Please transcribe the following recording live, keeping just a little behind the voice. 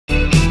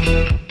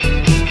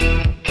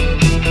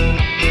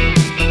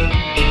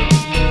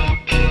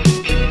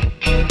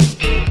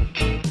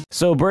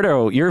So,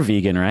 Berto, you're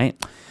vegan, right?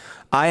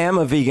 I am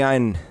a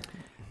vegan.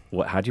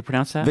 What? How do you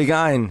pronounce that?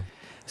 Vegan.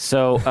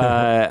 So,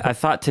 I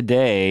thought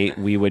today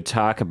we would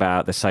talk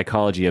about the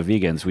psychology of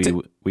vegans.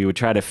 We would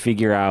try to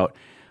figure out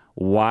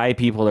why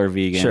people are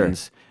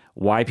vegans,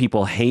 why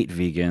people hate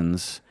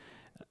vegans,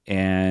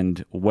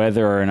 and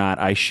whether or not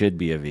I should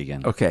be a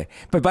vegan. Okay,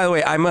 but by the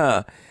way, I'm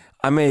a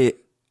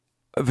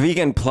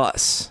vegan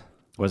plus.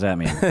 What does that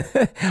mean?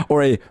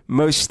 Or a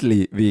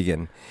mostly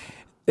vegan.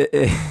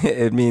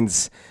 It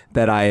means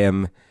that I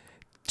am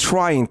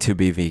trying to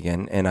be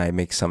vegan and I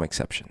make some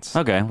exceptions.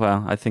 Okay,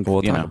 well, I think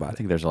we'll talk about it. I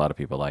think there's a lot of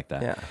people like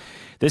that. Yeah.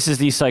 This is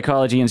the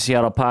Psychology in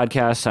Seattle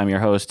podcast. I'm your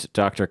host,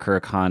 Dr.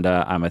 Kirk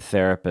Honda. I'm a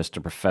therapist,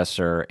 a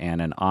professor,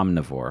 and an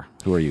omnivore.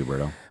 Who are you,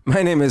 Berto?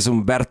 My name is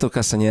Humberto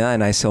Castañeda,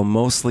 and I sell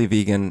mostly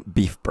vegan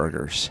beef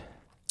burgers.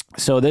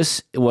 So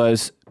this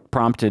was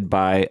prompted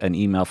by an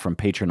email from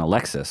patron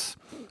Alexis,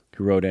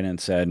 who wrote in and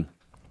said,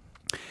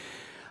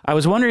 I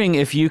was wondering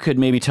if you could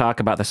maybe talk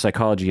about the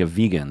psychology of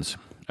vegans.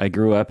 I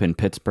grew up in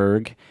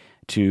Pittsburgh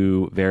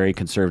to very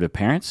conservative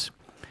parents.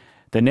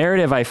 The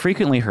narrative I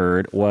frequently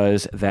heard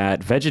was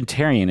that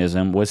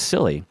vegetarianism was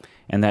silly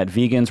and that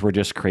vegans were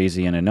just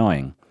crazy and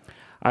annoying.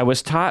 I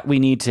was taught we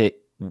need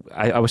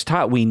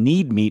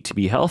meat to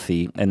be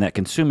healthy and that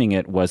consuming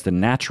it was the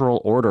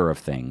natural order of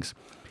things.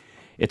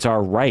 It's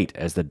our right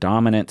as the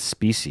dominant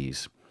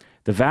species.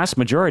 The vast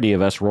majority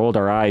of us rolled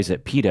our eyes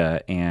at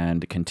PETA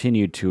and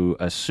continued to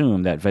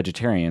assume that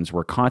vegetarians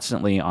were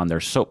constantly on their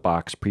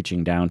soapbox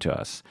preaching down to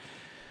us.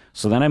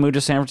 So then I moved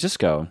to San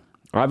Francisco.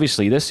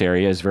 Obviously, this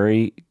area is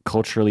very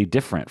culturally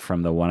different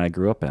from the one I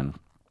grew up in.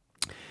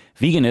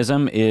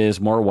 Veganism is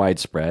more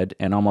widespread,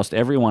 and almost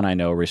everyone I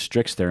know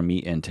restricts their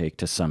meat intake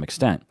to some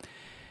extent.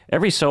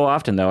 Every so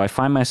often, though, I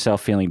find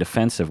myself feeling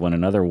defensive when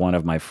another one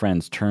of my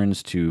friends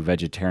turns to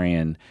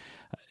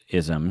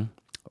vegetarianism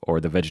or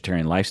the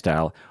vegetarian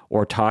lifestyle,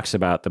 or talks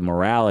about the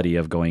morality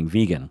of going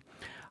vegan.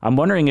 I'm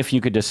wondering if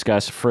you could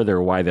discuss further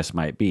why this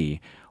might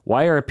be.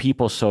 Why are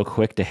people so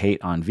quick to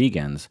hate on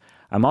vegans?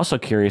 I'm also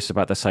curious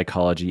about the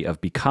psychology of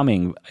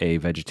becoming a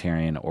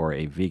vegetarian or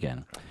a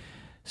vegan.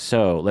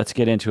 So let's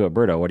get into it,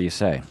 Berto. What do you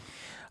say?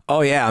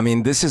 Oh, yeah. I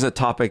mean, this is a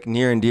topic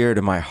near and dear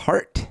to my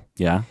heart.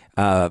 Yeah?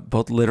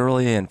 Both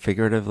literally and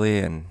figuratively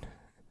and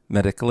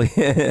medically.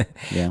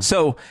 Yeah.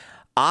 So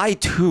I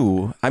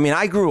grew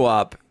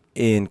up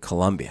in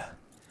Colombia.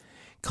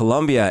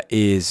 Colombia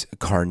is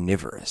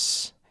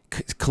carnivorous.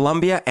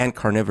 Colombia and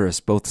carnivorous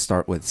both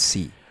start with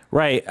C.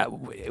 Right.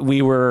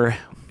 We were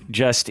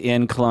just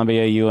in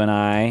Colombia, you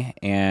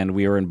and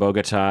we were in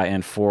Bogota,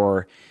 and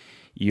for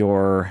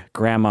your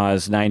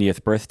grandma's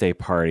 90th birthday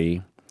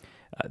party,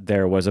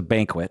 there was a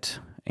banquet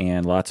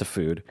and lots of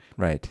food.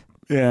 Right.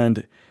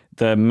 And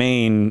the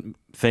main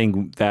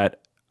thing that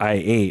I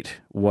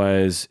ate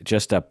was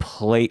just a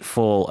plate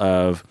full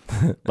of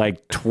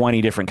like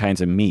 20 different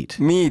kinds of meat.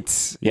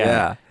 Meats.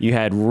 Yeah. You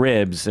had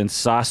ribs and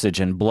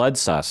sausage and blood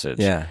sausage.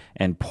 Yeah.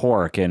 And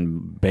pork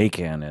and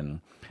bacon and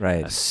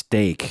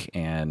steak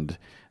and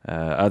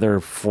other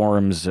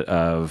forms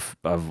of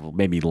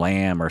maybe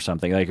lamb or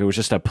something. Like it was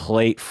just a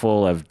plate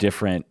full of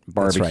different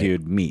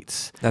barbecued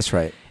meats. That's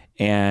right.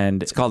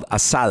 And it's called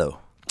asado.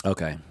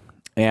 Okay.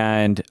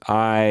 And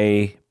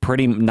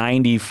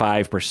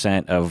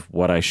 95% of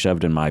what I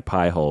shoved in my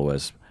pie hole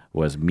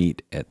was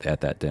meat at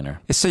that dinner.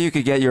 It's so you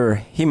could get your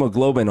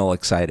hemoglobin all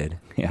excited.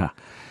 Yeah.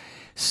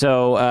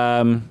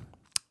 So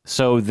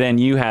so then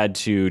you had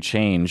to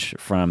change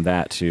from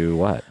that to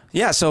what?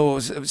 Yeah. So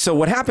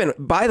what happened?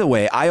 By the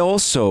way, I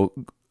also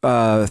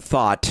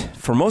thought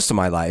for most of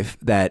my life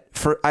that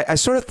I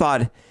sort of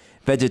thought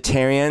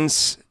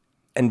vegetarians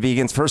and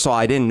vegans, first of all,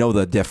 I didn't know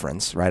the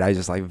difference, right? I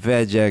just like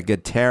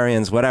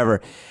vegetarians,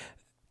 whatever.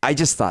 I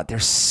just thought they're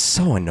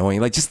so annoying.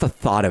 Like just the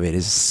thought of it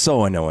is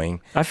so annoying.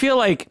 I feel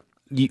like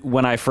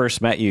when I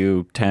first met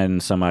you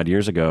 10 some odd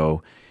years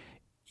ago,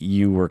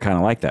 you were kind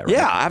of like that, right?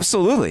 Yeah,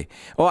 absolutely.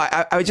 Well,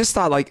 I just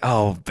thought like,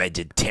 oh,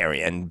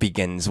 vegetarian,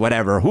 vegans,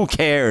 whatever, who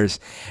cares?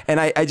 And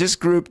I just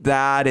grouped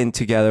that in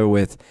together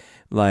with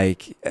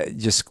like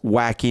just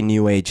wacky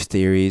new age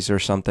theories or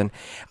something.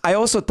 I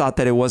also thought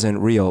that it wasn't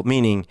real,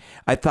 meaning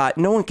I thought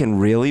no one can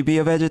really be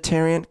a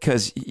vegetarian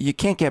because you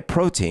can't get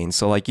protein.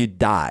 So like you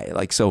die.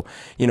 Like, so,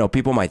 you know,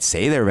 people might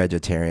say they're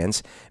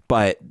vegetarians,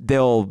 but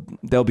they'll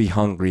be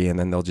hungry and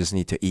then they'll just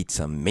need to eat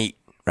some meat,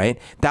 right?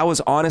 That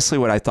was honestly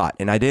what I thought.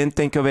 And I didn't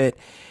think of it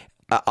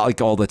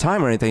like all the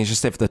time or anything. It's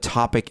just if the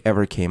topic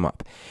ever came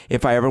up.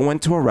 If I ever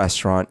went to a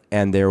restaurant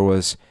and there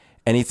was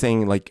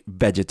anything like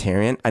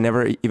vegetarian, I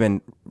never even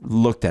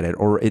looked at it,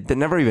 or it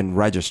never even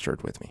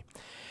registered with me.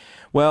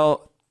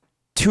 Well,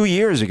 2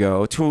 years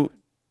ago, two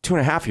and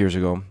a half years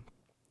ago,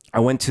 I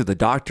went to the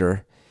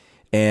doctor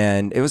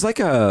and it was like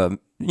a,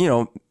 you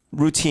know,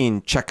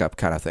 routine checkup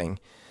kind of thing.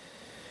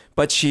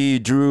 But she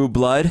drew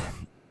blood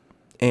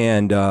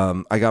and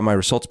I got my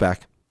results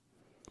back.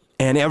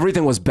 And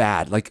everything was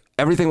bad. Like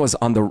everything was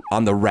on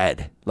the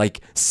red,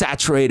 like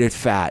saturated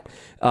fat,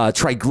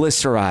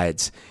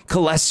 triglycerides,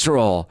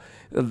 cholesterol,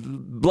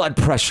 blood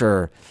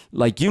pressure,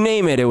 like you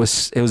name it, it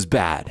was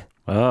bad.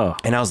 Oh.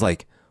 And I was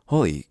like,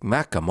 holy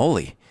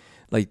guacamole.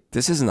 Like,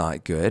 this is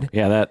not good.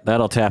 Yeah,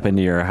 that'll tap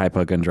into your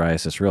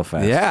hypochondriasis real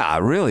fast. Yeah,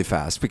 really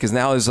fast, because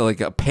now there's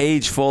like a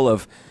page full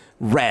of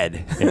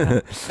red.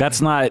 Yeah. That's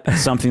not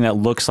something that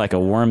looks like a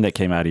worm that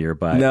came out of your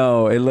butt.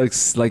 No, it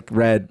looks like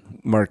red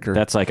marker.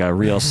 That's like a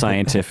real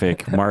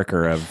scientific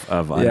marker of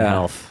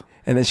unhealth.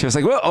 And then she was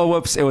like, "Well, oh,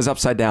 whoops! It was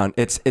upside down.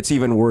 It's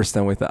even worse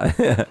than we thought."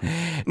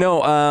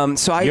 No,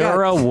 so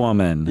You're a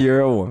woman. You're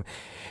a woman.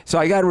 So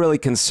I got really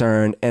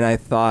concerned, and I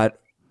thought,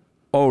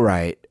 all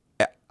right,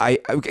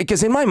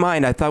 because in my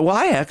mind I thought, well,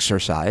 I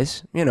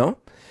exercise, you know.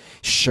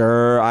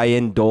 Sure, I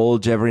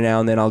indulge every now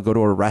and then. I'll go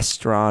to a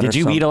restaurant. Did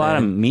you eat a lot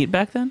of meat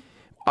back then?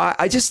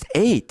 I just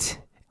ate,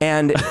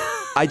 and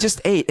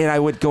and I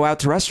would go out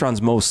to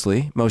restaurants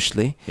mostly.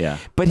 Yeah.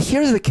 But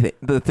here's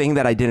the thing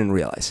that I didn't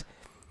realize.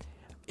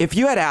 If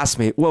you had asked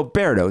me, well,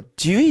 Berto,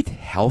 do you eat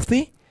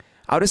healthy?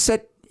 I would have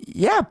said,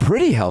 yeah,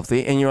 pretty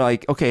healthy. And you're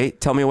like, okay,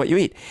 tell me what you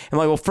eat. I'm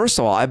like, well, first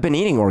of all, I've been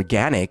eating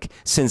organic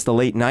since the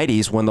late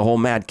 90s when the whole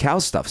mad cow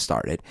stuff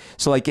started.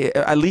 So like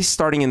at least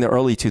starting in the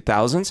early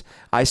 2000s,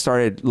 I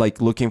started like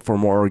looking for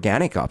more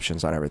organic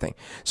options on everything.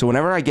 So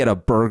whenever I get a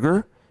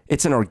burger,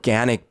 it's an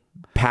organic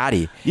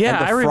patty. Yeah,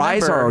 and the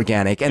fries are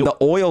organic and the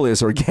oil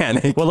is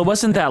organic. Well, it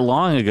wasn't that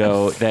long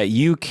ago that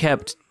you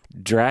kept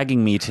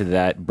dragging me to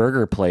that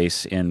burger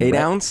place in 8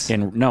 ounce?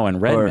 in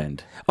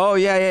Redmond. Oh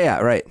yeah,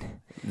 right.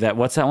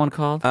 What's that one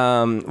called?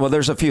 Well,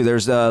 there's a few.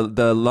 There's the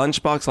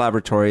Lunchbox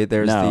Laboratory.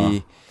 There's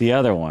the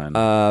other one.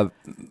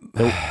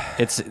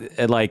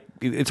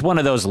 It's one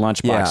of those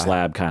Lunchbox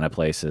Lab kind of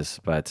places.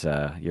 But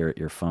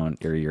your phone,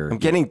 I'm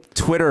getting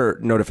Twitter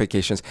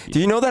notifications. Do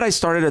you know that I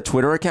started a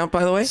Twitter account,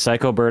 by the way?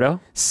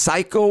 Psychoberto.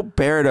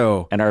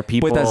 And are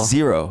people with a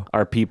 0?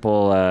 Are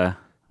people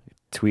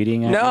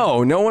tweeting at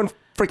No, no one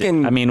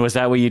freaking. I mean, was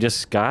that what you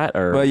just got?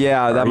 Or well,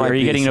 yeah, that might be. Are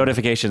you getting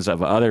notifications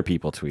of other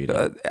people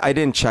tweeting? I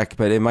didn't check,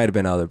 but it might have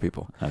been other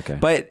people. Okay.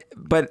 But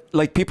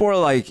like people were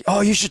like, "Oh,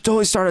 you should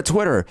totally start a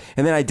Twitter,"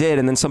 and then I did,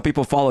 and then some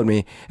people followed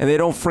me, and they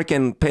don't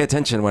freaking pay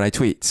attention when I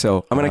tweet.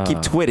 So I'm gonna keep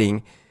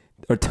tweeting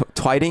or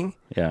tweeting,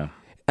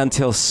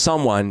 until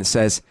someone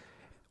says,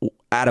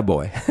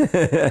 "Attaboy."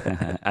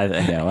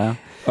 Yeah, well.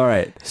 All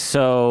right.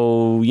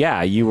 So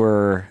yeah, you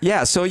were.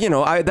 Yeah. So you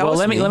know,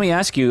 let me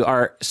ask you.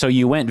 So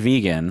you went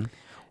vegan.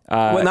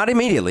 Well, not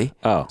immediately.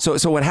 Oh.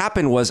 So what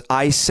happened was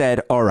I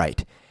said, all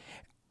right,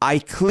 I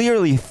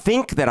clearly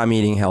think that I'm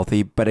eating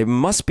healthy, but it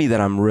must be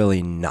that I'm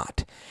really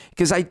not.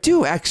 Because I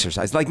do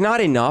exercise, like not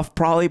enough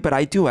probably, but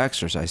I do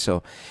exercise.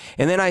 So,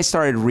 and then I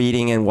started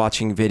reading and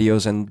watching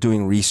videos and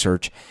doing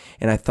research.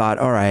 And I thought,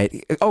 all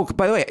right. Oh,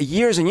 by the way,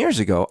 years and years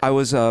ago, I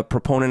was a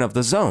proponent of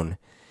the Zone.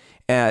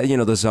 You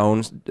know, the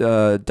Zone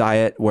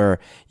diet where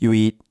you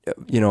eat,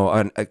 you know,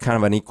 a kind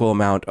of an equal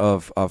amount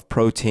of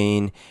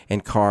protein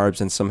and carbs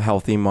and some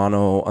healthy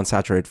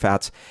monounsaturated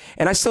fats.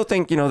 And I still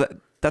think, you know,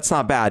 that's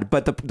not bad,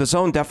 but the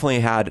Zone definitely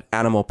had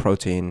animal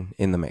protein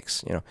in the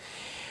mix, you know.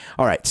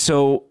 All right,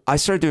 so I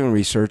started doing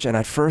research, and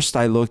at first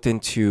I looked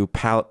into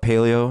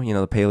paleo, you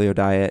know, the paleo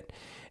diet,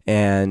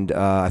 and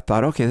I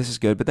thought, okay, this is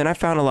good. But then I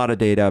found a lot of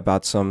data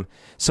about some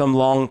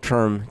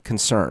long-term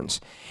concerns.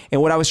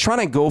 And what I was trying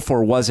to go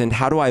for wasn't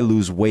how do I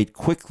lose weight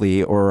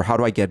quickly or how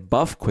do I get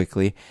buff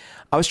quickly.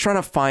 I was trying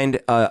to find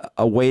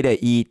a way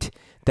to eat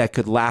that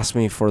could last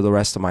me for the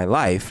rest of my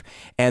life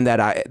and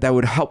that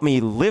would help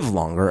me live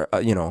longer,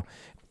 you know,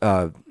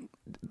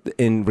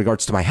 in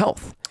regards to my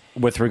health.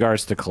 With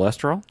regards to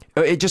cholesterol?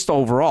 It just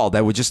overall,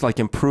 that would just like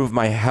improve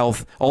my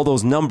health, all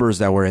those numbers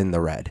that were in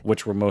the red.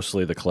 Which were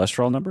mostly the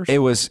cholesterol numbers? It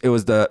was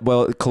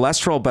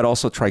cholesterol, but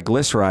also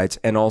triglycerides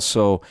and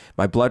also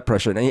my blood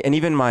pressure. And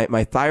even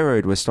my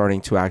thyroid was starting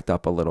to act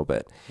up a little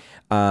bit.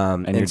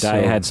 And your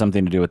diet had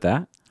something to do with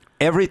that?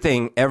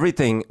 Everything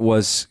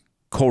was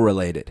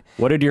correlated.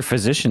 What did your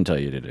physician tell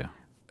you to do?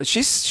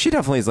 She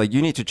definitely is like,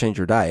 you need to change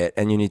your diet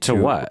and you need to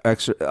what?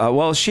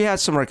 Well, she has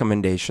some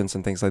recommendations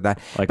and things like that.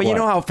 Like but what? You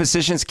know how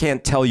physicians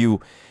can't tell you,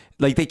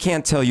 like they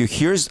can't tell you,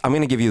 I'm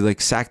going to give you the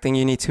exact thing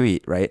you need to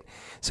eat, right?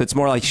 So it's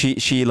more like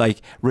she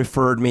like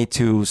referred me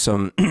to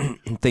some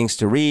things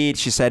to read.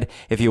 She said,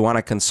 if you want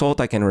to consult,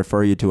 I can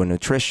refer you to a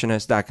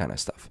nutritionist, that kind of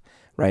stuff.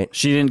 Right.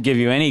 She didn't give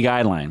you any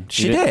guideline.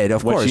 She did,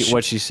 of course.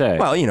 What'd she say?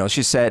 Well, you know,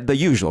 she said the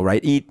usual,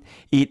 right? Eat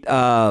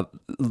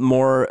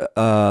more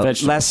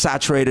less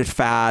saturated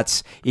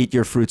fats. Eat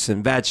your fruits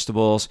and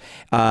vegetables.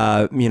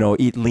 You know,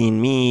 eat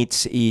lean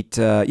meats. Eat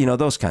you know,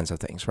 those kinds of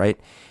things, right?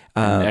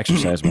 And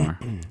exercise more.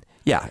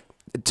 Yeah,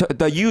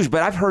 the usual.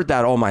 But I've heard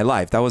that all my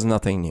life. That was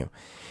nothing new.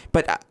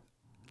 But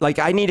like,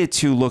 I needed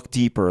to look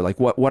deeper. Like,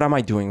 what am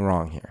I doing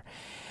wrong here?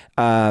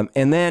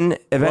 And then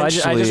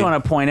eventually, I just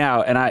want to point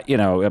out, and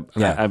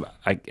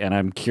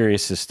I'm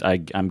curious.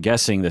 I'm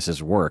guessing this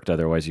has worked.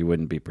 Otherwise, you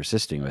wouldn't be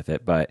persisting with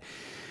it. But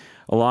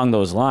along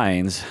those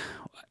lines,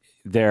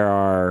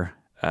 there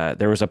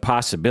was a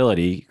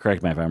possibility.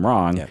 Correct me if I'm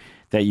wrong.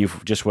 That you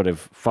just would have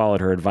followed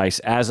her advice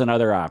as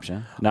another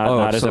option,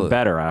 not as a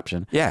better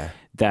option. Yeah,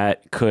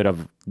 that could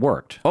have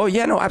worked. Oh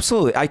yeah, no,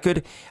 absolutely. I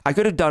could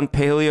have done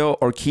paleo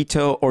or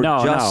keto or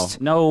no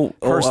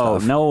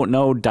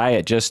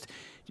diet. Just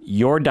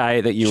your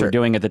diet that you Sure. were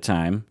doing at the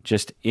time,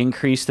 just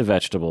increase the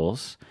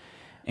vegetables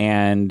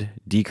and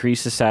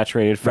decrease the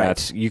saturated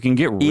fats. You can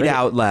get Eat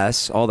out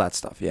less, all that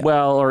stuff. Yeah.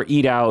 well, or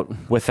eat out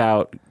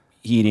without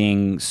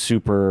eating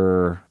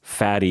super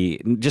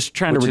fatty, just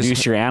trying to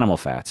reduce your animal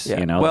fats, yeah.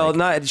 you know? Well, like,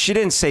 not, she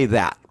didn't say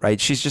that, right?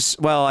 She's just,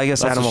 well, I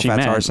guess that's animal what she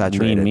fats meant, are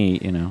saturated. lean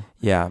meat, you know?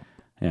 Yeah.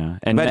 Yeah.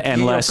 And, But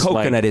and you know, less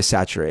coconut like, is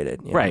saturated.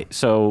 You know? right.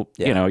 So,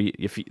 Yeah. you know,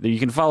 if you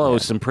can follow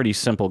some pretty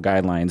simple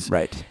guidelines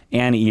Right.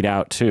 and eat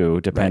out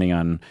too, depending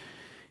on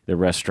the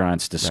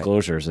restaurant's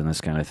disclosures and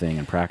this kind of thing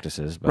and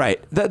practices. But,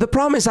 Right. The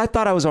problem is I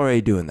thought I was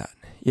already doing that.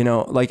 You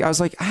know, like I was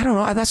like, I don't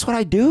know. That's what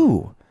I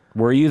do.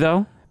 Were you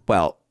though?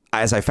 Well,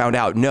 as I found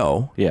out,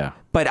 no. Yeah.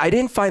 But I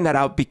didn't find that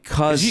out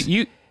because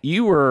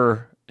You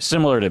were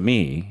similar to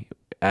me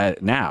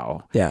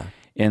now. Yeah.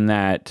 In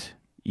that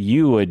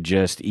you would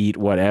just eat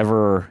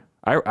whatever.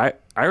 I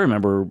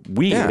remember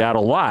we ate out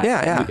a lot.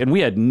 Yeah, yeah. And we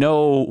had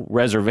no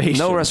reservations.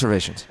 No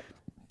reservations.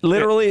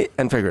 Literally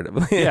and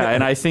figuratively. Yeah,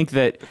 and I think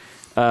that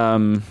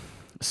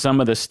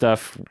some of the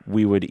stuff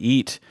we would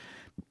eat,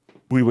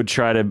 we would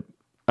try to.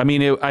 I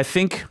mean, I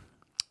think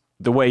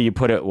the way you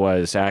put it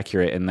was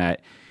accurate in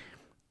that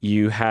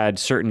you had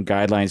certain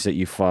guidelines that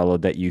you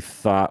followed that you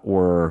thought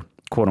were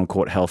quote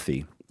unquote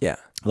healthy. Yeah.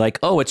 Like,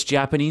 oh, it's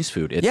Japanese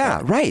food. It's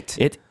right.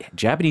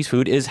 Japanese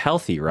food is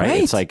healthy, right?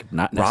 Right. It's like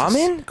not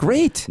ramen,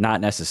 great.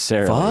 not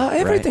necessarily. Pho,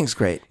 everything's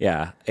great.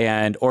 Yeah,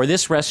 or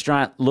this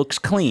restaurant looks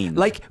clean.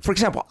 Like, for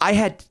example, I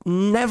had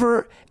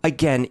never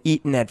again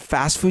eaten at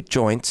fast food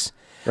joints.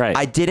 Right.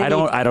 I didn't.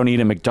 I don't eat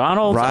a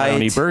McDonald's. I don't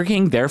Right. eat Burger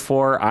King.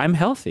 Therefore, I'm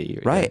healthy.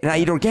 Right. And I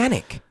eat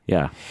organic.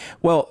 Yeah.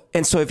 Well,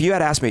 and so if you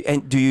had asked me,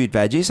 and do you eat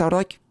veggies? I would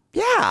like,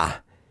 yeah.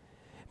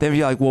 Then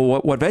you're like,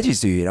 well, what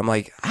veggies do you eat? I'm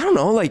like, I don't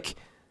know, like,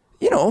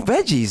 you know,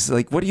 veggies.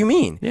 Like, what do you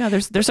mean? Yeah.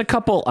 There's a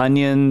couple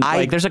onion.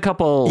 There's a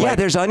couple. Yeah, like,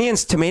 there's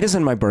onions, tomatoes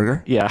in my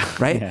burger. Yeah.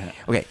 Right. Yeah.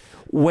 Okay.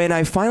 What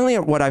I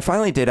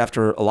finally did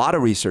after a lot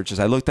of research is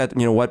I looked at,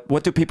 you know,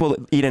 what do people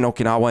eat in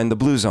Okinawa in the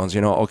blue zones,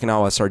 you know,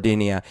 Okinawa,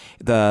 Sardinia,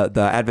 the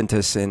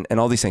Adventists and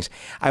all these things.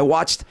 I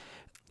watched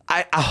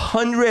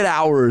 100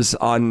 hours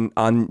on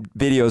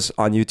videos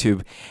on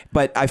YouTube,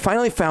 but I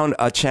finally found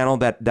a channel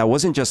that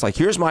wasn't just like,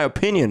 here's my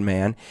opinion,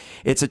 man.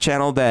 It's a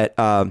channel that,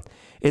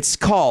 it's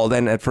called,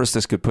 and at first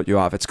this could put you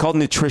off, it's called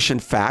Nutrition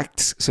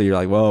Facts. So you're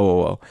like,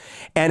 whoa.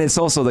 And it's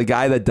also the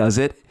guy that does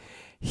it.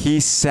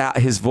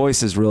 His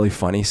voice is really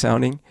funny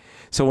sounding.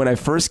 So when I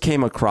first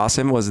came across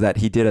him was that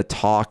he did a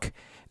talk.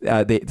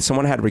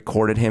 Someone had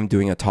recorded him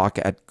doing a talk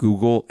at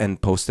Google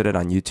and posted it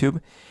on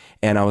YouTube.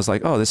 And I was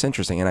like, oh, this is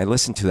interesting. And I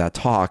listened to that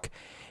talk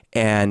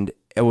and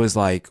it was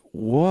like,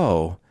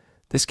 whoa,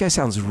 this guy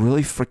sounds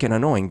really freaking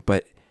annoying,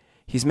 but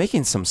he's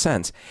making some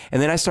sense.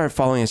 And then I started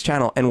following his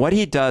channel. And what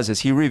he does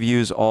is he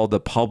reviews all the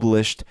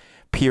published,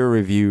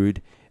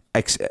 peer-reviewed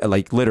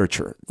like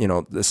literature, you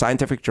know, the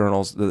scientific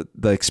journals,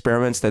 the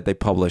experiments that they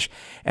publish,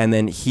 and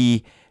then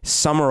he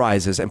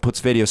summarizes and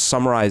puts videos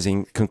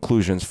summarizing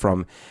conclusions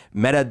from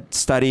meta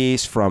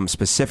studies, from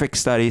specific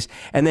studies,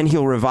 and then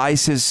he'll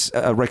revise his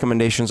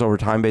recommendations over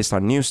time based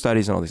on new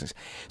studies and all these things.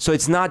 So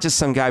it's not just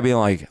some guy being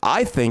like,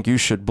 I think you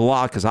should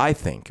block because I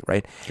think,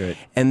 right? Good.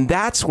 And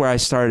that's where I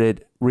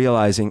started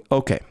realizing,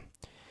 okay,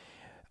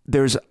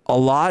 there's a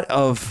lot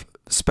of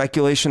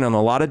speculation on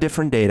a lot of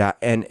different data,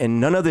 and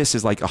none of this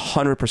is like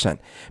 100%,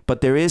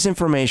 but there is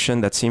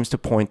information that seems to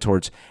point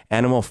towards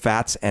animal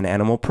fats and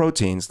animal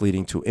proteins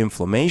leading to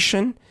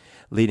inflammation,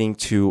 leading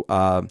to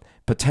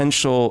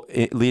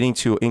leading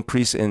to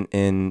increase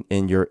in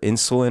your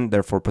insulin,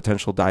 therefore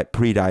potential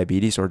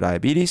pre-diabetes or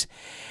diabetes.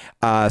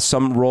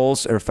 Some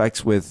roles or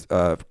effects with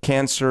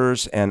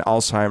cancers and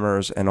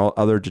Alzheimer's and all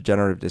other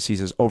degenerative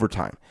diseases over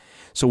time.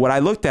 So what I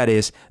looked at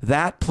is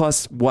that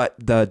plus what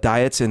the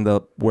diets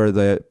where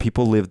the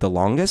people live the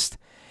longest.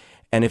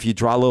 And if you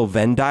draw little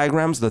Venn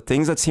diagrams, the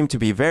things that seem to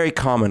be very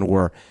common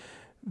were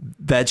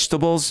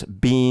vegetables,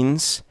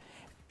 beans,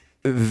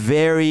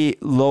 very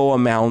low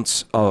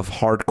amounts of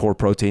hardcore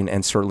protein,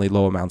 and certainly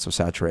low amounts of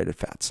saturated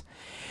fats.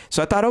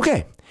 So I thought,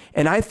 okay.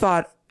 And I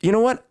thought, you know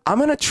what? I'm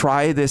going to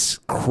try this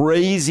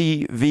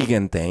crazy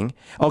vegan thing.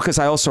 Oh, because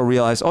I also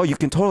realized, oh, you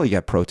can totally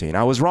get protein.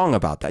 I was wrong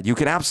about that. You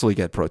can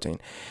absolutely get protein.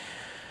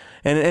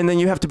 And then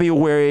you have to be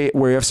wary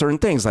of certain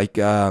things, like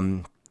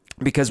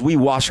because we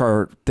wash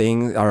our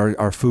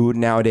food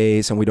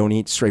nowadays, and we don't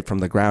eat straight from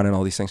the ground and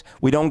all these things.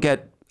 We don't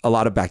get a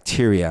lot of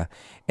bacteria,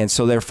 and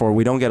so therefore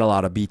we don't get a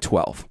lot of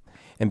B12.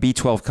 And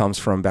B12 comes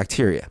from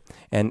bacteria.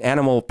 And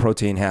animal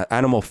protein,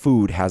 animal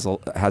food has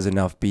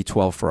enough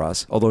B12 for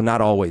us, although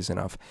not always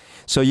enough.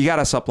 So you got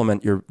to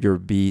supplement your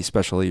B,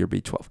 especially your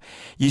B12.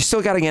 You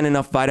still got to get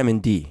enough vitamin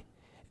D.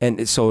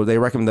 And so they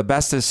recommend the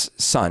best is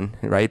sun,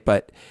 right?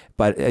 But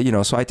you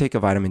know, so I take a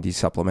vitamin D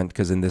supplement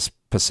because in this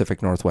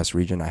Pacific Northwest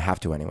region, I have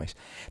to anyways.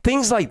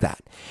 Things like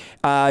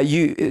that.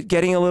 You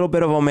getting a little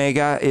bit of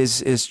omega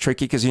is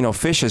tricky because, you know,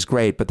 fish is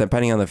great, but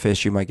depending on the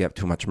fish, you might get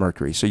too much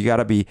mercury. So you got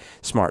to be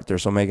smart.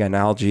 There's omega in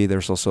algae.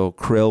 There's also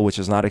krill, which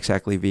is not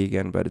exactly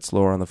vegan, but it's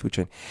lower on the food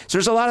chain. So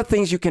there's a lot of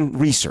things you can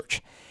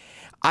research.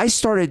 I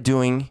started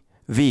doing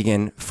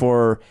vegan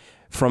for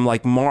from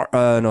like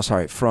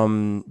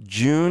from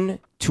June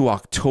to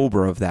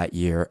October of that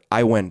year,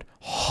 I went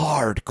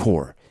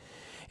hardcore.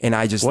 And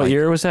I just What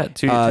year was that?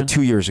 2 years ago?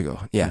 2 years ago.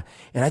 Yeah.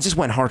 And I just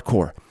went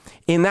hardcore.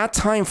 In that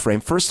time frame,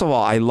 first of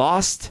all, I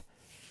lost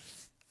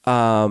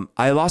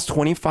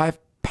 25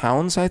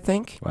 pounds, I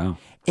think. Wow.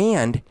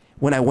 And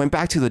when I went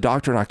back to the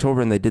doctor in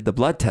October and they did the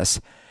blood tests,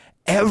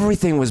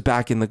 everything was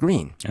back in the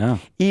green. Oh.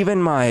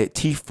 Even my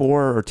T4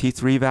 or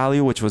T3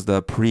 value, which was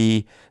the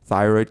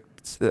pre-thyroid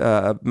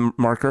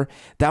marker,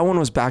 that one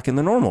was back in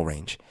the normal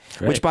range.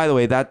 Great. Which, by the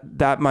way,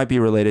 that might be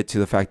related to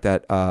the fact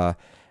that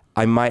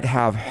I might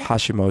have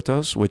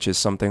Hashimoto's, which is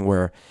something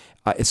where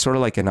it's sort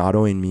of like an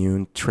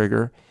autoimmune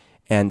trigger,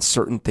 and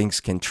certain things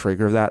can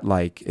trigger that,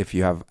 like if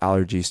you have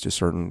allergies to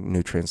certain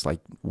nutrients like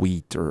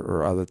wheat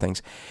or other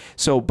things.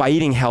 So by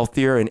eating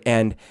healthier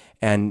and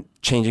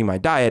changing my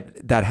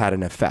diet, that had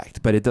an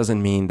effect, but it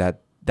doesn't mean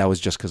that was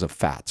just because of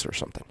fats or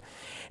something.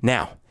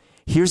 Now,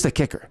 here's the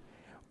kicker.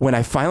 When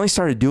I finally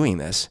started doing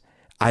this,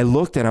 I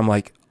looked and I'm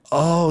like,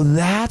 oh,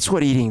 that's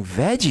what eating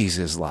veggies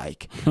is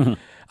like.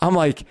 I'm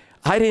like,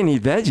 I didn't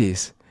eat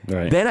veggies.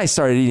 Right. Then I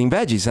started eating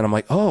veggies and I'm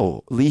like,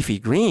 oh, leafy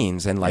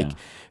greens and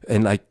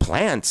like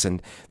plants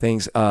and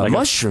things, like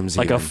mushrooms.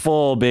 Like a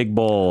full big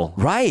bowl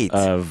right.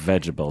 of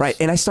vegetables. Right.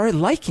 And I started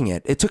liking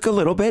it. It took a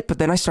little bit, but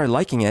then I started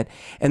liking it.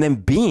 And then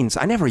beans,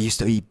 I never used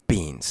to eat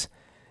beans.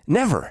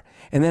 Never.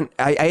 And then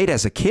I ate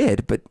as a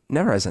kid, but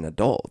never as an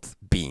adult.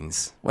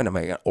 Beans. When am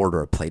I going to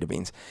order a plate of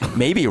beans?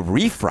 Maybe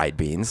refried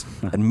beans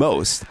at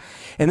most.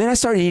 And then I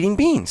started eating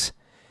beans.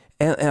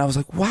 And I was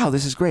like, wow,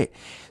 this is great.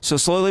 So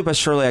slowly but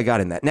surely I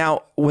got in that.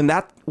 Now, when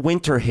that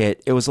winter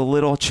hit, it was a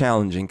little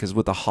challenging because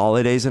with the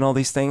holidays and all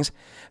these things,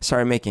 I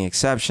started making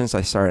exceptions.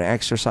 I started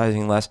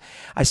exercising less.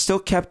 I still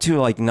kept to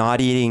like not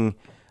eating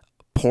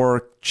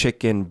pork,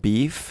 chicken,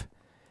 beef.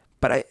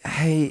 But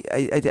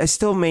I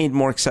still made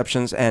more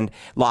exceptions and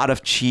a lot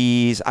of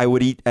cheese. I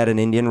would eat at an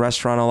Indian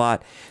restaurant a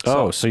lot.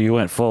 So you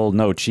went full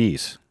no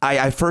cheese.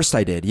 First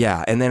I did,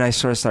 yeah. And then I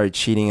sort of started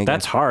cheating again.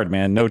 That's hard,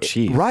 man. No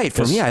cheese. Right.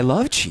 For me, I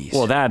love cheese.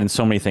 Well, that and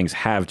so many things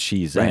have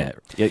cheese in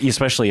it,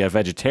 especially a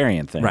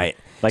vegetarian thing. Right.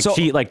 Like,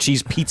 like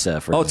cheese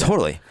pizza, for example.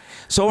 Totally.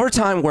 So over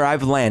time where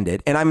I've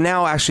landed, and I'm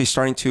now actually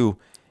starting to,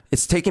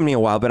 it's taken me a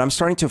while, but I'm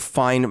starting to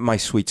find my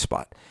sweet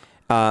spot.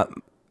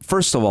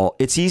 First of all,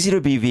 it's easy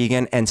to be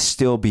vegan and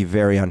still be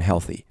very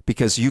unhealthy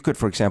because you could,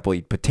 for example,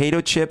 eat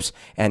potato chips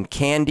and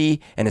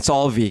candy and it's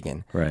all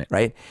vegan. Right.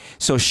 Right.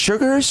 So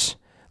sugars,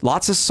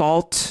 lots of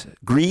salt,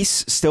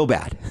 grease, still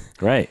bad.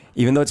 Right.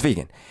 Even though it's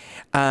vegan.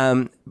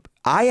 I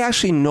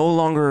actually no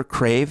longer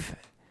crave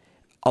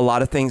a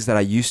lot of things that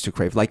I used to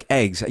crave, like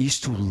eggs. I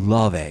used to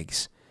love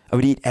eggs. I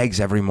would eat eggs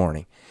every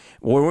morning.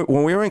 When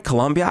we were in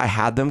Colombia, I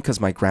had them because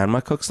my grandma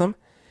cooks them.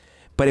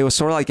 But it was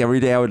sort of like every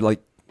day I would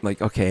like,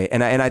 okay.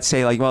 And I'd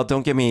say like, well,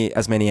 don't give me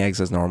as many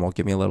eggs as normal.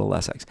 Give me a little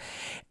less eggs,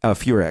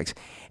 fewer eggs.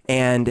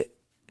 And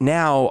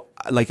now,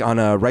 like on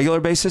a regular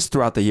basis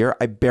throughout the year,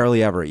 I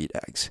barely ever eat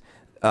eggs.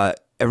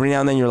 Every now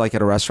and then you're like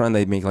at a restaurant,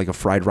 they make like a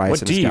fried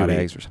rice and it's got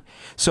eggs or something.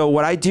 So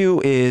what I do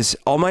is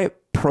all my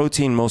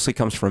protein mostly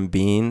comes from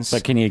beans.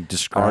 But can you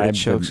describe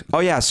artichokes? Oh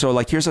yeah. So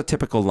like here's a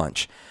typical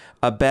lunch.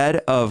 A bed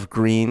of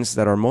greens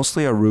that are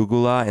mostly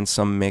arugula and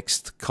some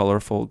mixed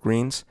colorful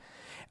greens.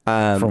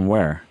 From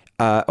where?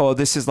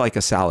 This is like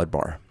a salad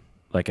bar.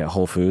 Like at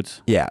Whole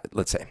Foods? Yeah,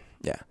 let's say.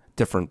 Yeah,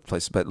 different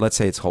places, but let's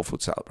say it's Whole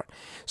Foods salad bar.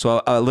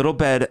 So a little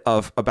bed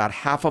of about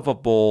half of a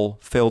bowl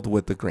filled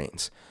with the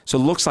greens. So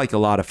it looks like a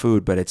lot of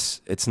food, but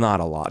it's not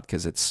a lot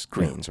because it's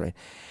greens, right?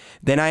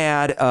 Then I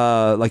add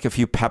like a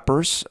few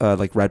peppers,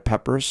 like red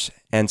peppers,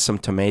 and some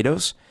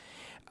tomatoes.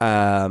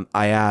 I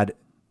add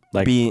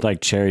like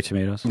cherry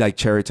tomatoes? Like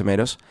cherry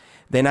tomatoes.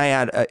 Then I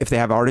add, if they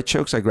have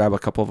artichokes, I grab a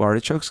couple of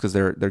artichokes because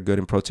they're good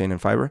in protein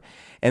and fiber.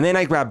 And then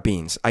I grab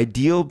beans.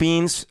 Ideal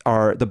beans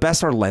are, the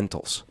best are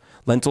lentils.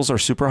 Lentils are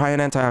super high in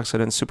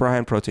antioxidants, super high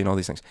in protein, all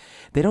these things.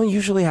 They don't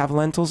usually have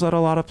lentils at a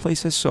lot of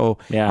places. So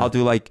I'll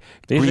do like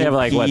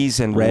green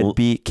peas and red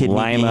kidney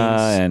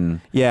lima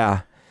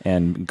beans.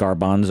 And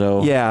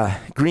garbanzo. Yeah.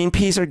 Green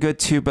peas are good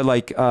too. But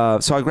like,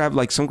 so I grab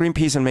like some green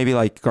peas and maybe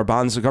like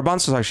garbanzo.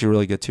 Garbanzo is actually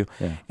really good too.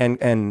 Yeah.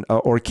 And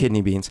or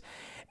kidney beans.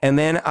 And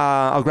then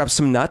I'll grab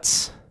some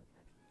nuts.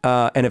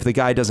 And if the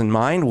guy doesn't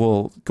mind,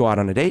 we'll go out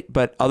on a date.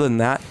 But other than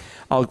that,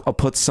 I'll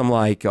put some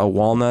like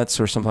walnuts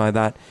or something like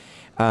that.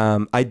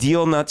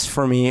 Ideal nuts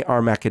for me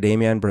are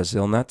macadamia and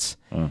Brazil nuts.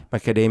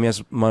 Macadamia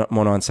is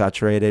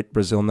monounsaturated.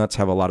 Brazil nuts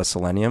have a lot of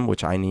selenium,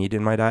 which I need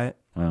in my diet.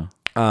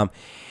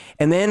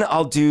 And then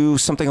I'll do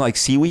something like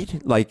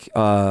seaweed, like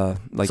so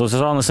this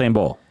is all in the same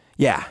bowl.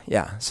 Yeah,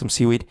 some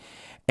seaweed,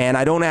 and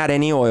I don't add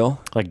any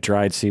oil. Like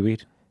dried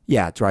seaweed.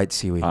 Yeah, dried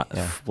seaweed.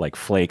 Like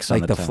flakes.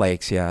 Like on the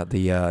flakes. Yeah,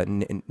 the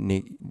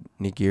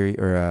nigiri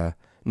or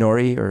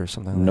nori or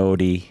something.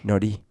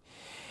 Nodi.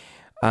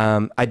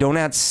 I don't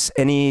add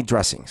any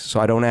dressings, so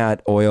I don't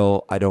add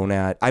oil.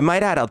 I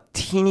might add a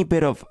teeny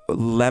bit of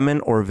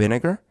lemon or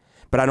vinegar,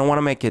 but I don't want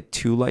to make it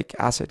too like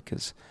acid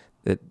because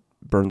it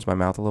burns my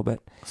mouth a little bit.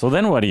 So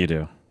then what do you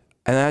do?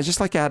 And I just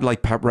like add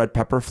like red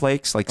pepper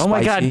flakes, like spicy. Oh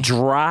my God,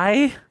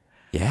 dry?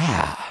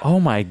 Yeah. Oh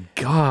my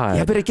God.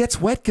 Yeah, but it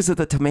gets wet because of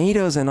the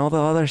tomatoes and all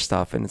the other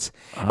stuff. And it's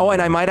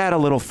and I might add a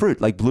little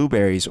fruit like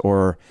blueberries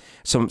or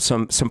some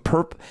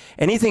purple.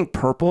 Anything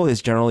purple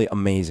is generally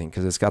amazing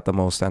because it's got the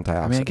most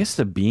antioxidants. I mean, I guess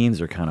the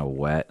beans are kind of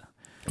wet.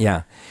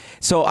 Yeah.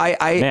 So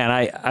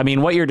I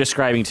mean, what you're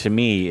describing to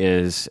me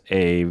is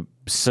a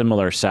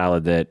similar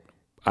salad that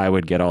I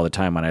would get all the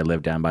time when I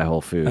lived down by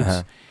Whole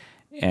Foods.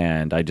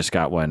 And I just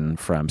got one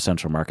from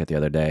Central Market the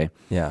other day.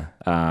 Yeah.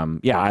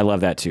 Yeah, I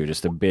love that too.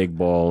 Just a big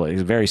bowl.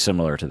 It's very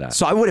similar to that.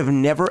 So I would have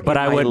never. But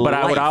I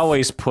would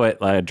always put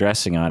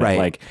dressing on it.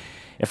 Like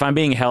if I'm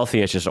being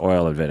healthy, it's just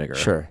oil and vinegar.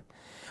 Sure.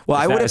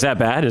 Well, is that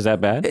bad? Is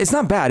that bad? It's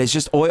not bad. It's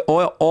just oil.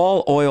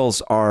 All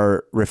oils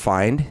are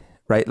refined,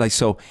 right? Like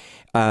so,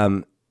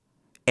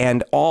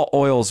 and all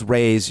oils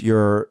raise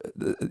your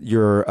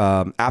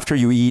after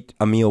you eat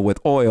a meal with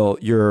oil,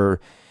 your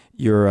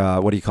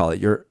what do you call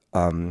it?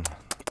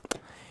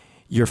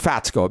 Your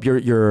fats go up,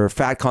 your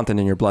fat content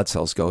in your blood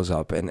cells goes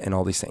up and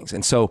all these things.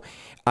 And so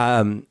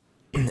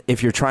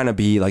if you're trying to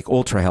be like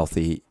ultra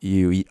healthy,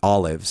 you eat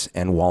olives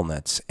and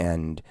walnuts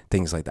and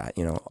things like that,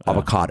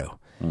 avocado.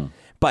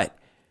 But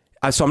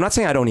so I'm not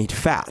saying I don't eat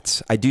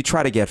fats. I do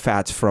try to get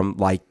fats from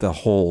like the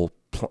whole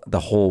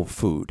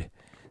food.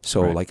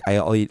 So like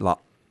I'll eat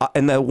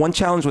and the one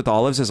challenge with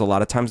olives is a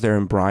lot of times they're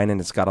in brine and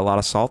it's got a lot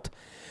of salt.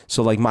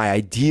 So like my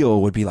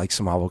ideal would be like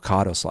some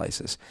avocado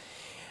slices.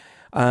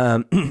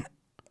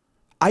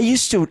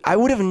 I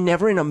would have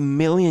never in a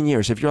million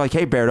years, if you're like,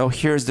 hey, Berto,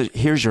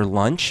 here's your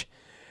lunch,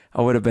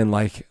 I would have been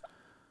like,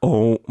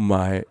 oh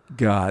my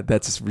God,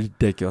 that's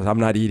ridiculous. I'm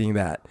not eating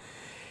that.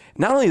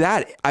 Not only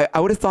that, I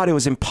would have thought it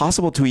was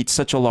impossible to eat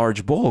such a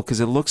large bowl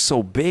because it looks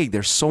so big.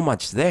 There's so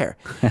much there.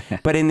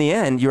 But in the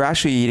end, you're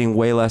actually eating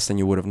way less than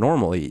you would have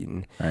normally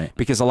eaten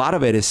because a lot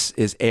of it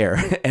is air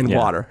and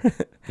water.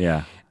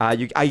 Yeah. I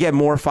get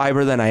more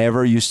fiber than I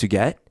ever used to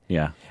get.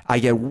 Yeah. I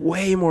get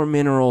way more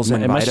minerals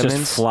and vitamins. It must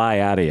just fly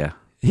out of you.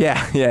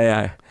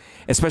 Yeah.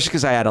 Especially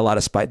because I add a lot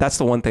of spice. That's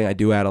the one thing I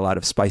do add a lot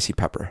of spicy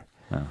pepper.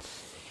 Oh.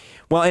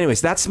 Well,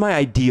 anyways, that's my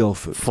ideal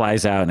food.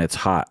 Flies out and it's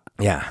hot.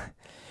 Yeah.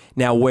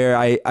 Now, where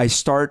I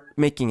start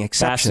making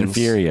exceptions. Fast and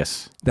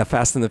Furious. The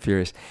Fast and the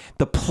Furious.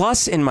 The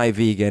plus in my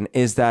vegan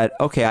is that,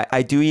 okay,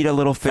 I do eat a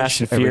little fish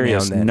Fast and every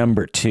Furious now and then.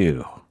 number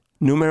 2.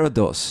 Numero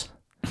dos.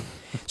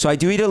 So I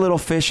do eat a little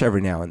fish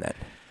every now and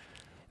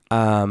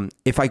then.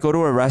 If I go to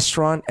a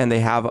restaurant and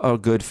they have a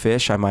good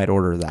fish, I might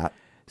order that.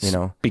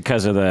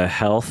 Because of the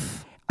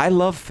health? I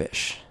love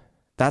fish.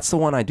 That's the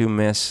one I do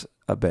miss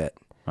a bit.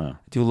 I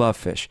do love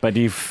fish. But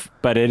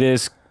it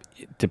is,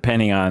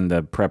 depending on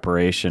the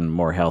preparation,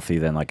 more healthy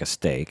than like a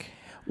steak.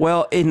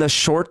 Well, in the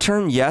short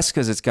term, yes,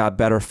 because it's got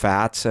better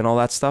fats and all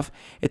that stuff.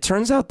 It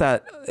turns out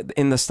that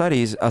in the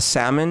studies, a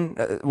salmon,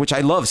 which I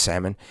love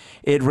salmon,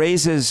 it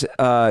raises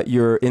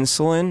your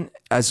insulin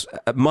as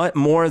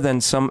more than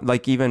some,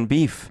 like even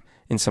beef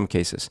in some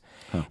cases.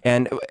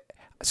 And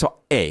so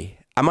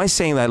am I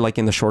saying that like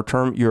in the short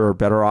term, you're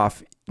better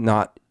off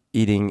not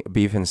eating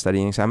beef instead of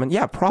eating salmon?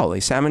 Yeah, probably.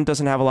 Salmon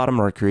doesn't have a lot of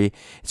mercury.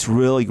 It's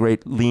really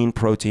great lean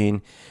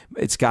protein.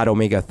 It's got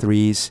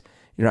omega-3s.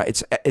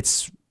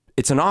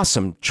 It's an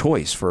awesome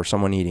choice for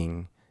someone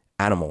eating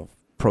animal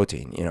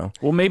protein,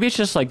 Well, maybe it's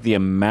just like the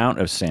amount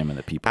of salmon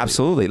that people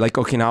Absolutely. Eat. Like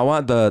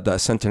Okinawa, the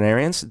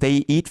centenarians,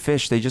 they eat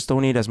fish. They just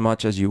don't eat as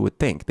much as you would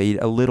think. They eat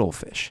a little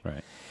fish.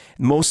 Right.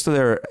 Most of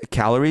their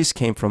calories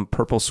came from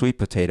purple sweet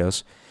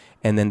potatoes.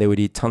 And then they would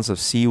eat tons of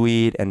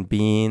seaweed and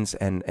beans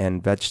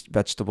and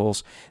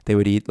vegetables. They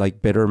would eat like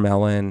bitter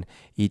melon,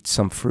 eat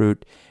some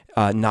fruit,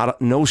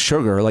 no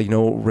sugar, like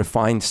no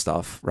refined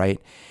stuff, right?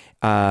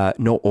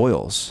 No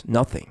oils,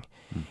 nothing.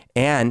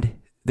 And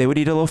they would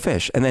eat a little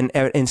fish. And then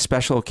in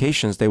special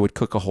occasions, they would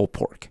cook a whole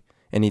pork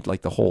and eat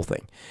like the whole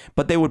thing.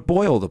 But they would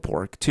boil the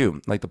pork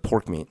too, like the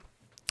pork meat.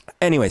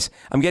 Anyways,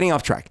 I'm getting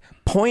off track.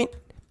 Point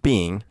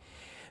being,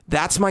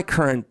 that's my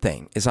current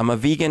thing, is I'm a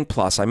vegan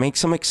plus. I make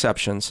some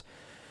exceptions.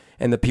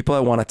 And the people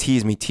that want to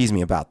tease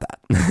me about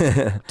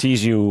that.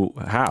 Tease you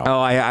how? Oh,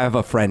 I have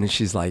a friend and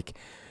she's like,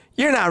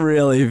 you're not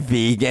really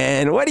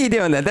vegan. What are you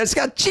doing there? That's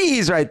got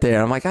cheese right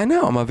there. I'm like, I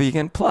know, I'm a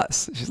vegan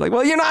plus. She's like,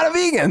 well, you're not a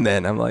vegan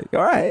then. I'm like,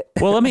 all right.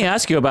 Well, let me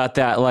ask you about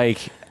that.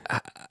 Like,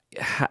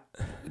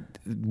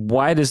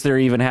 why does there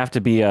even have to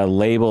be a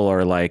label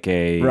or like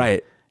a...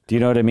 Right. Do you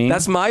know what I mean?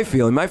 That's my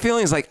feeling. My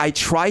feeling is like, I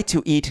try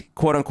to eat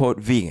quote unquote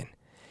vegan.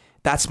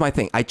 That's my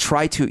thing. I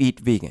try to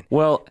eat vegan.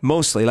 Well,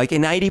 mostly, like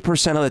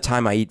 90% of the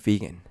time I eat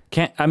vegan.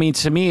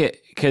 To me,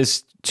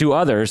 because to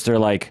others, they're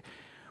like,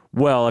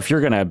 well, if you're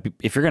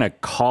gonna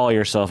call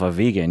yourself a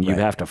vegan, you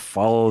have to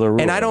follow the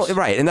rules. And I don't,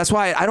 and that's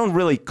why I don't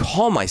really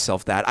call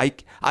myself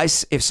that.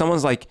 If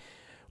someone's like,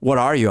 what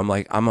are you? I'm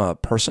like, I'm a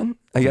person,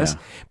 I guess.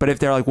 Yeah. But if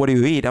they're like, what do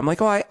you eat? I'm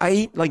like, oh, I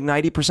eat like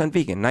 90%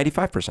 vegan,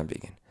 95%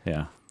 vegan.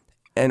 Yeah.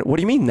 And what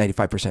do you mean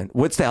 95%?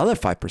 What's the other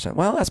 5%?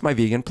 Well, that's my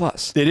vegan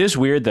plus. It is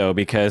weird though,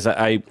 because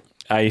I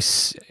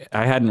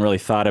hadn't really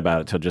thought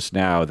about it till just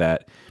now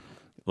that,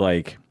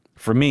 like,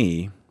 for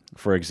me,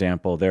 for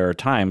example, there are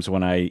times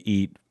when I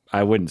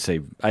wouldn't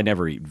say I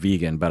never eat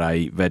vegan, but I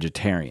eat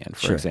vegetarian,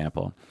 for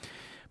example.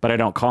 but I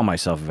don't call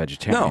myself a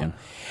vegetarian. No.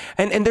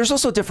 And there's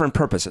also different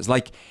purposes.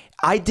 Like,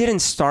 I didn't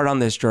start on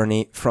this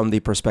journey from the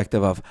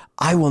perspective of,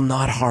 I will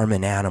not harm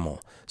an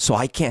animal, so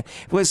I can't.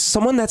 It was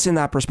someone that's in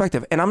that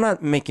perspective, and I'm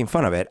not making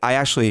fun of it. I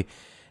actually,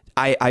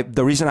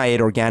 the reason I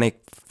ate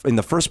organic in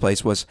the first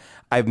place was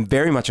I'm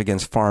very much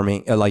against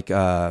farming,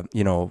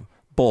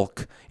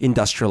 bulk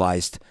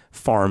industrialized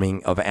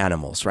farming of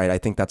animals, right? I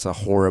think that's a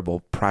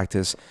horrible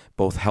practice,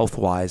 both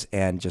health-wise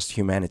and just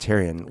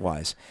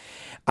humanitarian-wise.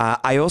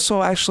 I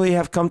also actually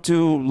have come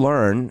to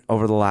learn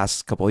over the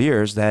last couple of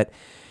years that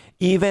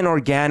even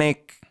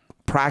organic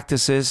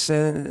practices,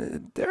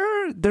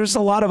 there's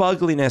a lot of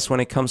ugliness when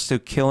it comes to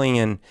killing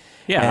and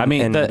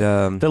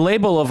the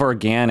label of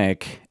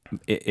organic,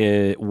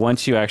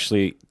 once you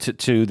actually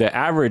to the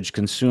average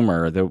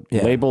consumer, the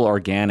label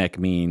organic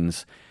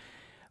means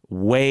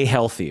way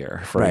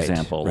healthier, for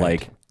example,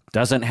 like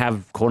doesn't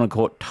have quote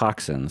unquote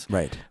toxins,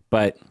 right?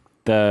 But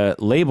the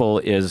label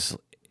is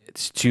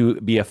to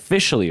be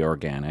officially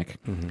organic.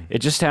 It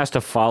just has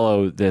to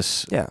follow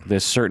this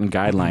certain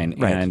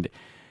guideline, and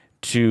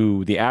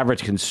to the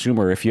average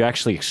consumer, if you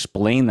actually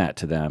explain that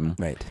to them,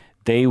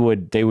 they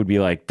would be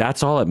like,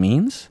 that's all it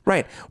means?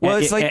 Right. Well,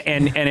 and it's like...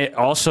 And it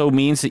also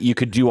means that you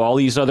could do all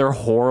these other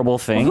horrible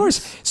things. Of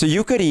course. So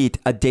you could eat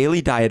a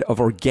daily diet of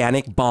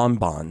organic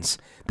bonbons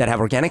that have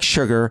organic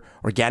sugar,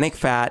 organic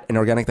fat, and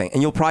organic thing,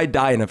 and you'll probably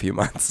die in a few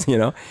months, you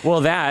know?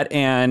 Well, that,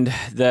 and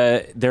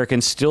there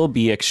can still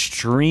be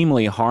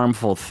extremely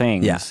harmful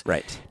things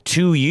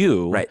to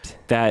you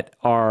that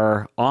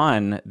are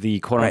on the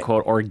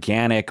quote-unquote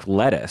organic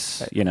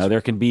lettuce. You know, there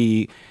can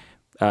be...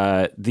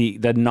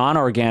 the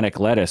non-organic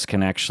lettuce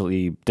can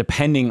actually,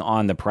 depending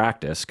on the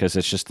practice, because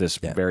it's just this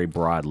very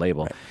broad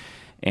label,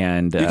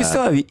 and you can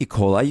still have E.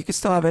 coli. You can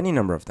still have any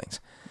number of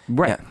things,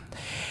 right? Yeah.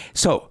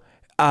 So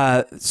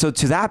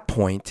to that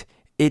point,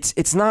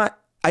 it's not.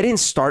 I didn't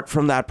start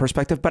from that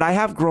perspective, but I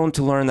have grown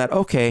to learn that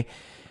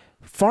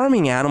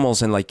farming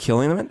animals and like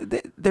killing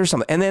them, there's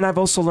something. And then I've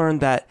also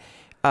learned that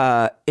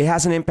it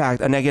has an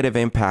impact, a negative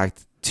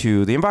impact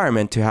to the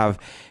environment to have,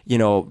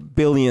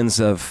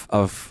 billions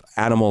of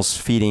animals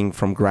feeding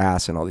from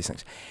grass and all these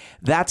things.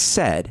 That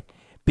said,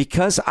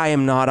 because I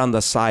am not on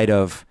the side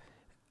of,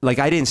 like,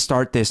 I didn't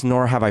start this,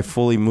 nor have I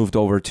fully moved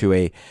over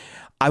to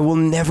I will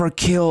never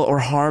kill or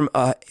harm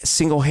a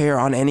single hair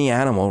on any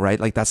animal, right?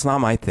 Like, that's not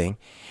my thing.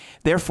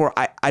 Therefore,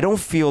 I don't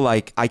feel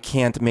like I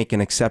can't make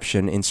an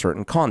exception in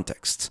certain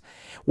contexts.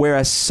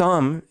 Whereas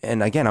some,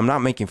 and again, I'm not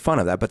making fun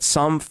of that, but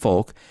some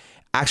folk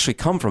actually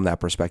come from that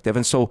perspective.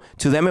 And so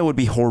to them, it would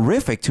be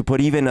horrific to put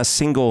even a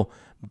single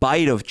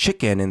bite of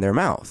chicken in their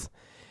mouth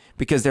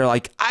because they're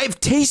like, I've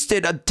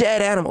tasted a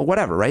dead animal,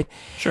 whatever, right?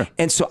 Sure.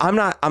 And so I'm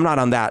not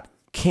on that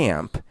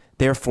camp.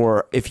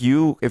 Therefore, if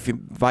you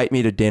invite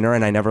me to dinner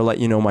and I never let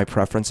you know my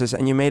preferences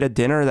and you made a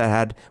dinner that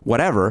had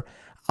whatever,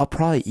 I'll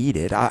probably eat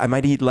it. I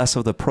might eat less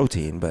of the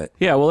protein, but...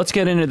 Yeah, well, let's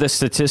get into the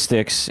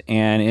statistics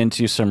and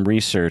into some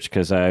research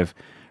because I've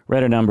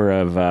read a number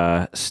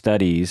of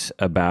studies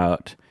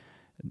about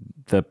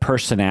the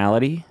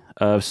personality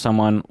of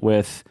someone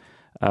with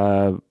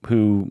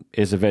who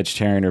is a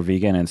vegetarian or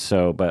vegan. And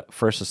so, but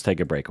first, let's take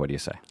a break. What do you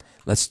say?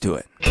 Let's do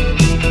it.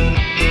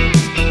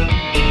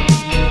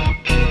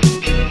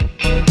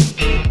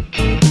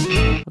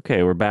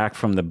 Okay, we're back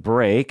from the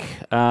break.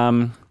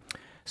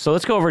 So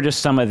let's go over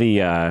just some of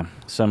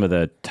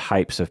the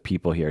types of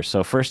people here.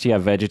 So first, you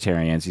have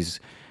vegetarians. These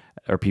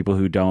are people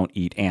who don't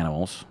eat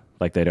animals,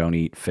 like they don't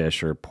eat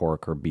fish or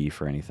pork or beef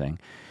or anything.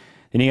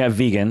 Then you have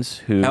vegans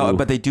who,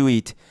 but they do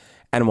eat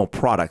animal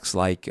products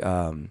like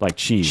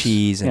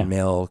cheese and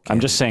milk.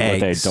 I'm just saying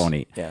eggs. What they don't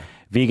eat. Yeah.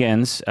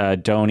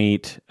 Vegans don't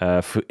eat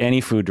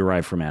any food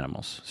derived from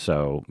animals.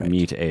 So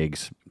meat,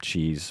 eggs,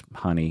 cheese,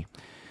 honey.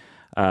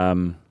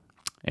 And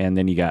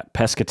then you got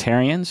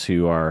pescatarians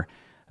who are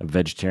a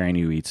vegetarian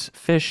who eats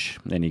fish.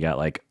 Then you got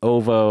like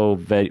ovo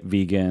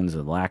vegans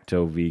and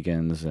lacto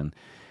vegans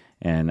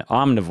and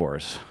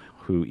omnivores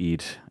who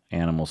eat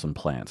animals and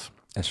plants.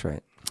 That's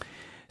right.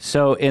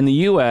 So in the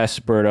U.S.,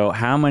 Berto,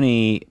 how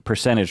many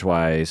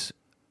percentage-wise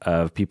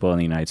of people in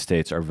the United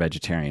States are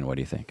vegetarian? What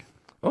do you think?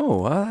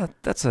 Oh,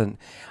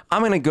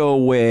 I'm going to go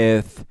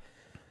with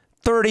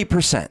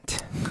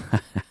 30%.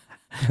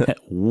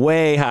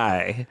 Way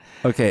high.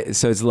 Okay,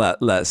 so it's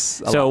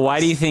less. So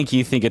why do you think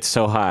it's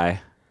so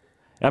high?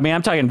 I mean,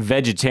 I'm talking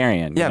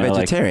vegetarian. Yeah,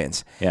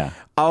 vegetarians. Yeah.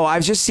 Oh,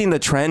 I've just seen the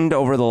trend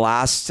over the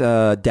last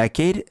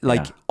decade.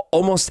 Like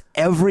almost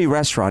every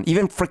restaurant,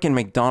 even freaking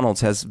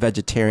McDonald's, has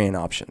vegetarian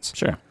options.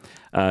 Sure.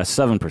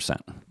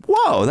 7%.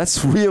 Whoa,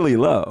 that's really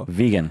low.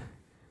 Vegan.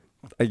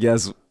 I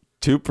guess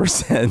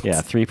 2%.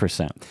 Yeah,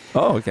 3%.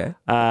 Oh, okay.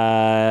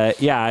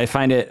 Yeah, I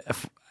find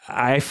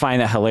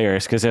that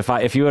hilarious because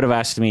if you would have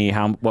asked me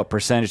what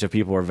percentage of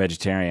people were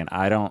vegetarian,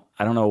 I don't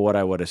know what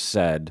I would have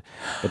said,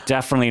 but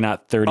definitely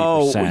not 30%.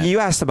 Oh, you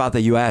asked about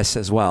the U.S.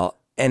 as well,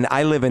 and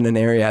I live in an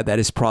area that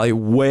is probably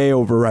way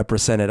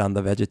overrepresented on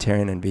the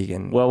vegetarian and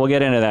vegan. Well, we'll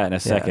get into that in a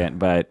second,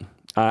 but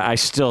I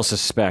still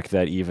suspect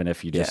that even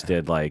if you just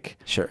did like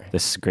Sure.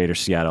 this greater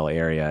Seattle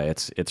area,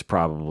 it's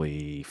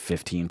probably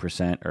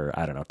 15% or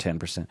I don't know,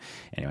 10%.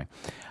 Anyway.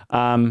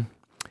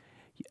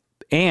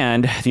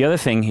 And the other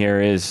thing here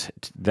is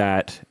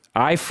that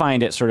I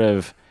find it sort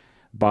of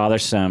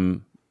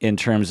bothersome in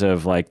terms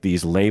of like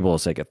these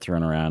labels that get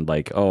thrown around,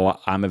 like, oh,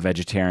 I'm a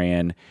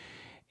vegetarian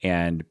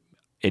and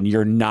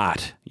you're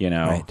not, you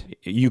know, Right.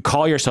 you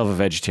call yourself a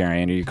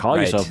vegetarian or you call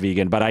Right. yourself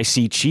vegan, but I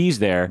see cheese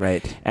there.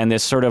 Right. And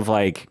this sort of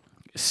like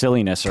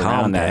silliness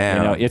around that, down.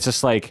 you know, it's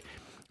just like,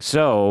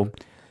 so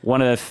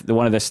one of the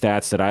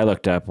stats that I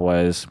looked up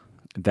was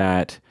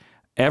that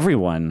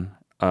everyone,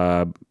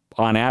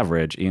 on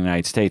average in the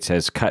United States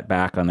has cut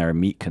back on their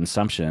meat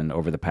consumption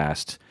over the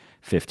past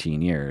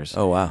 15 years.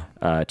 Oh,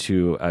 wow.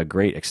 To a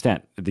great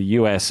extent. The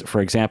U.S.,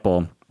 for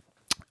example,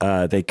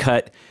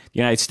 the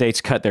United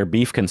States cut their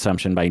beef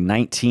consumption by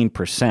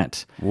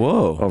 19%.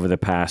 Whoa. Over the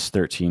past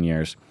 13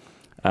 years.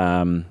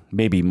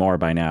 Maybe more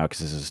by now because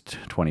this is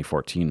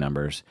 2014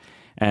 numbers.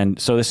 And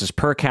so this is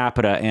per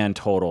capita and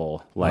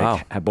total,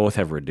 like both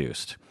have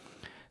reduced.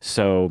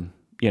 So,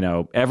 you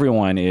know,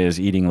 everyone is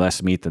eating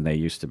less meat than they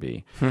used to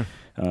be.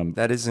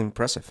 That is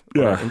impressive.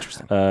 Yeah.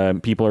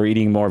 Interesting. People are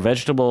eating more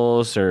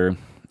vegetables or,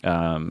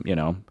 you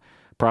know,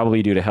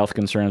 probably due to health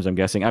concerns, I'm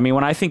guessing. I mean,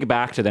 when I think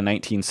back to the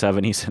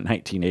 1970s and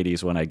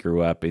 1980s when I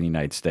grew up in the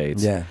United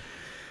States,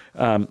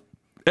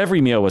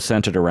 every meal was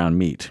centered around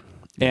meat.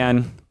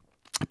 And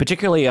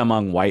particularly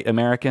among white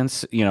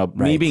Americans, you know,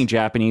 me being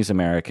Japanese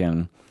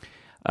American,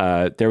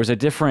 there was a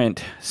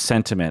different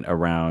sentiment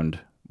around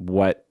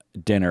what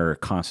dinner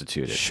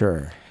constituted.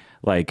 Sure.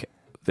 Like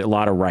a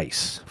lot of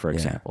rice, for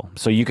example.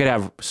 So you could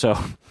have, so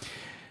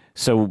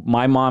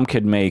my mom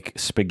could make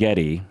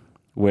spaghetti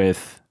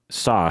with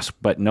sauce,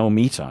 but no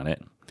meat on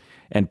it,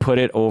 and put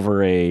it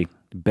over a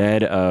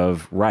bed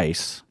of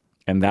rice,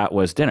 and that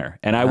was dinner.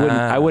 And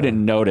I wouldn't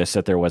notice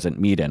that there wasn't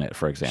meat in it,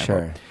 for example.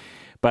 Sure.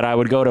 But I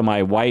would go to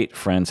my white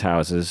friends'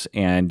 houses,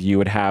 and you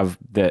would have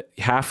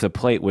half the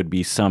plate would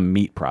be some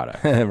meat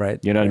product. Right.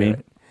 You know what I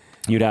mean?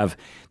 Right.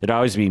 There'd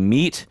always be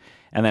meat,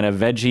 and then a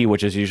veggie,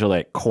 which is usually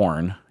like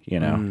corn, you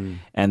know,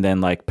 and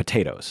then like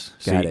potatoes.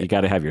 So you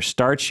got to have your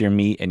starch, your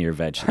meat, and your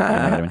veg. You know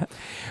what I mean?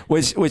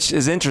 Which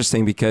is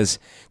interesting because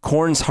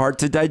corn's hard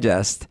to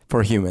digest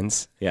for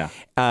humans. Yeah.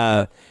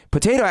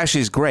 Potato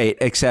actually is great,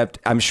 except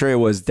I'm sure it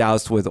was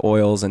doused with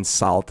oils and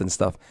salt and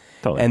stuff.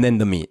 Totally. And then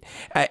the meat.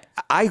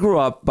 I grew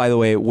up, by the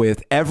way,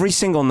 with every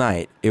single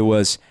night, it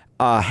was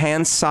a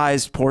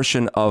hand-sized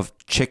portion of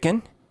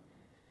chicken,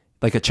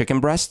 like a chicken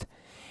breast,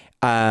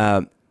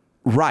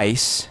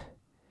 rice,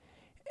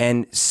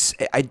 and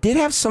I did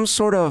have some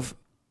sort of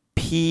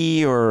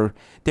pea, or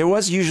there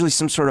was usually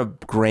some sort of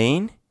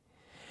grain.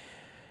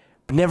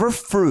 Never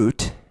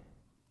fruit,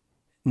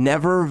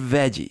 never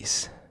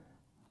veggies.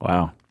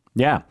 Wow.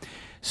 Yeah.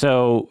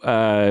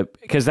 So,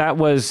 because that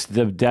was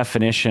the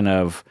definition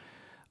of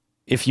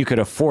if you could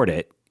afford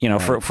it. You know,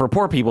 for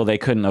poor people, they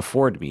couldn't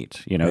afford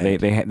meat. You know,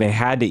 they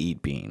had to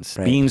eat beans.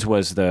 Right. Beans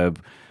was the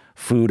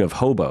food of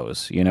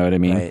hobos. You know what I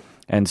mean? Right.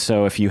 And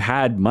so, if you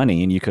had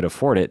money and you could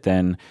afford it,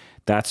 then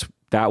that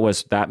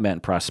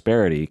meant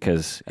prosperity.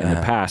 Because in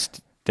the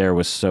past, there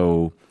was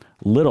so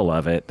little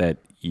of it that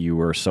you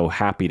were so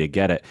happy to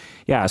get it.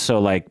 Yeah. So,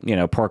 like, you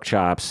know, pork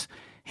chops,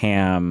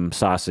 ham,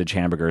 sausage,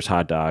 hamburgers,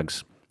 hot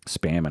dogs,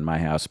 Spam in my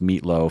house,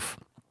 meatloaf,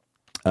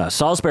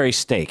 Salisbury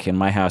steak in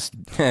my house.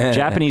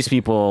 Japanese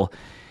people.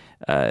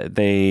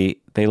 They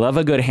love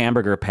a good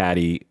hamburger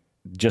patty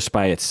just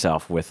by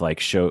itself with like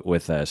soy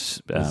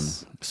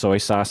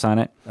sauce on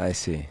it. I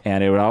see.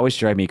 And it would always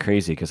drive me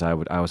crazy because I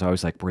was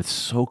always like, we're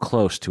so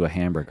close to a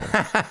hamburger.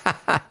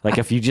 Like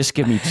if you just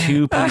give me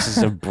 2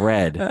 pieces of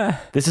bread,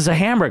 this is a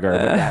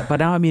hamburger. But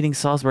now I'm eating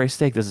Salisbury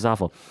steak. This is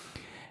awful.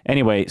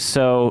 Anyway,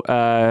 so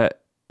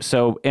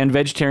and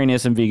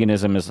vegetarianism,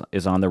 veganism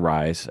is on the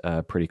rise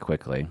pretty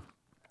quickly,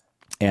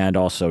 and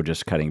also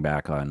just cutting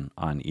back on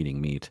eating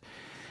meat.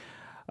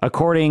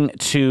 According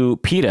to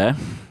PETA,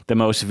 the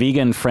most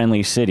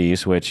vegan-friendly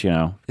cities, which, you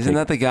know... Isn't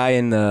that the guy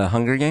in the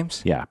Hunger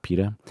Games? Yeah,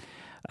 PETA.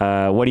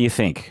 What do you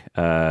think?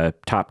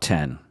 Top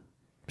 10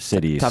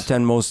 cities. Top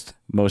 10 most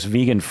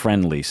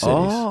vegan-friendly cities.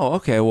 Oh,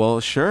 okay. Well,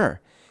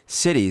 sure.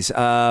 Cities.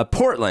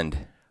 Portland.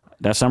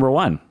 That's number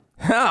 1.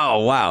 Oh,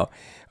 wow.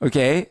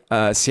 Okay.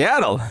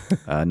 Seattle.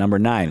 Number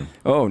 9.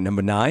 Oh,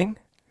 number 9?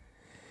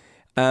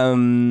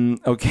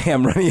 Okay,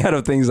 I'm running out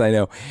of things I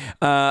know.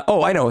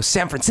 I know.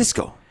 San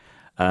Francisco.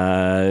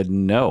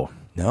 No.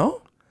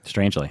 No?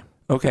 Strangely.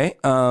 Okay.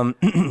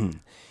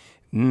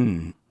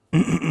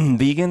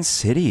 Vegan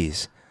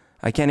cities.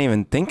 I can't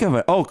even think of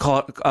it.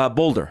 Oh,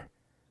 Boulder.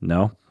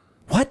 No.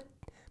 What?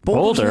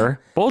 Boulder?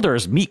 Boulder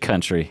is meat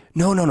country.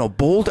 No.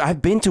 Boulder.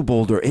 I've been to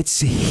Boulder.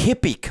 It's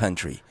hippie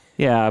country.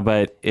 Yeah,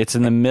 but it's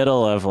in the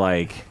middle of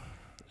like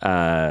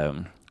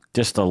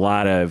just a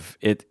lot of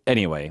it.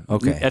 Anyway,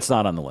 okay. It's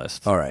not on the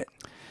list. All right.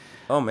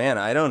 Oh, man.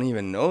 I don't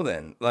even know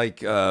then.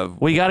 Like, well,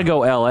 you got to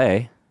go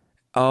L.A.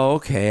 Oh,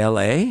 okay.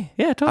 L.A.?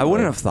 Yeah, totally. I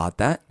wouldn't have thought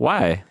that.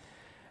 Why?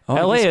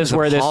 Oh, LA is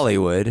where this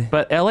Hollywood.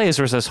 But LA is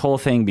where this whole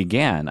thing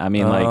began. I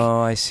mean,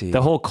 I see.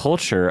 the whole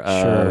culture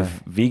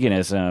of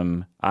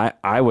veganism.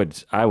 I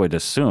would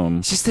assume.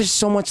 It's just there's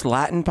so much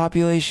Latin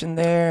population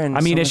there, and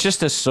I mean, it's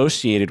just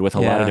associated with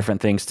a lot of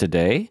different things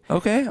today.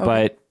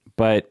 Okay.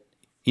 But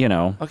you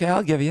know. Okay,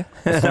 I'll give you.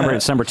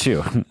 It's number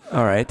 2.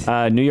 All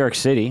right. New York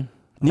City.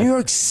 New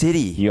York City.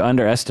 You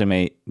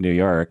underestimate New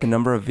York. The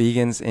number of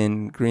vegans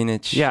in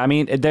Greenwich. Yeah, I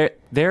mean,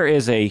 there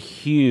is a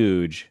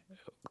huge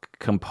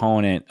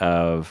component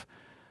of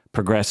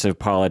progressive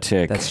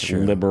politics,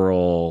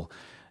 liberal,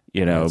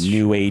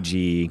 new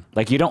agey.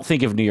 Like, you don't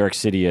think of New York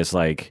City as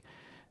like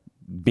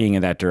being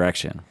in that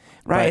direction.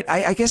 Right. But,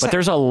 I guess. But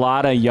there's a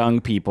lot of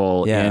young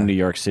people in New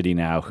York City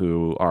now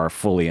who are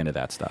fully into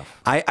that stuff.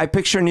 I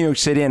picture New York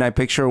City and I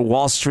picture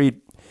Wall Street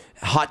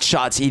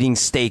hotshots eating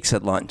steaks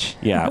at lunch.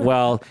 Yeah.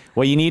 Well,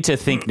 what you need to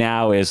think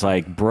now is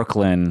like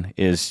Brooklyn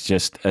is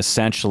just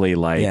essentially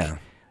like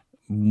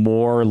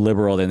more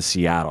liberal than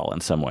Seattle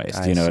in some ways.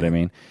 Do you know what I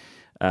mean?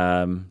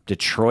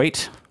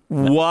 Detroit.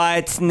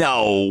 What?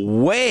 No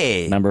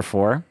way. Number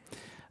 4.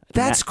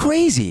 That's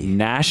crazy.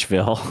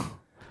 Nashville.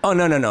 Oh,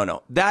 no.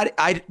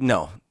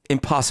 No.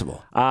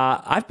 Impossible.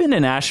 I've been to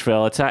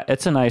Nashville.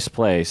 It's a nice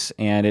place,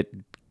 and it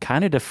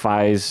kind of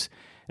defies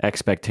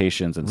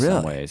expectations in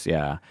some ways.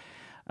 Yeah.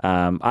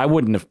 I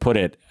wouldn't have put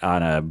it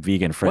on a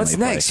vegan-friendly What's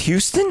next? place.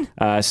 Houston?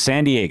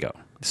 San Diego.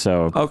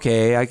 So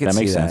okay, I can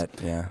see that.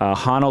 Sense. Yeah.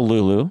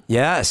 Honolulu.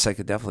 Yes, I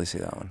could definitely see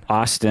that one.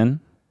 Austin.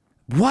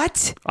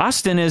 What?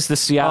 Austin is the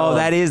Seattle. Oh,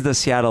 that is the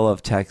Seattle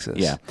of Texas.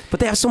 Yeah. But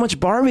they have so much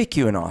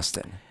barbecue in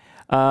Austin.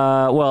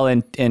 Well,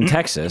 in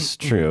Texas,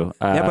 true.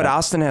 Yeah, but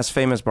Austin has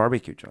famous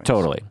barbecue joints.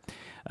 Totally.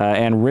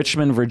 And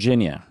Richmond,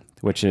 Virginia,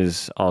 which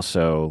is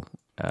also...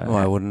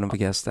 I wouldn't have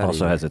guessed that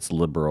Also either. has its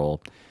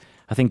liberal...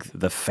 I think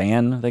the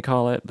Fan, they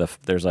call it.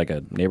 There's like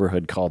a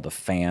neighborhood called the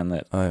Fan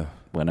that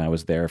when I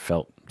was there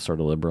felt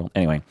sort of liberal.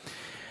 Anyway,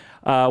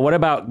 what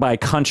about by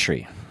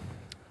country?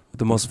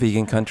 The most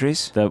vegan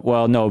countries?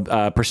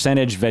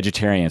 Percentage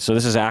vegetarian. So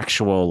this is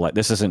actual, like,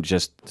 this isn't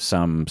just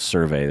some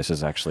survey. This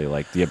is actually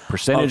like the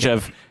percentage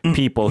of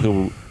people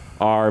who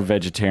are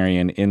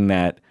vegetarian in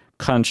that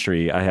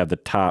country. I have the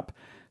top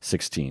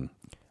 16.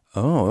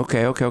 Oh,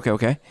 okay.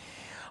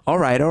 All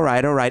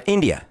right.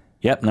 India.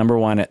 Yep, number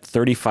 1 at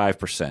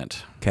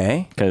 35%.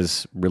 Okay.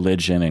 Because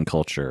religion and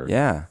culture.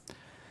 Yeah.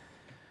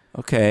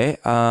 Okay.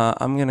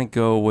 I'm going to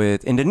go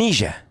with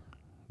Indonesia.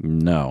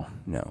 No.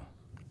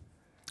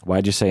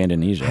 Why'd you say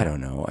Indonesia? I don't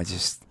know.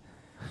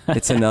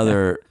 It's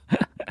another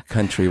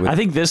country. With... I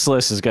think this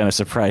list is going to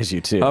surprise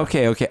you too.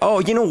 Okay. Oh,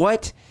 you know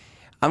what?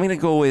 I'm going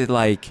to go with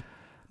like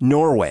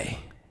Norway.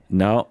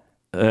 No.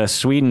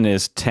 Sweden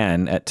is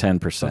 10 at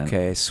 10%.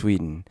 Okay,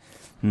 Sweden.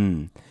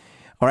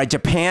 All right,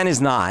 Japan is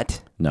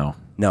not. No.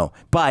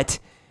 But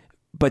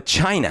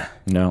China.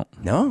 No.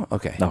 No?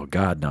 Okay. Oh,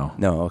 God, no.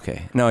 No,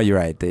 okay. No, you're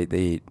right. They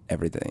eat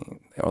everything,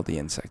 all the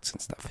insects and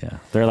stuff. Yeah.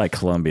 They're like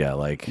Colombia,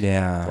 like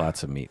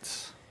lots of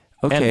meats.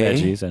 Okay. And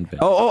veggies and veggies.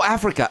 Oh,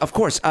 Africa, of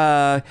course.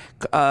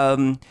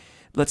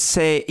 Let's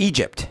say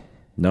Egypt.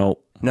 No.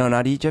 No,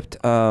 not Egypt.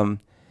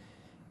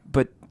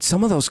 But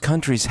some of those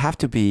countries have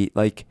to be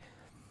like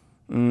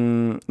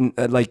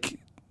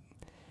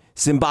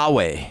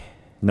Zimbabwe.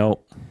 No.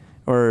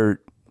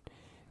 Or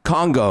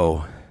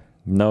Congo.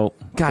 No.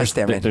 Gosh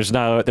damn it.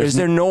 Is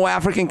there no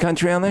African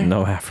country on there?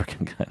 No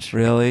African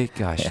country. Really?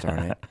 Gosh darn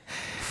it.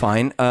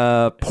 Fine.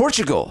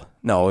 Portugal.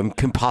 No,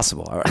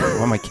 impossible. Why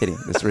am I kidding?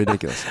 This is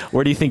ridiculous.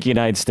 Where do you think the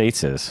United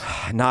States is?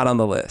 Not on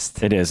the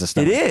list. It is.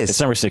 It is. It's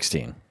number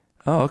 16.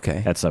 Oh,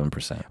 okay. At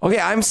 7%. Okay,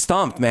 I'm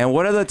stumped, man.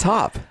 What are the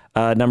top?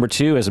 Number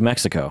 2 is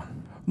Mexico.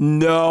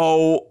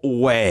 No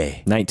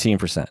way.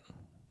 19%.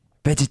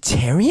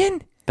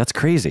 Vegetarian? That's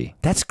crazy.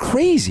 That's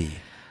crazy.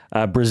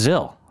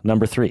 Brazil,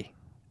 number 3.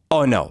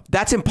 Oh, no.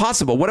 That's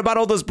impossible. What about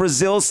all those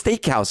Brazil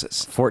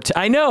steakhouses? 14.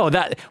 I know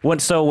that.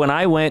 So when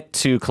I went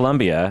to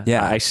Colombia,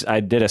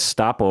 I did a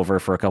stopover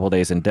for a couple of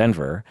days in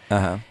Denver,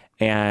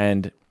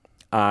 and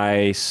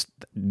I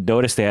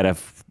noticed they had a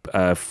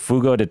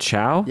fugo de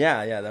chao.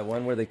 Yeah, that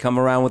one where they come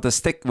around with a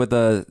stick with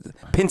the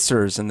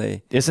pincers and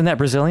they... Isn't that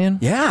Brazilian?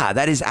 Yeah,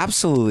 that is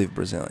absolutely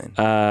Brazilian.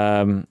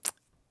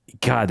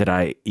 God, did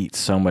I eat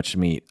so much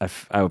meat.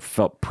 I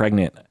felt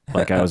pregnant,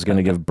 like I was going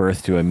to give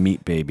birth to a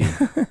meat baby.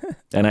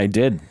 And I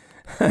did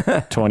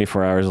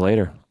 24 hours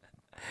later.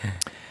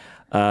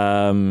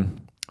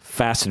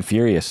 Fast and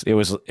Furious. It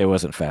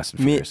wasn't Fast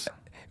and Furious.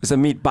 It was a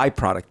meat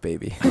byproduct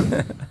baby.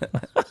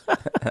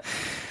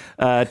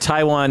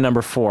 Taiwan,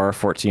 number 4,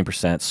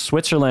 14%.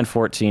 Switzerland,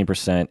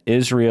 14%.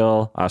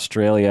 Israel,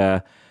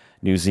 Australia,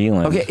 New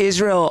Zealand. Okay,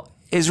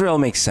 Israel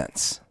makes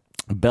sense.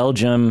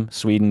 Belgium,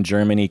 Sweden,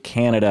 Germany,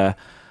 Canada,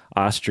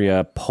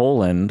 Austria,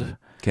 Poland.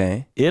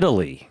 Okay.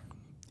 Italy.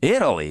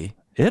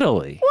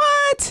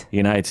 What?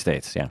 United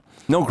States, yeah.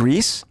 No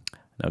Greece?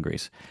 No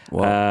Greece.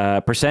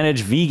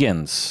 Percentage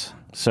vegans.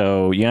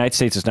 So United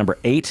States is number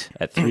 8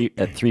 at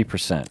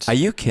 3%. Are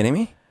you kidding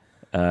me?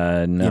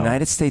 No.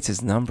 United States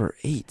is number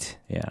 8.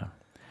 Yeah.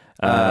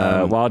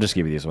 Well, I'll just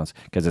give you these ones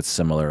because it's a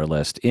similar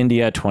list.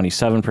 India,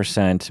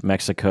 27%.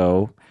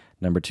 Mexico,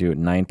 Number 2,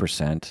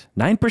 9%.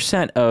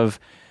 9% of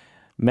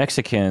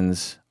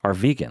Mexicans are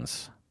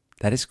vegans.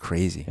 That is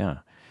crazy. Yeah.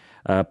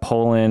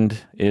 Poland,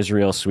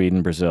 Israel,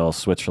 Sweden, Brazil,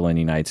 Switzerland,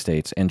 United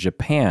States, and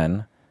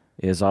Japan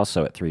is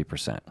also at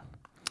 3%.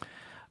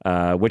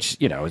 Which,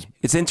 you know,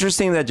 it's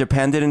interesting that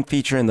Japan didn't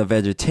feature in the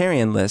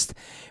vegetarian list,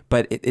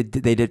 but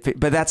they did.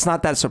 But that's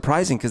not that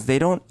surprising because they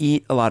don't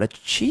eat a lot of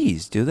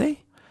cheese, do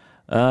they?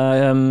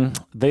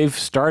 They've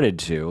started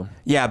to.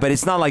 Yeah, but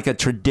it's not like a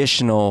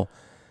traditional.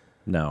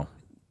 No.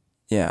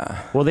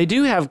 Yeah. Well, they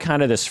do have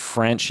kind of this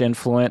French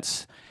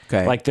influence.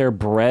 Okay. Like their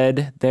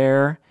bread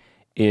there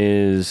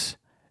is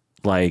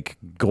like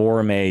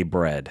gourmet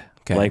bread.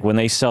 Okay. Like when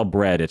they sell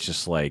bread, it's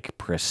just like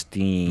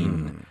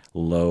pristine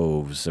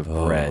loaves of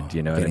bread.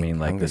 You know what I mean?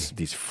 Like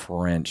these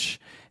French.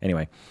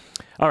 Anyway.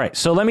 All right.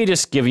 So let me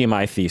just give you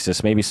my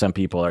thesis. Maybe some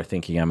people are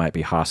thinking I might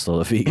be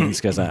hostile to vegans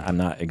because I'm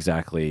not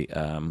exactly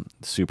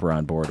super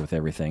on board with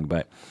everything.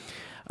 But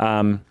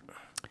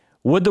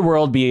would the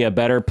world be a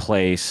better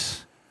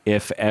place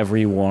if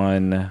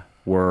everyone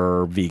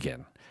were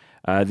vegan?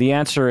 The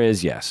answer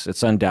is yes.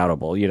 It's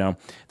undoubtable. You know,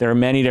 there are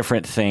many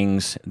different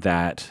things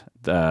that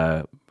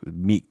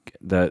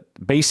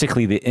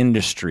basically the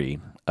industry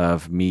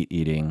of meat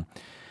eating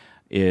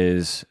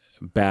is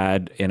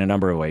bad in a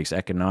number of ways,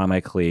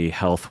 economically,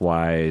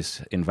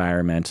 health-wise,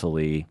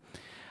 environmentally.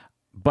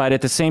 But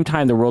at the same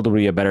time, the world would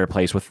be a better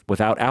place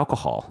without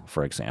alcohol,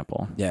 for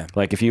example. Yeah.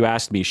 Like if you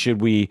asked me,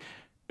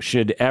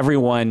 should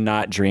everyone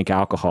not drink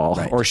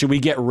alcohol, or should we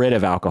get rid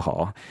of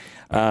alcohol?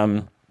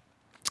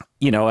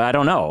 You know, I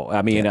don't know.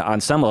 I mean, on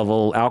some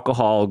level,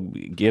 alcohol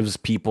gives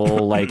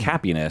people like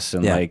happiness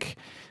and like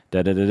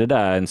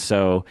da-da-da-da-da. And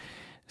so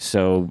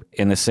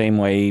in the same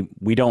way,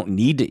 we don't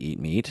need to eat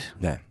meat,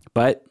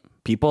 but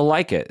people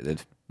like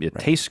it. It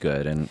tastes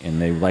good and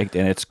they like,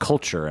 and it's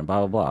culture and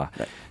blah, blah, blah.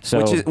 Right.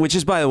 So, which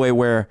is, by the way,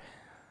 where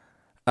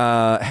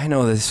I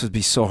know this would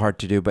be so hard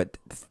to do, but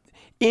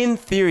in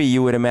theory,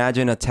 you would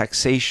imagine a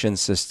taxation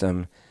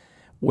system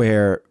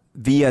where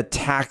via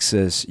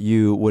taxes,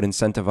 you would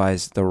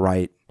incentivize the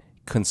right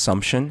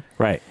consumption.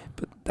 Right.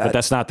 But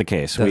that's not the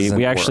case.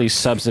 We actually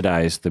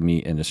subsidize the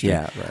meat industry.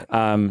 Yeah,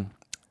 right.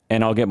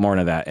 And I'll get more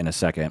into that in a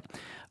second.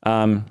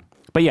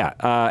 But yeah,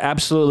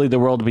 absolutely the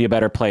world would be a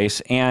better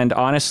place. And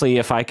honestly,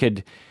 if I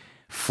could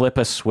flip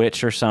a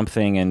switch or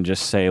something and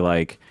just say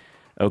like,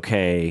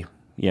 okay,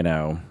 you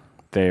know,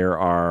 there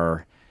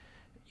are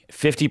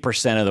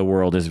 50% of the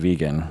world is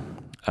vegan.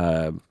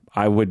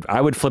 I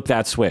would flip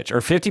that switch. Or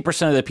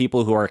 50% of the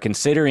people who are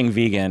considering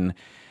vegan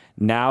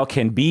now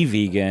can be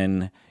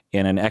vegan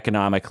in an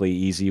economically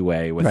easy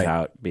way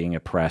without being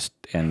oppressed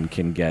and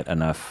can get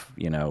enough,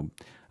 you know,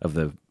 of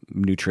the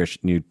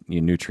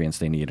nutrients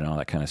they need and all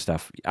that kind of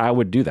stuff. I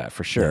would do that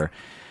for sure.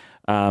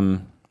 Yeah.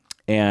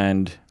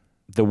 And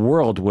the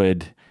world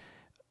would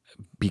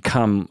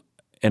become,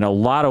 in a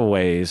lot of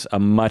ways, a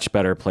much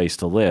better place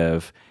to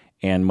live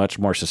and much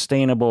more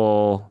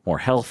sustainable, more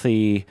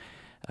healthy,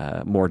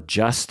 more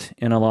just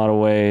in a lot of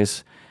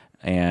ways.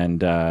 And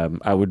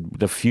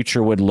the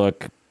future would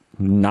look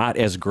not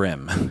as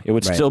grim. It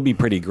would still be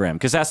pretty grim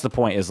because that's the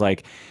point is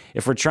like,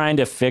 if we're trying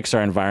to fix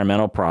our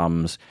environmental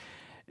problems,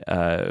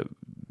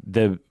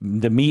 the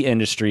meat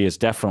industry is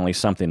definitely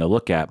something to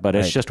look at, but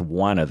it's just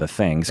one of the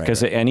things.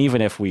 Because and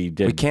even if we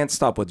can't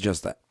stop with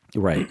just that.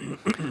 Right.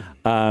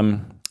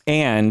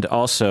 And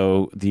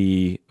also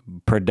the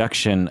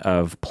production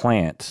of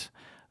plant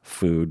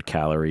food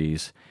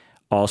calories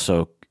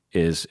also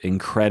is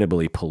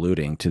incredibly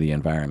polluting to the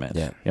environment.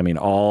 Yeah. I mean,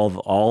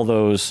 all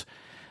those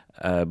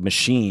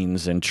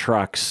machines and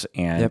trucks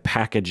and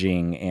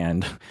packaging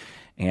and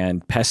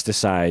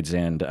pesticides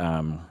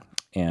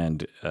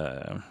and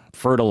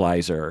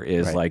fertilizer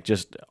is like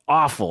just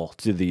awful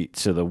to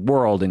the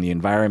world and the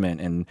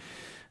environment and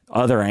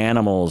other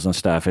animals and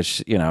stuff.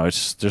 It's, you know,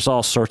 there's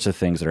all sorts of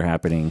things that are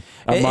happening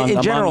among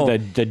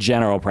the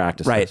general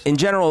practices. Right. In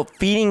general,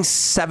 feeding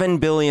 7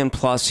 billion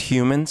plus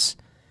humans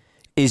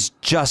is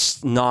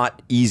just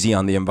not easy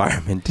on the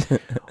environment.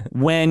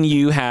 When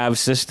you have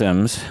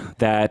systems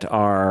that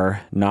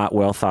are not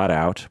well thought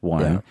out,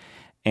 one,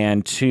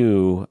 and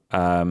two,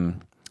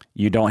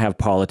 you don't have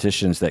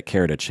politicians that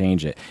care to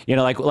change it. You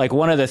know, like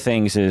one of the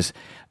things is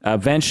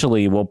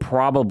eventually we'll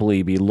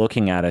probably be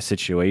looking at a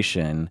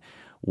situation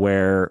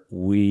where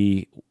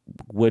we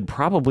would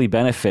probably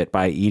benefit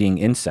by eating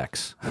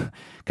insects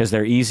because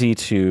they're easy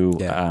to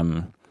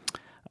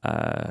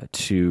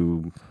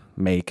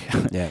make,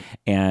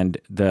 and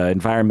the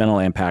environmental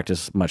impact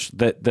is much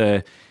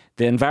the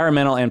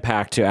environmental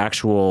impact to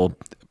actual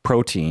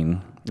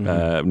protein,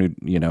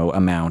 you know,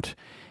 amount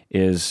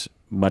is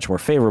much more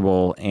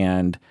favorable,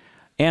 and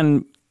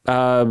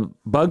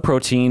bug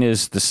protein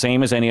is the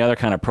same as any other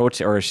kind of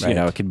protein, or you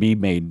know, it can be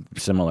made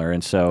similar.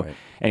 And so,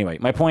 anyway,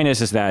 my point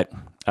is that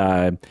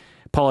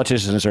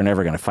politicians are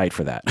never going to fight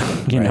for that.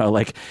 You know,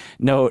 like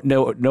no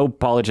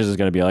politician is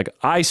going to be like,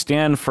 I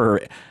stand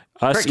for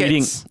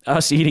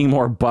us eating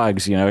more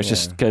bugs. You know, it's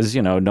just because,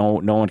 you know, no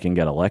one can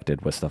get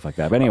elected with stuff like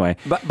that. But anyway,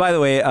 by the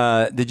way,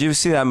 did you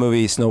see that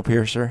movie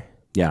Snowpiercer?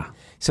 Yeah.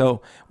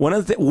 So one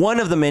of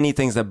the many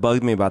things that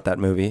bugged me about that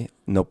movie,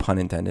 no pun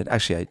intended.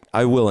 Actually,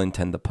 I will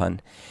intend the pun.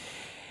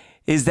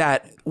 Is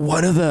that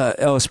one of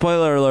the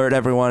spoiler alert,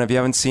 everyone? If you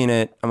haven't seen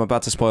it, I'm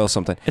about to spoil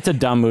something. It's a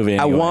dumb movie.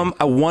 Anyway.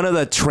 At one of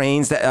the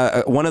trains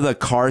that one of the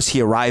cars he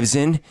arrives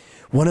in,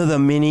 one of the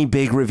many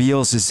big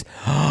reveals is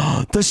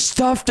the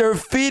stuff they're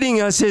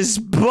feeding us is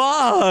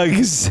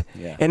bugs.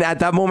 Yeah. And at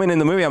that moment in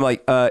the movie, I'm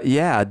like,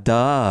 yeah,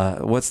 duh.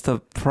 What's the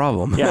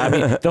problem? Yeah, I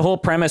mean, the whole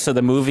premise of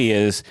the movie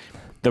is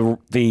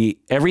the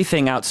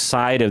everything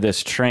outside of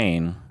this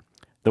train,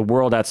 the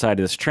world outside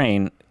of this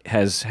train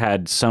has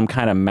had some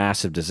kind of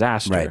massive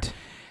disaster. Right.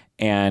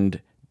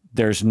 And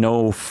there's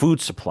no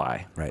food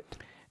supply. Right.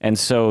 And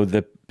so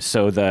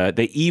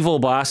the evil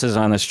bosses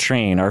on this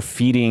train are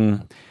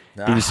feeding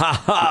these,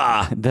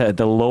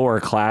 the lower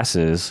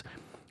classes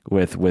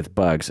with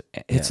bugs.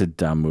 It's a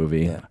dumb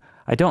movie. Yeah.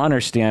 I don't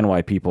understand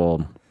why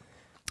people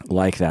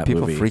like that movie.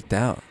 People freaked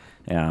out.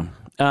 Yeah.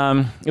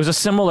 It was a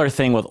similar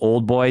thing with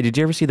Old Boy. Did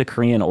you ever see the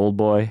Korean Old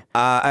Boy?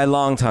 A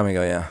long time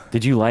ago, yeah.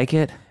 Did you like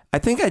it? I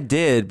think I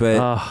did, but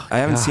I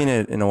haven't seen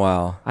it in a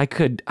while. I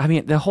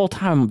mean, the whole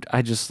time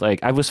I just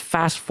I was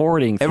fast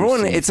forwarding.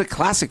 It's a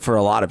classic for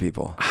a lot of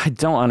people. I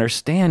don't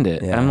understand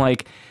it. Yeah. I'm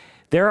like,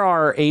 there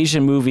are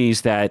Asian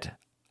movies that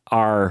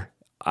are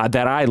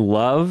that I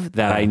love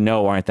that I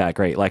know aren't that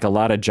great. Like a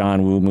lot of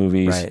John Woo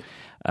movies.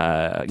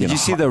 Right. Did you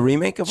see the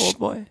remake of Old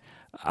Boy?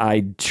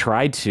 I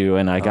tried to,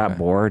 and I got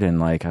bored,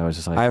 and I was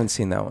just like, I haven't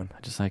seen that one.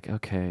 Just like,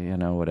 okay,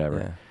 whatever.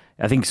 Yeah.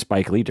 I think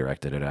Spike Lee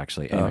directed it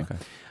actually. Anyway. Okay.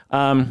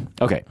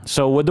 Okay.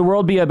 So would the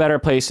world be a better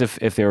place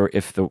if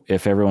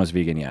everyone's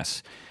vegan?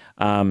 Yes.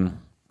 But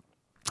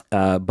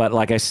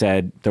like I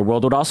said, the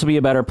world would also be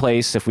a better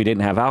place if we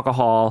didn't have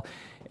alcohol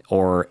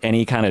or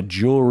any kind of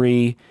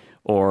jewelry,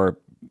 or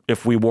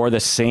if we wore the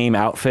same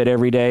outfit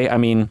every day. I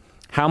mean,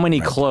 how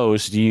many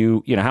clothes do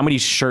you how many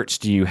shirts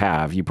do you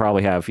have? You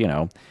probably have,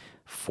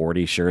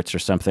 40 shirts or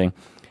something.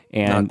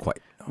 And not quite.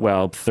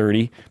 Well,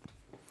 30.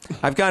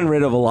 I've gotten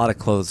rid of a lot of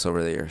clothes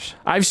over the years.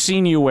 I've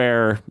seen you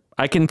wear,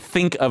 I can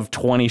think of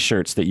 20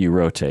 shirts that you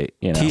rotate,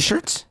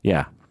 T-shirts?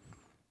 Yeah.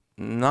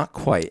 Not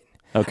quite.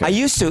 Okay. I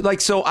used to,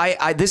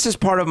 this is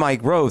part of my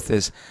growth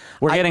is...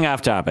 We're getting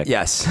off topic.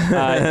 Yes.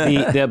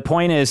 The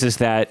point is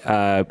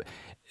that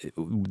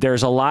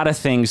there's a lot of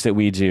things that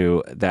we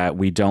do that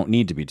we don't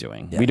need to be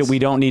doing. Yes. We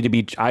don't need to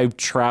be... I've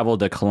traveled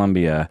to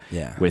Colombia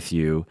with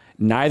you.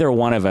 Neither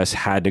one of us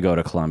had to go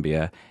to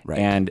Colombia. Right.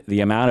 And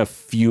the amount of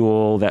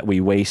fuel that we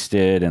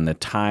wasted and the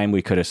time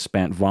we could have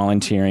spent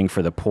volunteering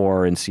for the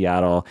poor in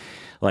Seattle,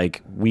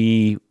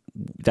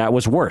 that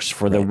was worse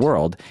for the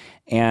world.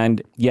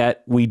 And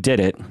yet we did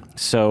it.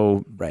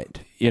 So,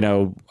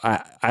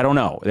 I don't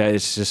know.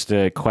 It's just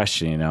a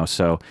question,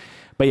 So,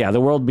 but yeah,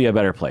 the world would be a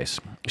better place.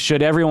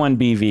 Should everyone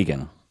be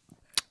vegan?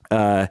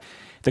 The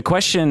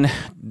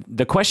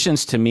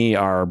questions to me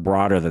are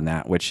broader than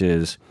that, which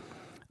is,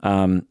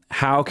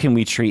 how can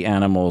we treat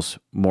animals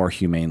more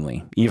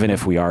humanely, even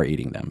if we are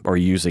eating them or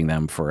using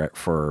them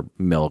for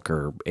milk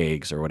or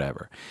eggs or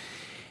whatever?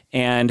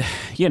 And,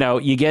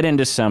 you get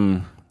into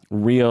some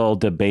real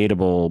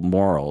debatable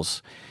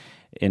morals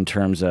in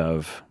terms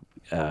of,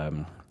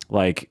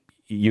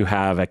 you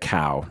have a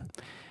cow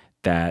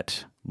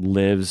that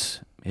lives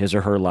his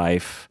or her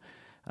life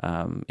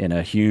in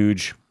a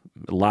huge,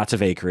 lots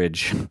of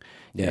acreage,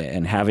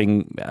 and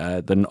having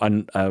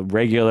a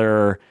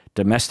regular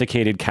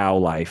domesticated cow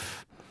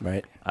life,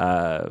 right?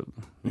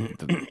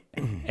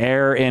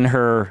 Air in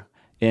her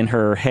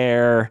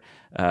hair,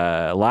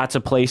 lots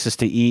of places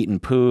to eat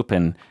and poop,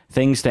 and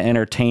things to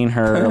entertain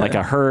her, like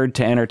a herd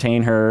to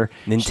entertain her.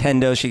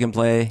 Nintendo she can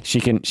play. She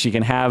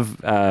can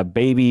have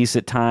babies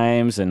at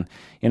times, and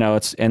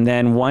and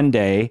then one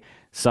day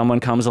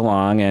someone comes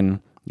along and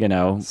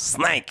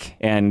snake,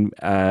 and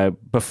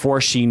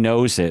before she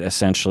knows it,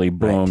 essentially,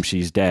 boom,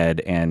 she's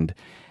dead, and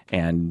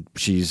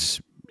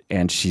she's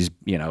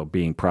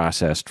being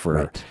processed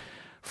for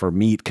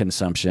meat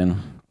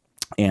consumption,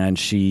 and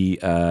she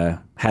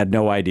had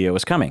no idea it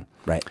was coming.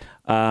 Right.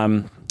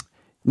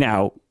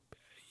 Now,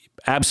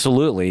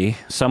 absolutely,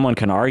 someone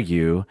can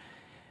argue,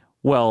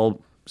 well,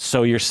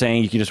 so you're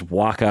saying you can just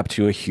walk up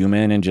to a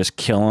human and just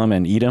kill him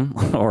and eat him?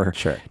 Or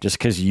just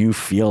because you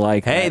feel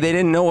like... Hey, they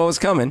didn't know what was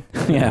coming.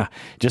 Yeah,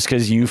 just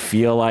because you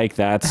feel like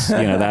that's,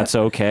 that's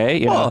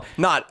okay. Well,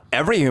 not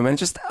every human,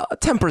 just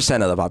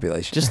 10% of the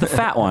population. Just the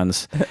fat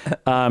ones.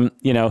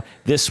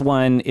 This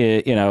one,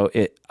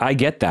 I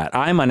get that.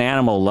 I'm an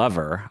animal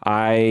lover.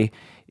 I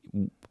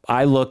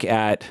look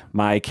at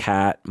my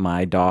cat,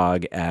 my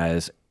dog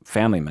as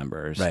family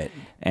members. Right.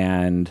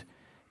 And,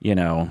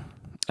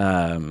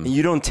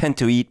 you don't tend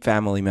to eat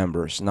family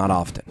members, not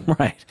often.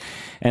 Right.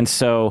 And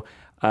so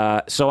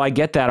I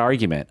get that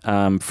argument,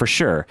 for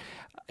sure.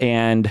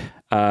 And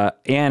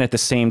at the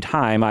same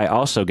time, I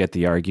also get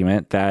the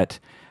argument that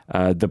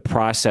the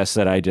process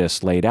that I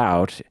just laid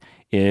out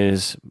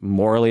is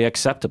morally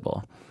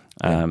acceptable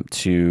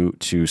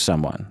to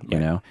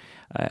someone,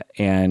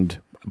 and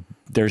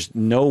there's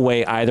no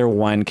way either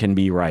one can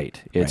be right.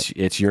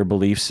 It's your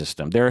belief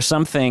system. There are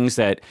some things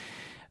that,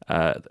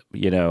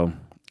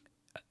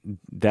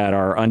 that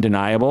are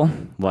undeniable,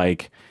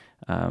 like,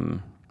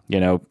 you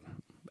know,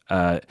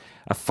 a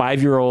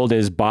 5-year-old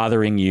is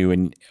bothering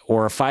you,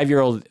 or a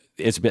 5-year-old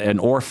is an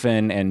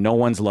orphan and no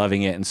one's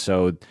loving it, and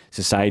so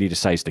society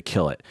decides to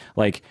kill it.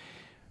 Like,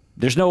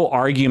 there's no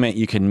argument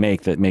you can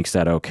make that makes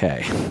that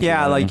okay.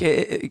 Yeah, like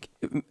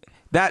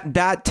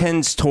that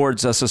tends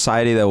towards a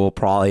society that will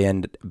probably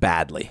end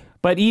badly.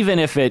 But even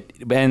if it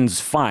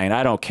ends fine,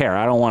 I don't care.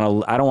 I don't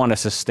want to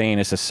sustain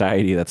a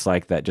society that's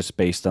like that just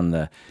based on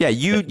the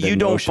you don't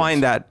notions.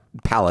 find that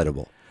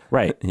palatable,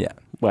 right? Yeah.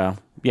 Well,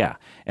 yeah.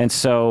 And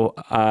so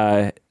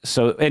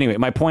so anyway,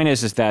 my point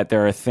is that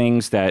there are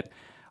things that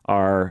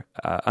are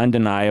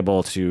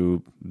undeniable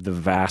to the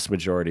vast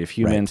majority of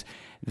humans. Right.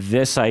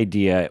 This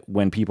idea,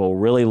 when people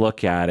really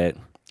look at it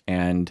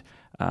and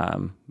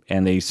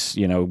they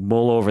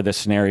mull over the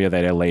scenario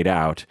that I laid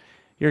out,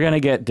 you're going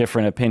to get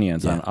different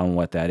opinions on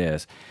what that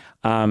is.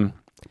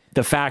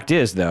 The fact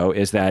is, though,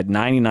 is that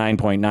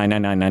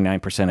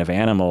 99.99999% of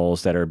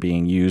animals that are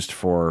being used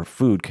for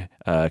food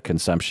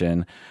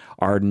consumption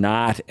are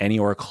not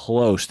anywhere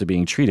close to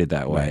being treated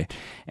that way. Right.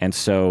 And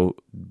so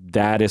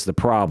that is the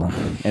problem.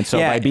 And so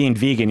by being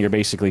vegan, you're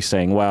basically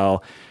saying,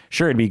 well,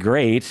 sure, it'd be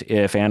great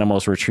if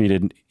animals were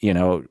treated,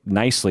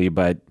 nicely,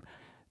 but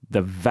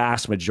the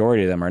vast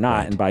majority of them are not.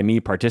 Right. And by me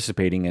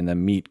participating in the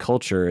meat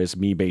culture is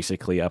me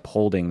basically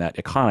upholding that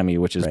economy,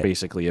 which is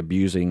basically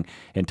abusing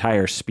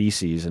entire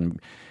species.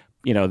 And,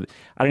 I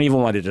don't even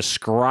want to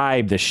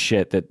describe the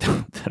shit that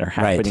are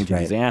happening to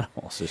these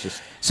animals. It's just...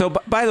 So,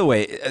 by the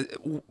way,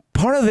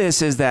 part of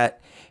this is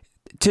that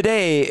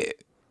today,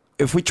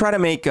 if we try to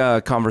make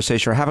a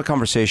conversation or have a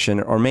conversation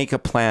or make a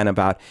plan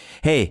about,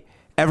 hey,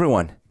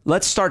 everyone,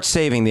 let's start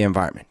saving the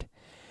environment.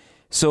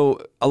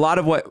 So a lot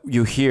of what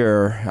you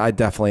hear, I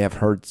definitely have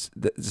heard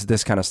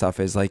this kind of stuff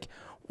is like,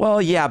 well,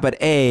 yeah, but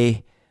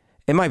A,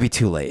 it might be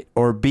too late.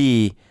 Or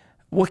B,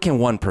 what can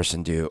one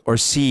person do? Or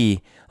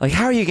C, like,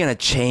 how are you going to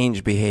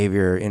change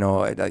behavior?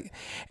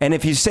 And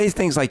if you say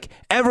things like,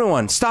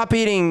 everyone stop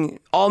eating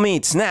all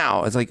meats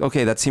now, it's like,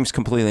 okay, that seems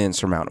completely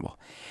insurmountable.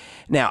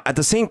 Now, at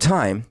the same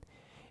time,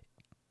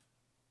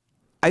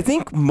 I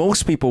think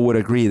most people would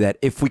agree that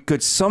if we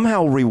could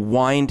somehow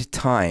rewind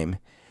time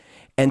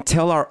and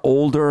tell our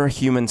older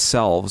human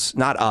selves,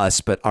 not us,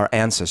 but our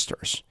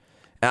ancestors,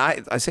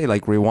 and I say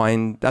like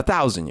rewind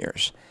 1,000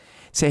 years,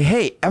 say,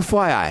 hey,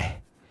 FYI,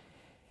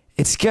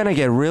 it's going to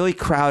get really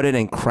crowded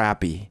and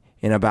crappy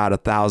in about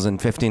 1,000,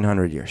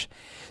 1,500 years.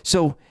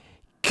 So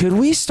could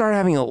we start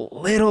having a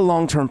little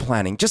long-term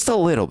planning, just a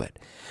little bit,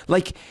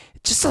 like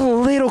just a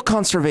little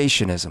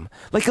conservationism,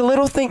 like a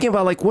little thinking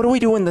about like, what do we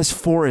do when this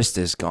forest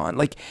is gone?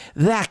 Like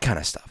that kind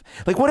of stuff.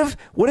 Like what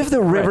if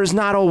the river's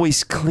not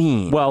always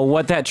clean? Well,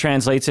 what that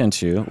translates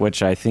into,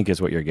 which I think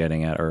is what you're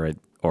getting at, or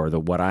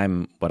what I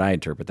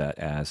interpret that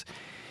as,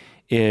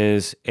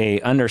 is a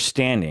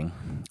understanding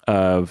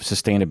of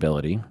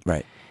sustainability,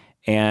 right,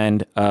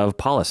 and of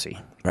policy,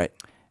 right,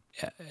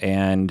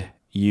 and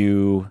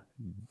you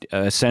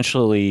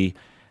essentially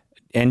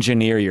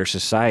engineer your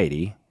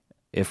society.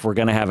 If we're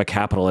going to have a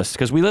capitalist,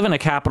 because we live in a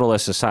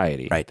capitalist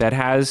society that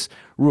has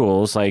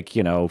rules, like,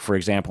 for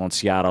example, in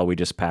Seattle, we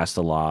just passed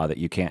a law that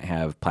you can't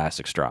have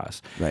plastic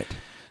straws. Right.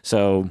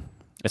 So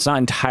it's not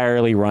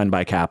entirely run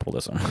by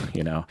capitalism,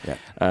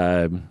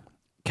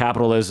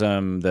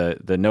 capitalism,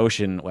 the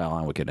notion, well,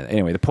 I won't get into it.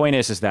 Anyway, the point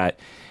is that...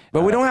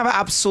 But we don't have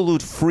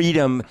absolute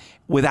freedom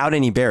without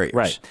any barriers.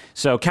 Right.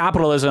 So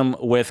capitalism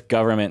with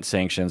government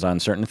sanctions on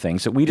certain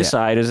things that we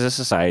decide as a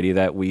society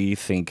that we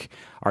think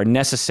are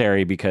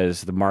necessary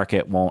because the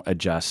market won't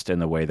adjust in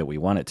the way that we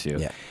want it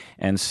to. Yeah.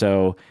 And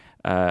so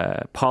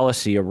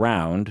policy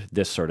around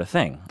this sort of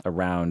thing,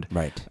 around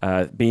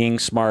being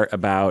smart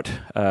about,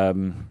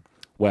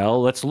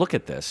 well, let's look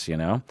at this,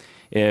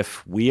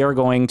 If we are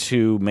going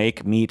to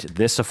make meat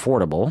this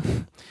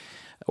affordable,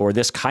 or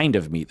this kind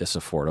of meat this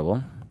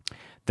affordable,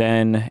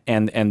 then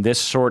and this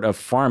sort of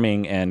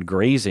farming and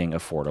grazing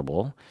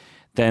affordable,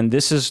 then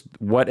this is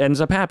what ends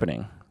up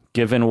happening,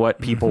 given what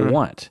people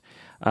want.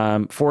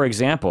 For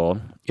example,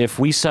 if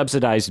we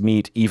subsidize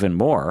meat even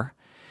more,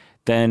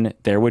 then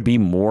there would be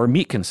more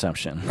meat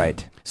consumption.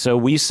 Right. So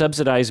we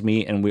subsidize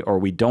meat and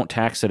we don't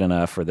tax it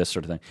enough for this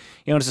sort of thing.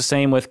 It's the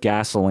same with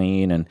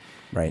gasoline and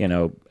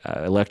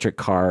electric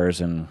cars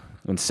and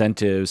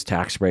incentives,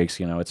 tax breaks.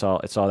 It's all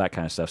that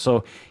kind of stuff.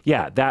 So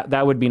yeah,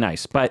 that would be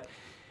nice, but.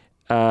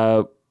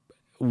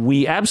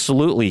 We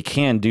absolutely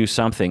can do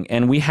something,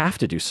 and we have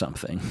to do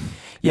something.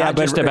 Yeah, not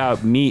just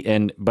about meat,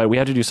 but we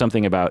have to do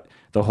something about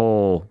the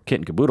whole kit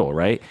and caboodle,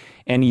 right?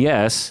 And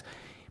yes,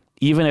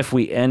 even if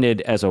we ended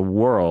as a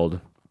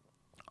world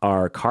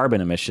our carbon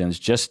emissions,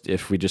 just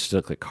if we just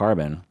look at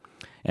carbon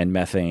and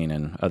methane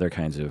and other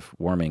kinds of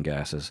warming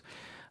gases,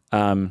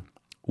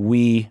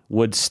 we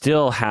would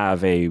still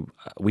have a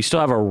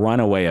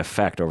runaway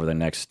effect over the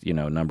next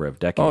number of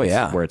decades. Oh,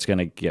 yeah. Where it's going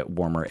to get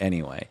warmer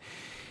anyway.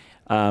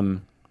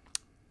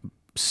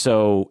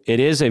 So it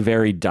is a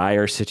very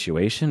dire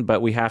situation,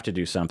 but we have to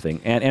do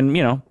something.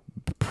 And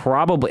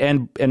probably,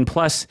 and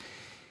plus,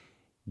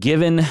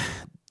 given,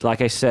 like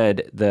I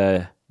said,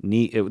 the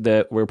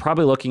we're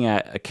probably looking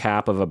at a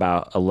cap of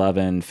about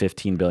 11,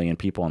 15 billion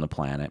people on the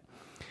planet.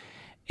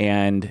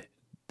 And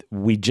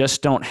we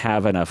just don't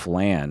have enough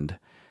land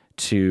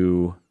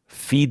to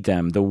feed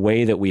them the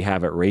way that we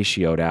have it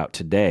ratioed out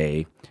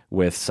today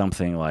with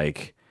something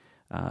like,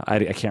 I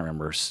can't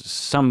remember,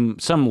 some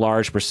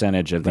large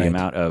percentage of the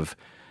amount of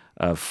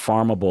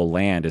farmable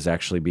land is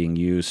actually being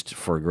used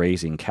for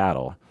grazing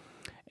cattle.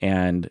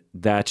 And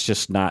that's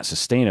just not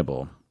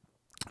sustainable.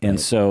 And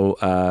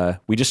so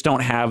we just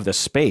don't have the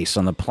space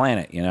on the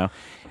planet, you know?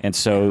 And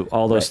so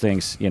all those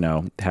things, you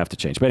know, have to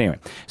change. But anyway,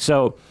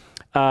 so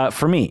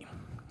for me,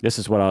 this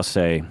is what I'll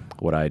say,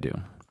 what I do.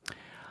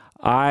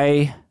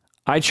 I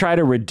try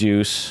to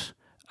reduce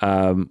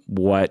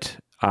what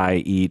I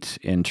eat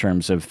in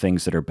terms of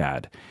things that are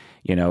bad.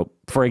 You know,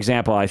 for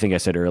example, I think I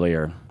said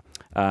earlier,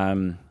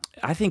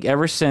 I think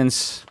ever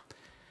since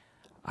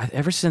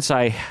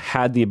I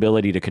had the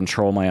ability to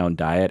control my own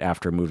diet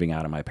after moving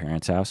out of my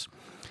parents' house,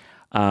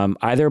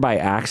 either by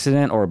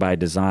accident or by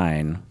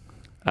design,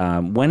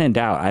 when in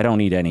doubt, I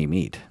don't eat any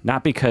meat.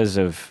 Not because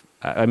of,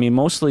 I mean,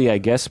 mostly, I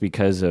guess,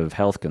 because of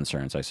health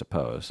concerns, I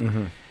suppose.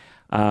 Mm-hmm.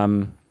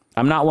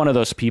 I'm not one of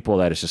those people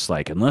that is just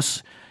like,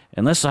 unless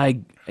I,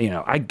 you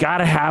know, I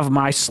gotta have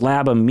my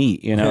slab of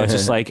meat. You know, it's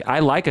just like, I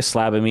like a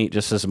slab of meat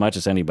just as much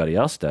as anybody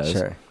else does.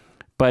 Sure.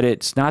 But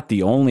it's not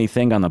the only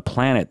thing on the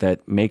planet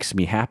that makes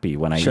me happy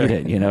when I eat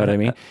it. You know what I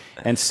mean?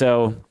 And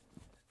so,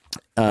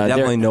 I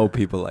definitely know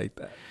people like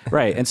that.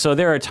 Right. And so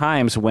there are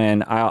times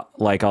when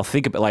I'll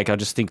think about, like, I'll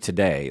just think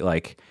today,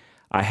 like,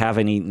 I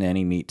haven't eaten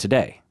any meat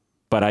today,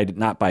 but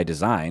not by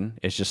design.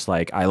 It's just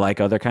like, I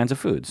like other kinds of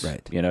foods.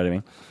 Right. You know what I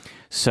mean?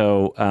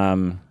 So,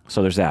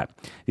 so there's that.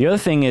 The other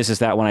thing is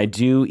that when I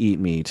do eat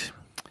meat,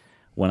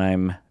 when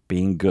I'm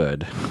being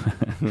good,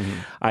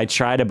 I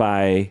try to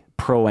buy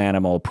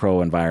pro-animal,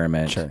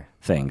 pro-environment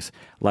things.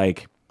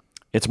 Like,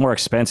 it's more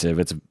expensive.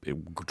 It's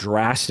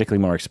drastically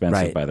more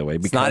expensive, by the way.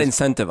 It's not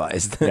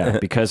incentivized. Yeah,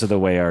 because of the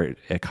way our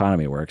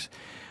economy works.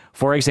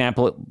 For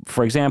example,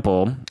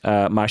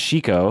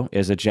 Mashiko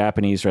is a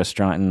Japanese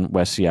restaurant in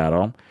West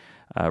Seattle,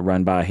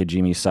 run by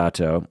Hajime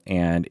Sato,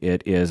 and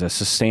it is a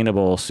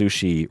sustainable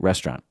sushi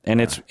restaurant.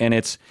 And it's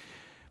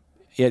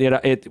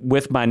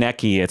with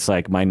Maneki, it's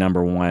like my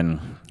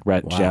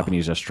 #1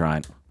 Japanese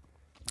restaurant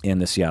in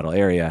the Seattle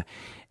area,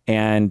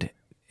 and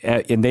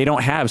they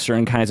don't have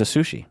certain kinds of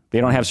sushi.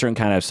 They don't have certain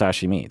kind of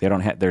sashimi. They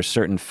don't have. There's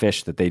certain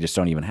fish that they just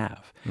don't even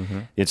have. Mm-hmm.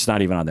 It's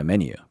not even on the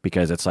menu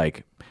because it's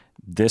like,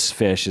 this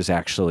fish is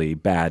actually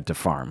bad to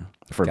farm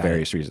for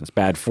various reasons.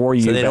 Bad for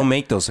you. So they don't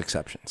make those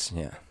exceptions.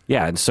 Yeah.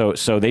 Yeah, and so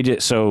they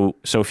did. So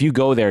if you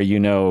go there, you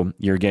know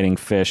you're getting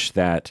fish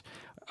that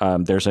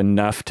there's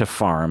enough to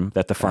farm,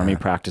 that the farming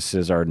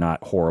practices are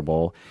not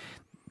horrible,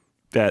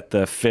 that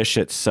the fish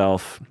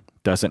itself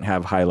doesn't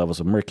have high levels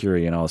of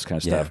mercury and all this kind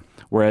of stuff.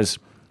 Whereas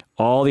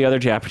all the other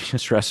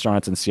Japanese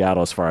restaurants in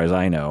Seattle, as far as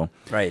I know,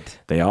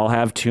 they all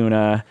have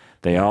tuna,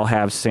 they all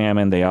have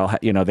salmon, they all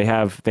they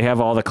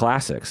have all the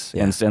classics,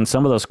 and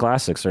some of those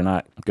classics are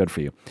not good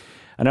for you.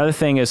 Another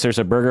thing is there's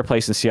a burger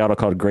place in Seattle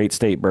called Great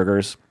State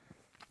Burgers.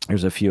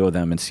 There's a few of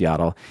them in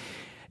Seattle.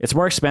 It's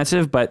more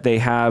expensive, but they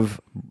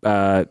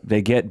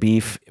they get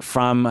beef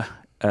from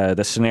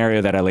the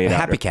scenario that I laid out.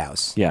 Happy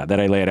cows. Yeah, that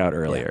I laid out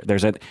earlier.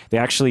 Yeah. They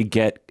actually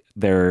get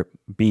their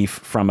beef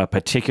from a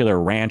particular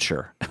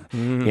rancher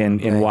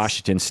in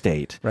Washington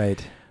State.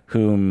 Right.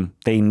 Whom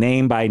they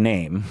name by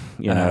name,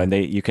 you know, and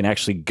you can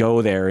actually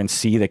go there and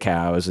see the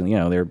cows, and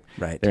they're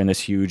in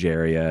this huge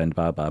area and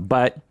blah blah.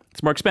 But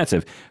it's more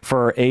expensive.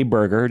 For a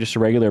burger, just a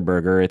regular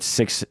burger, it's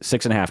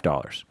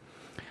 $6.50.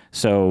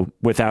 So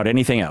without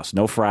anything else,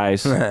 no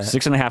fries,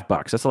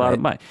 $6.50. That's a lot of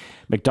money.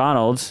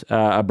 McDonald's,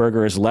 a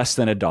burger is less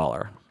than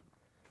 $1.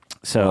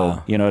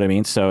 So you know what I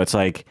mean. So it's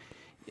like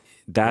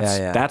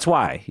that's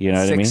why, you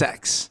know what I mean.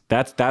 6X.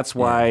 That's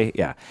why.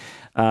 Yeah.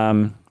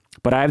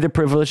 But I have the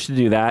privilege to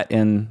do that,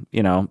 and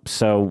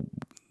so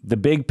the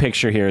big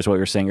picture here is what we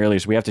were saying earlier: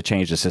 is we have to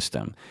change the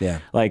system. Yeah.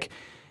 Like,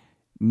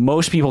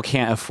 most people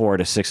can't afford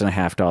a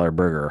 $6.50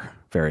 burger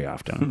very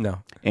often.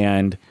 No.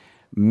 And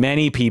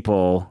many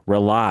people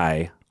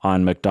rely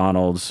on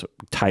McDonald's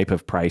type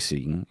of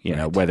pricing,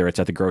 whether it's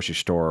at the grocery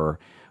store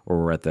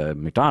or at the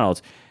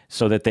McDonald's,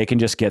 so that they can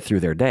just get through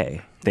their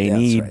day. They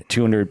need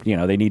 200,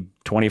 they need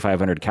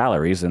 2,500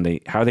 calories, and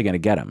how are they going to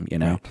get them,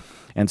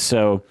 And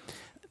so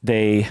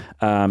they,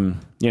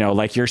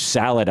 like your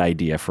salad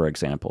idea, for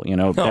example,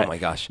 oh my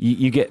gosh,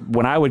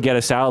 when I would get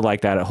a salad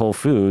like that at Whole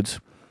Foods,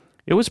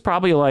 it was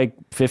probably like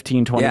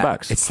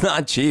 $15-20. It's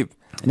not cheap.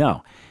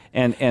 No.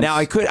 And now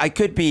I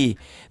could be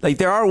like,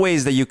 there are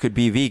ways that you could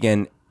be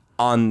vegan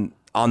on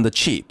the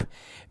cheap,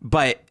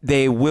 but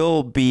they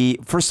will be,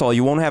 first of all,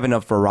 you won't have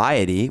enough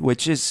variety,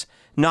 which is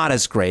not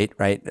as great,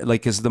 right?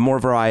 Like, because the more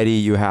variety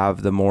you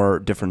have, the more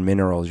different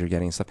minerals you're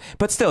getting and stuff.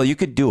 But still, you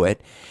could do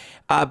it.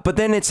 But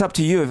then it's up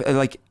to you.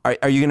 Like,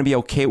 are you going to be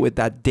okay with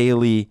that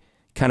daily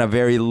kind of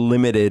very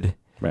limited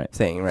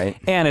thing, right?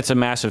 And it's a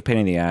massive pain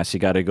in the ass. You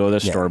got to go to the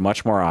store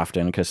much more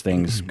often because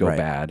things go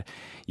bad.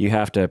 you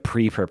have to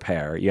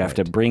pre-prepare. You have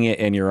to bring it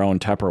in your own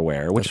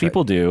Tupperware, which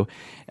people do.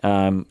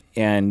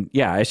 And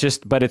yeah, it's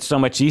just, but it's so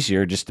much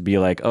easier just to be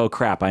like, oh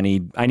crap, I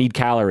need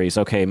calories.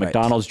 Okay,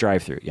 McDonald's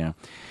drive-through, you know.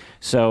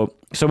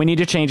 So we need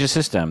to change the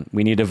system.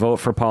 We need to vote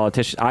for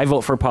politicians. I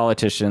vote for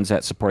politicians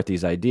that support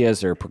these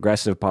ideas. There are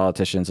progressive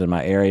politicians in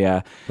my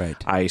area. Right.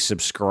 I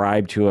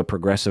subscribe to a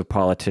progressive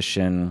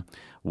politician,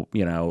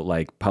 you know,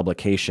 like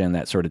publication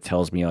that sort of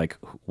tells me like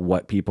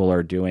what people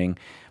are doing.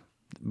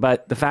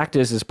 But the fact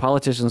is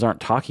politicians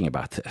aren't talking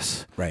about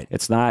this. Right.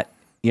 It's not,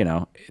 you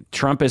know,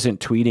 Trump isn't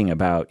tweeting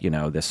about, you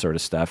know, this sort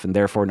of stuff, and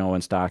therefore no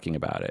one's talking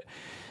about it.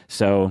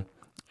 So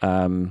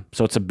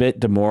it's a bit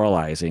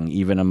demoralizing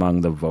even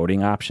among the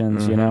voting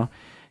options, you know,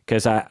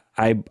 because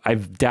I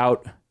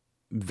doubt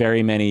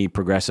very many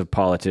progressive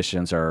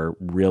politicians are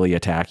really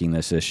attacking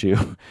this issue.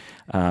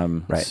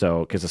 Right.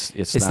 So because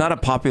it's not a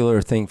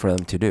popular thing for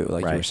them to do,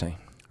 like you were saying.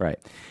 Right.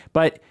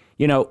 But,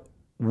 you know,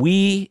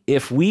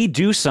 if we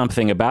do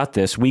something about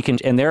this, we can,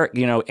 and there,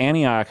 you know,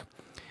 Antioch,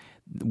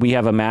 we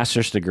have a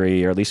master's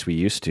degree, or at least we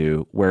used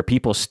to, where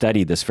people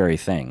study this very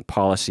thing,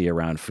 policy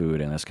around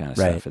food and this kind of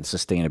stuff, and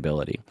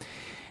sustainability.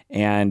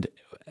 And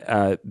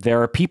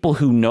there are people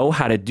who know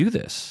how to do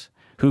this,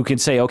 who can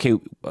say, okay,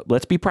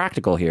 let's be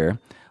practical here.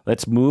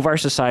 Let's move our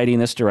society in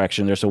this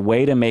direction. There's a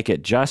way to make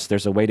it just.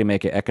 There's a way to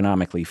make it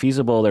economically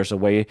feasible. There's a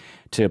way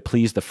to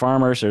please the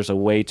farmers. There's a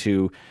way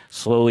to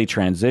slowly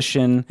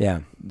transition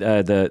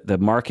the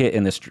market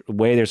in this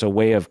way. There's a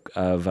way of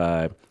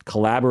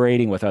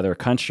collaborating with other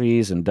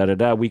countries and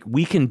da-da-da.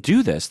 We can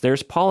do this.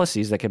 There's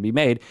policies that can be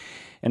made.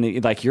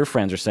 And like your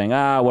friends are saying,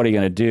 what are you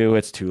going to do?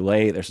 It's too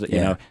late. There's,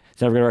 you know,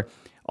 it's never going to work.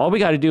 All we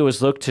got to do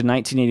is look to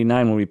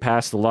 1989 when we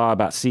passed the law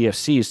about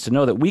CFCs to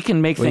know that we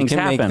can make things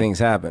happen. Make things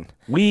happen.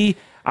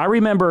 I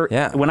remember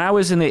when I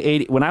was in the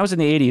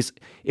 80s,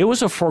 it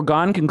was a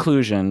foregone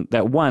conclusion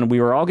that one, we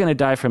were all going to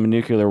die from a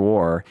nuclear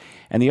war,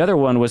 and the other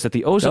one was that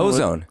the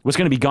ozone was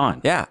going to be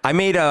gone. Yeah, I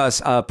made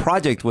a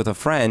project with a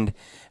friend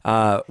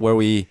where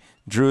we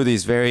drew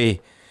these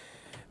very,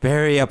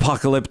 very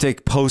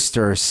apocalyptic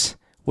posters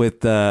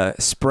with the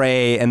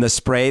spray, and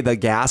the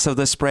gas of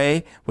the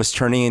spray was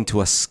turning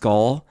into a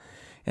skull.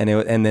 And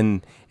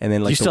then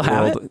like, you still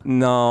have it?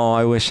 No,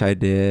 I wish I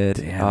did.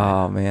 Damn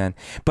oh man.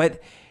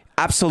 But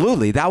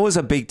absolutely, that was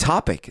a big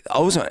topic.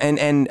 Ozone,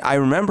 and I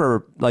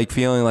remember like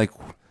feeling like,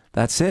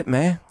 that's it,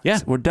 man. Yeah,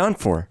 we're done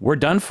for. We're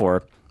done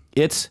for.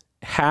 It's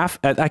half.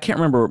 I can't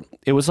remember.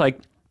 It was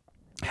like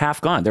half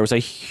gone. There was a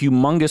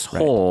humongous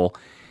hole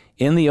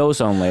in the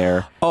ozone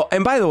layer. Oh,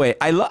 and by the way,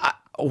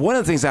 one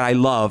of the things that I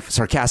love,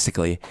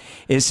 sarcastically,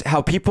 is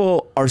how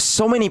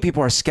so many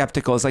people are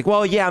skeptical. It's like,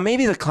 well, yeah,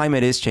 maybe the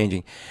climate is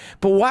changing,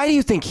 but why do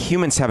you think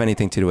humans have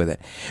anything to do with it?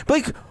 But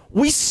like,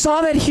 we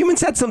saw that humans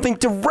had something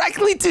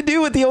directly to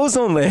do with the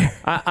ozone layer.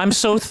 I'm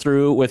so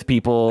through with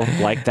people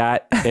like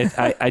that.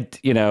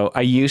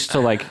 I used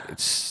to like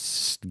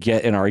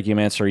get in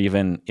arguments or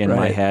even in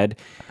my head.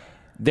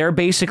 They're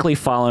basically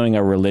following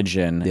a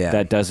religion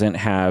that doesn't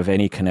have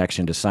any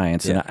connection to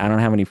science. And I don't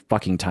have any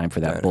fucking time for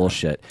that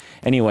bullshit.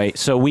 Anyway,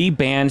 so we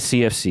banned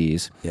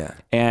CFCs. Yeah.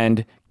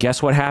 And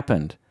guess what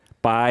happened?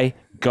 By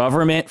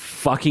government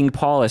fucking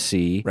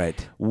policy,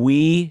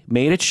 we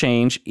made a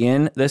change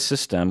in the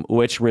system,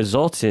 which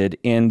resulted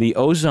in the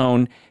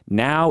ozone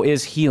now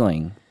is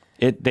healing.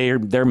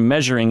 They're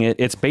measuring it.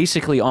 It's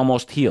basically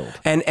almost healed.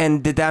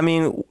 And did that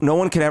mean no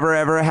one could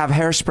ever have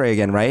hairspray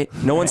again, right?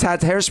 No one's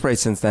had hairspray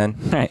since then.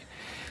 Right.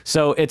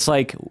 So it's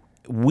like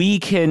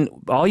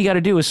all you got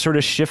to do is sort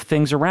of shift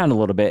things around a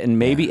little bit, and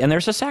maybe, and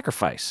there's a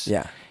sacrifice.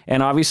 Yeah.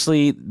 And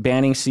obviously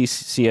banning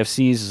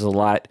CFCs is a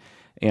lot,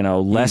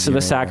 less of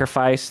a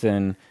sacrifice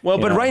than. Well,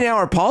 but right now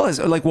our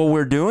policy, like what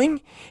we're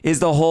doing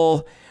is the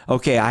whole,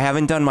 okay, I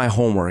haven't done my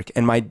homework.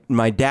 And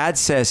my dad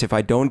says if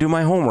I don't do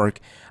my homework,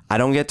 I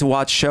don't get to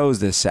watch shows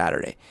this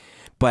Saturday.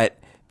 But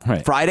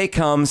Friday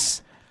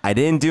comes, I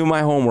didn't do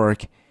my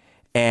homework.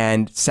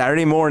 And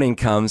Saturday morning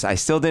comes, I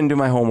still didn't do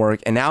my homework,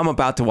 and now I'm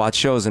about to watch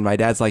shows, and my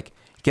dad's like,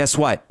 guess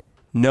what?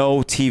 No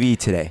TV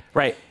today.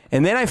 Right.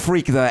 And then I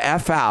freak the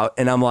F out,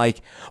 and I'm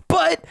like,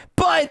 but.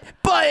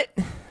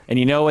 And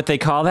you know what they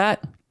call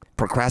that?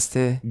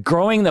 Procrastinate.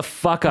 Growing the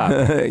fuck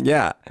up.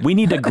 Yeah. We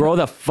need to grow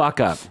the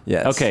fuck up.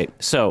 Yes. Okay,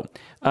 so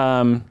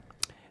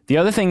the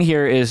other thing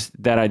here is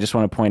that I just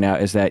want to point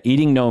out is that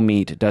eating no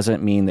meat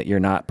doesn't mean that you're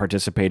not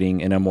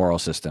participating in immoral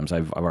systems.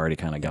 I've already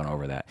kind of gone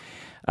over that.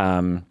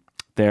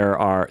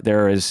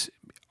 There is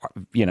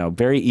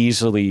very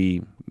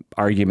easily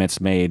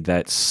arguments made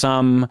that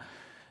some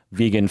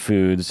vegan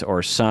foods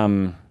or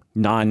some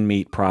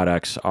non-meat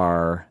products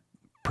are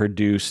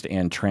produced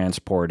and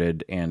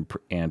transported and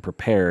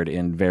prepared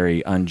in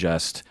very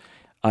unjust,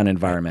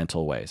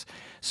 unenvironmental ways.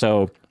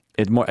 So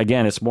it's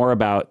more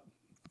about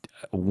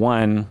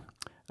one,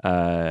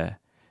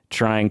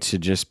 trying to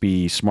just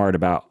be smart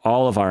about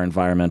all of our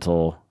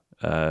environmental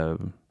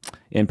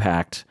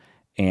impact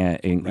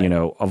and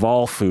of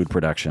all food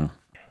production.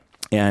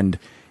 And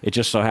it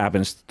just so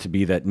happens to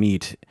be that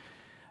meat,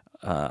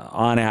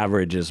 on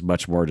average, is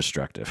much more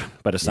destructive,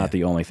 but it's not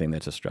the only thing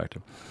that's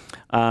destructive.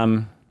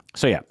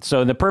 So yeah,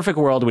 so in the perfect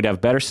world, we'd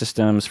have better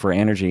systems for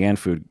energy and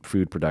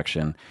food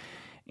production,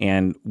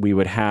 and we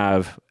would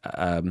have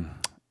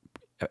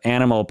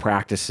animal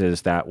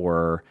practices that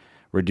were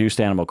reduced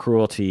animal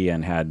cruelty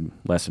and had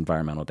less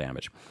environmental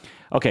damage.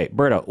 Okay,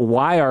 Berto,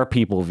 why are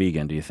people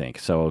vegan, do you think?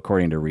 So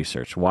according to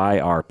research, why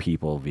are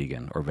people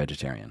vegan or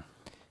vegetarian?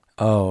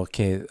 Oh,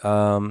 okay.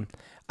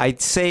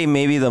 I'd say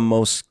maybe the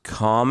most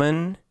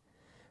common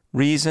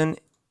reason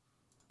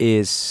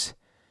is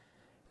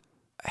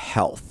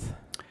health.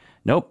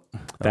 Nope,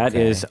 that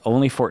is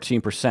only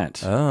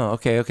 14%. Oh,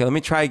 okay, okay. Let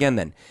me try again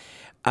then.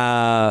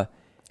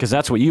 Because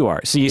that's what you are.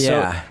 See,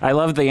 so I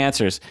love the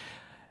answers.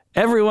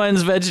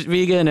 Everyone's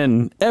vegan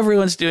and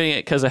everyone's doing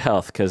it because of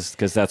health, because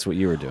that's what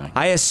you were doing.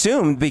 I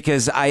assumed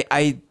because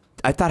I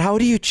thought, how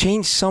do you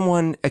change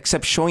someone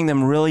except showing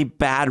them really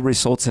bad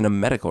results in a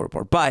medical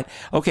report? But,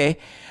 okay,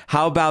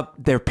 how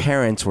about their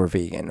parents were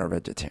vegan or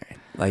vegetarian?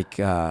 Like...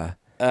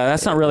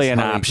 that's not really an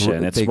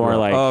option. It's more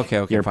like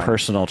your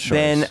personal choice.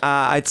 Then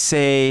I'd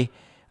say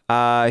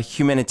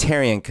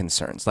humanitarian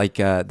concerns, like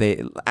they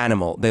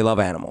love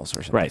animals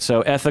or something. Right.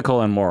 So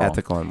ethical and moral.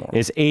 Ethical and moral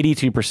is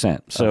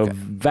 82%. So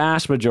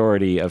vast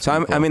majority of.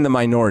 So I'm in the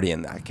minority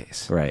in that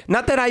case. Right.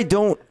 Not that I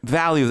don't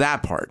value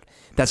that part.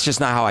 That's just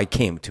not how I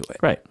came to it.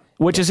 Right.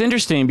 Which is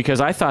interesting because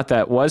I thought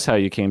that was how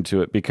you came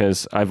to it,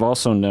 because I've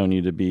also known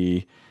you to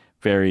be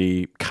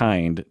very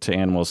kind to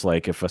animals.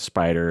 Like if a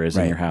spider is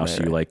in your house,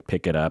 you like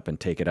pick it up and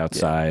take it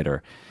outside,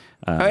 or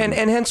and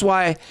hence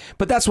why.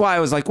 But that's why I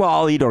was like, well,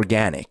 I'll eat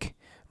organic,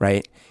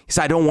 right? Because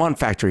I don't want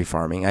factory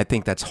farming. I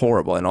think that's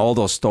horrible, and all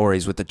those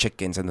stories with the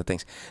chickens and the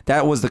things.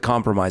 That was the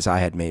compromise I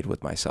had made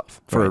with myself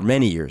for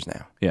many years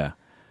now. Yeah.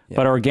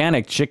 But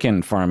organic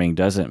chicken farming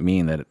doesn't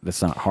mean that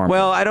it's not harmful.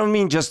 Well, I don't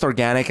mean just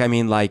organic. I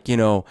mean, like, you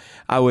know,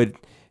 I would.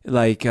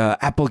 Like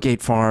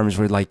Applegate Farms,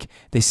 where like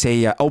they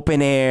say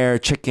open air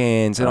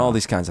chickens and all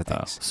these kinds of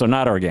things. So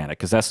not organic,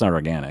 because that's not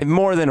organic.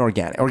 More than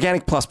organic.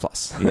 Organic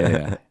plus.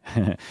 Yeah.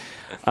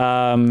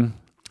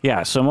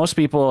 Yeah. So most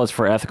people, it's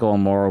for ethical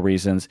and moral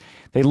reasons.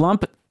 They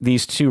lump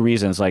these two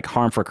reasons, like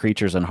harm for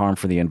creatures and harm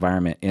for the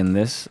environment, in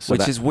this. So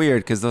which is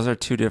weird, because those are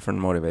two different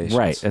motivations.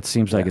 Right. It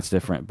seems like it's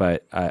different,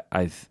 but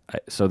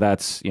so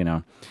that's, you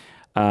know.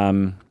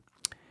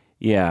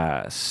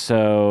 Yeah.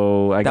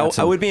 So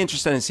I would be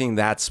interested in seeing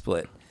that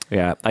split.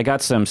 Yeah, I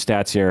got some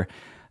stats here.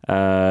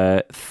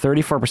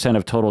 34%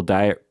 of total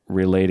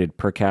diet-related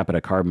per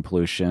capita carbon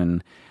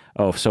pollution.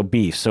 Oh, so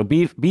beef. So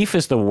beef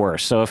is the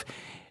worst. So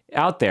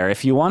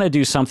if you want to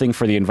do something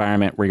for the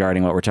environment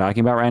regarding what we're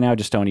talking about right now,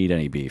 just don't eat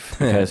any beef,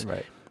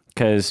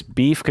 because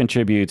beef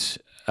contributes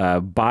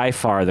by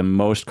far the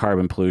most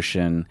carbon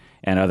pollution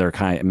and other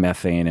kind of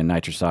methane and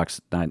nitrous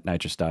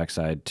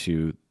dioxide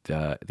to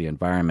the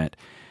environment.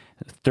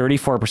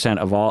 34%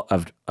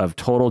 of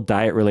total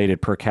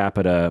diet-related per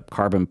capita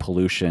carbon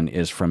pollution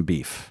is from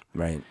beef.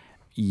 Right.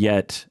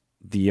 Yet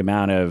the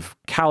amount of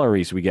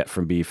calories we get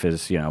from beef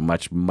is, you know,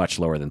 much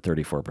lower than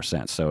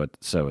 34%.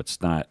 So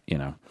it's not, you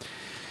know.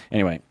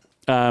 Anyway,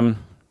 now,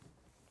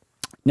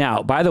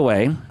 by the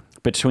way,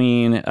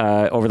 between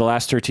over the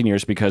last 13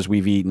 years, because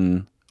we've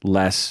eaten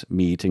less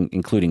meat,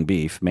 including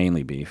beef,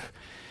 mainly beef,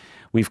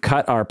 we've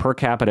cut our per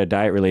capita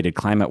diet-related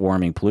climate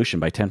warming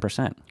pollution by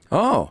 10%.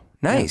 Oh.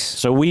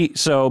 Nice. Yeah.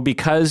 So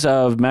because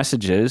of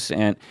messages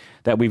and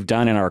that we've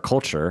done in our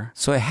culture.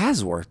 So it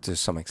has worked to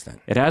some extent.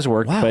 It has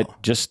worked, but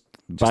just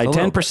by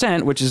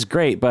 10%, which is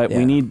great, but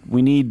we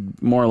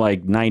need more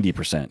like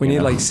 90%. We need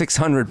like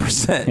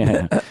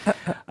 600%.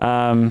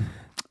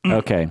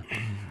 Okay.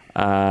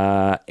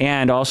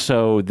 And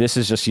also, this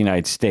is just the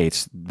United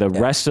States. The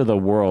rest of the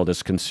world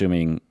is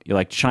consuming,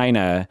 like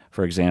China,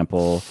 for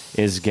example,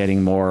 is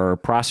getting more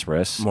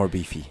prosperous. More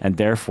beefy. And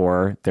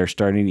therefore, they're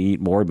starting to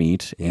eat more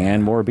meat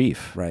and more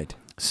beef. Right.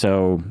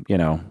 So, you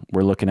know,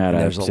 we're looking at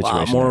a situation. There's a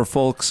lot more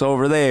folks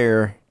over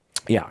there.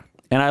 Yeah.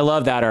 And I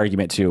love that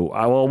argument too.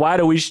 Well, why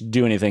do we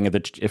do anything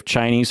if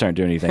Chinese aren't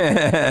doing anything?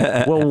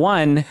 Well,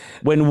 one,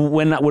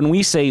 when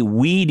we say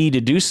we need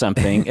to do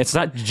something, it's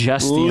not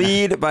just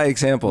lead by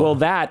example. Well,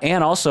 that,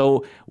 and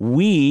also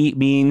we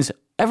means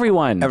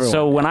everyone.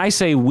 So when I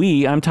say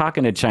we, I'm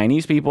talking to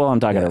Chinese people, I'm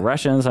talking to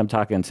Russians, I'm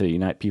talking to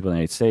people in the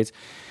United States.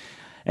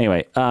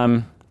 Anyway,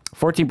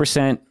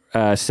 14%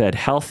 said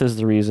health is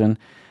the reason.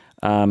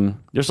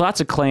 There's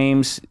lots of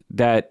claims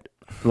that,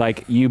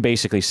 like you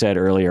basically said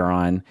earlier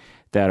on,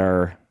 that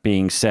are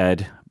being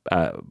said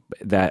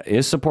that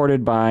is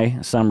supported by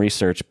some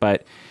research,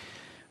 but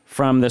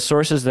from the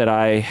sources that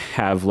I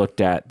have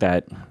looked at,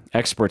 that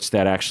experts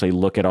that actually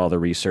look at all the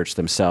research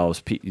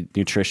themselves,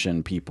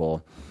 nutrition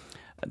people,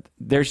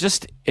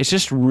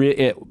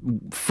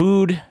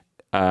 food.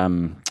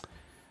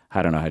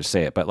 I don't know how to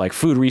say it, but like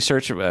food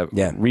research,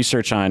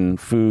 research on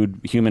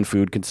food, human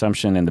food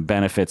consumption, and the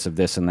benefits of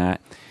this and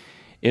that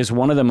is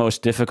one of the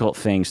most difficult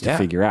things to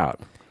figure out.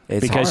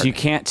 It's because hard. You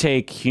can't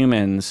take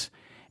humans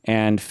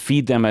and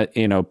feed them,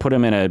 put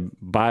them in a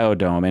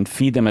biodome and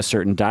feed them a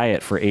certain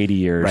diet for 80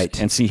 years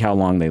and see how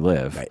long they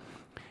live. Right.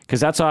 because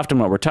that's often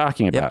what we're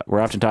talking about. Yep.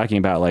 We're often talking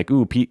about like,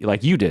 ooh,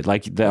 like you did,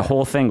 like the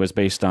whole thing was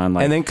based on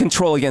like, and then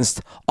control against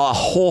a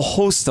whole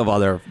host of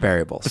other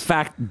variables. the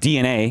fact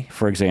DNA,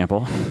 for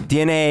example,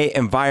 DNA,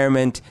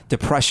 environment,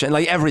 depression,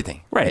 like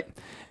everything. right?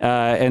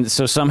 And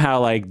so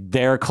somehow like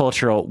their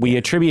cultural, we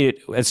attribute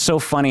it. It's so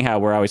funny how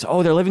we're always,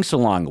 oh, they're living so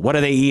long. What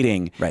are they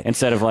eating? Right.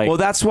 Instead of like, well,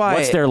 that's why.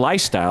 What's their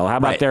lifestyle? How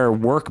about Right. their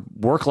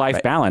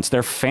work-life balance?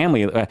 Their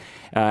family?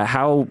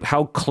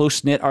 How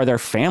close-knit are their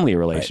family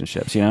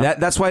relationships? You know,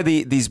 That's why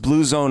these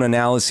blue zone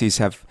analyses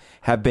have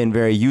been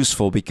very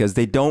useful, because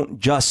they don't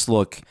just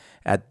look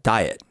at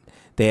diet.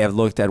 They have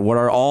looked at what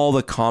are all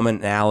the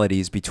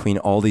commonalities between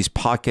all these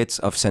pockets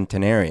of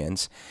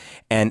centenarians,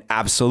 and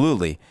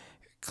absolutely,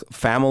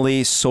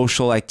 family,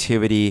 social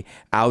activity,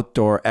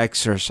 outdoor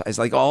exercise,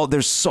 like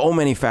there's so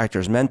many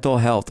factors, mental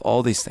health,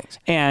 all these things.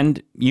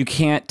 and you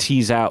can't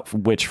tease out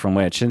which from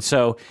which. And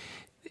so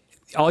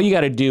all you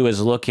got to do is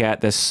look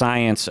at the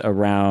science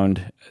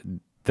around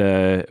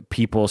the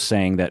people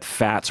saying that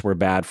fats were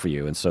bad for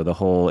you. And so the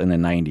whole in the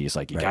 90s,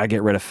 like you got to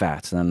get rid of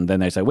fats. And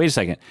then they say, wait a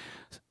second,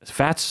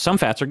 some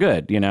fats are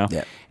good, you know?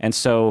 Yeah. And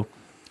so,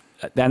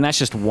 and that's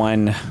just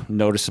one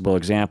noticeable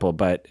example,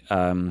 but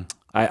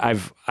I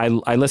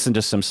listen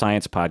to some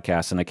science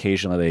podcasts, and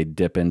occasionally they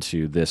dip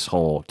into this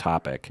whole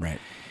topic. Right.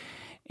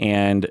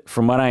 And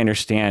from what I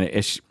understand,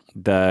 it's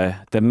the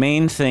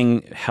main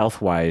thing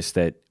health-wise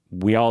that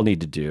we all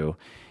need to do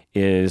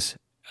is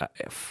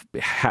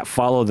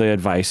follow the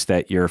advice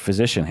that your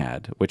physician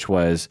had, which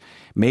was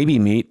maybe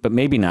meat, but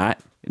maybe not.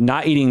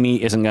 Not eating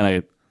meat isn't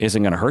gonna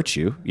hurt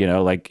you. You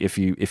know, like if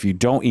you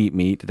don't eat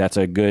meat, that's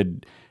a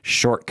good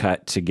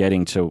shortcut to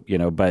getting to, you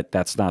know, but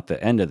that's not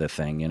the end of the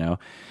thing, you know.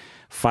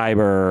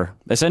 Fiber,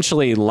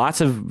 essentially lots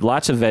of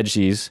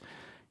veggies,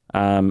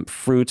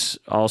 fruits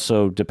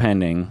also,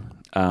 depending,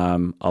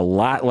 a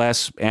lot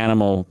less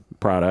animal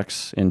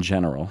products in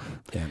general.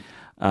 Yeah.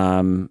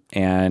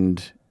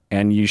 And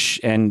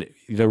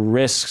the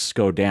risks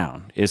go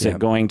down. Is it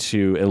going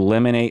to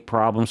eliminate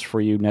problems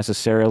for you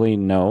necessarily?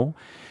 No,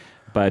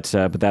 but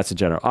that's a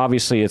general.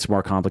 Obviously, it's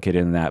more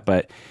complicated than that.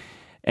 But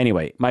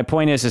anyway, my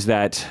point is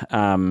that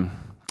a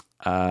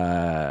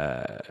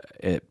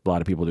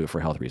lot of people do it for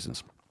health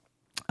reasons.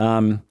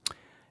 And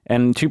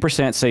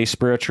 2% say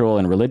spiritual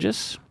and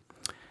religious,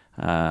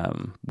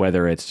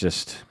 whether it's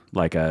just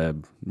like a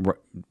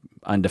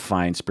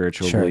undefined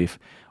spiritual belief,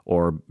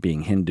 or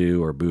being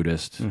Hindu or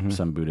Buddhist,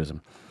 some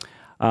Buddhism.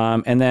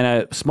 And then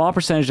a small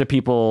percentage of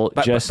people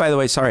But by the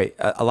way, sorry,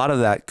 a lot of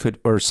that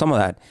or some of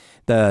that,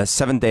 the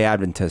Seventh-day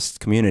Adventist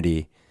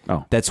community,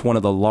 that's one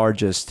of the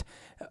largest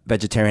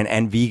vegetarian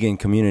and vegan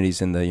communities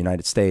in the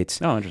United States.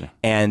 Oh, interesting.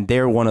 And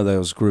they're one of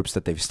those groups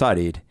that they've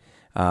studied.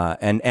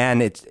 And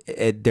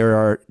there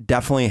are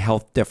definitely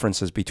health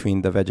differences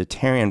between the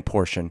vegetarian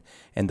portion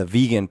and the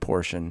vegan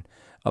portion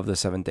of the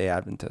Seventh-day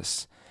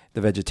Adventists. The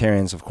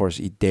vegetarians, of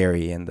course, eat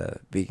dairy, and the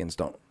vegans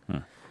don't.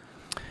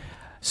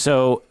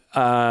 So,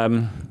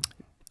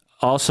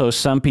 also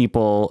some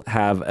people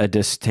have a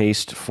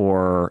distaste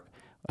for,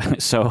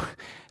 so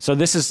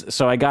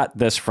I got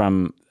this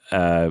from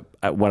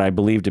what I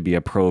believe to be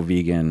a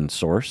pro-vegan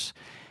source.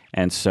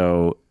 And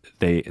so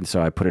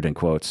I put it in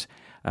quotes.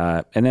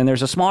 And then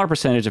there's a smaller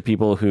percentage of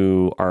people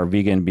who are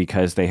vegan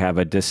because they have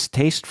a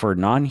distaste for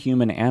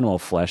non-human animal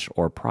flesh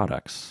or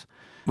products.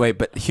 Wait,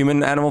 but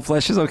human animal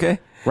flesh is okay?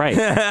 Right.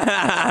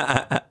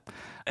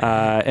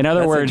 In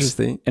other words,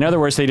 they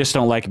just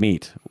don't like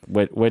meat,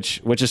 which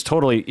is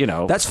totally, you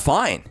know. That's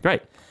fine.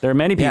 Right. There are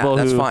many people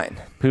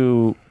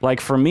who,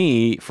 like for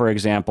me, for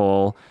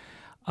example,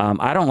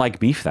 I don't like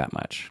beef that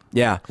much.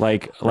 Yeah.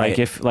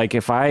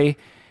 If I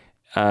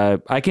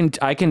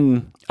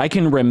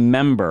can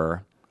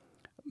remember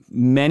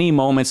many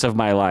moments of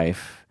my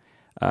life,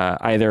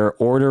 either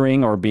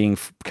ordering or being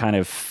kind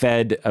of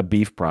fed a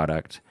beef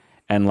product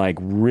and like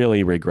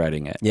really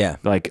regretting it. Yeah.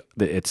 Like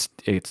it's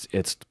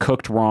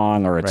cooked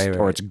wrong, or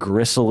it's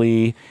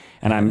gristly,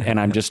 and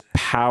I'm just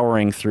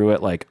powering through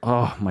it like,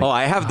 oh my. Oh,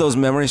 I have those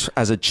memories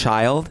as a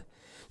child.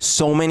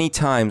 So many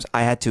times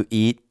I had to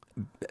eat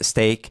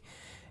steak,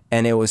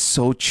 and it was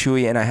so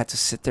chewy, and I had to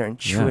sit there and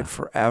chew it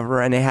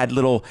forever. And it had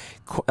little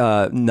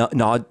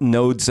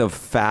nodes of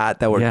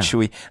fat that were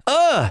chewy.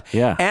 Ugh!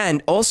 Yeah.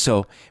 And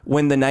also,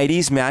 when the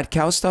 90s mad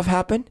cow stuff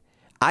happened,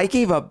 I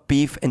gave up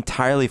beef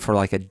entirely for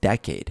like a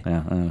decade.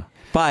 Yeah.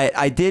 But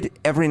I did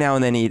every now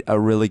and then eat a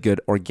really good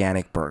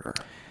organic burger.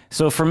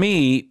 So for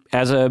me,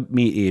 as a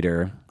meat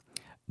eater,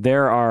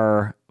 there's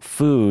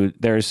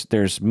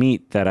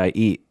meat that I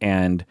eat,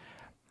 and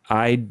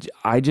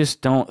I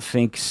just don't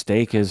think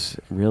steak is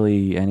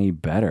really any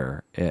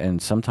better,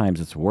 and sometimes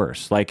it's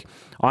worse. Like,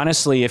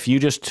 honestly, if you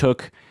just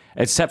took,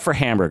 except for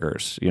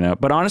hamburgers, you know,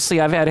 but honestly,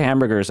 I've had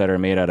hamburgers that are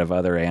made out of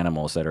other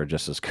animals that are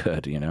just as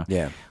good, you know,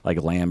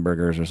 like lamb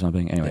burgers or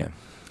something. Anyway,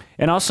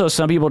 and also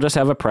some people just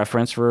have a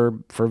preference for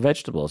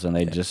vegetables, and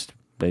they just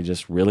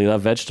really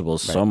love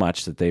vegetables so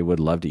much that they would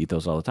love to eat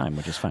those all the time,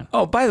 which is fine.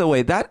 Oh, by the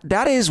way,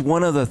 that is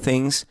one of the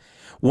things.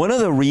 One of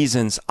the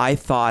reasons I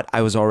thought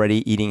I was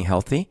already eating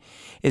healthy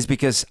is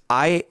because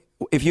I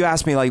if you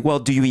ask me like, well,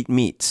 do you eat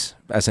meats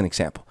as an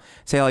example?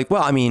 Say like,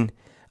 well, I mean,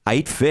 I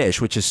eat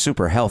fish, which is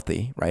super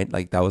healthy, right?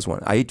 Like that was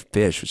one. I eat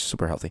fish, which is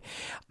super healthy.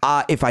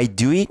 If I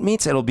do eat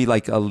meats, it'll be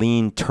like a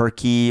lean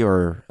turkey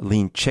or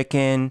lean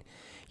chicken,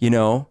 you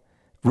know,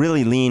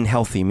 really lean,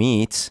 healthy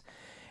meats.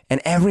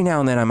 And every now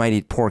and then I might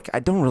eat pork. I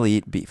don't really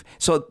eat beef.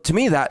 So to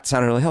me, that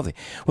sounded really healthy.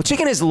 Well,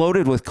 chicken is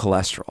loaded with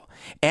cholesterol,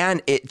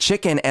 and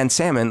chicken and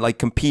salmon like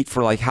compete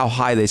for like how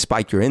high they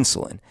spike your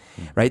insulin,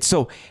 right?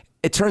 So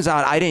it turns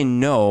out I didn't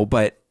know,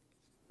 but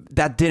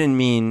that didn't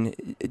mean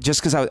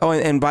just because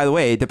and by the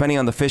way, depending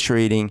on the fish you're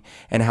eating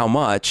and how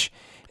much,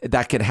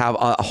 that could have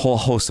a whole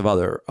host of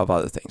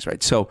other things,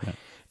 right? So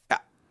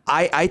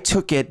I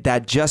took it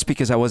that just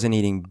because I wasn't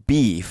eating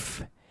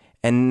beef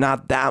and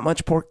not that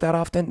much pork that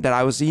often, that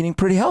I was eating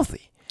pretty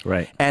healthy.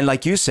 Right. And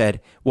like you said,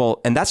 well,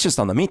 and that's just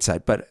on the meat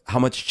side, but how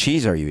much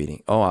cheese are you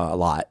eating? Oh, a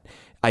lot.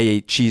 I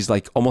ate cheese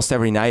like almost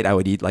every night. I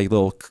would eat like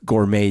little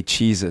gourmet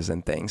cheeses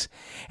and things.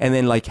 And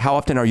then like, how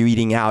often are you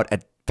eating out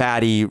at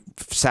fatty,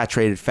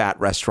 saturated fat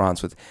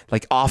restaurants with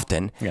like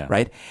often,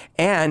 right?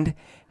 And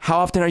how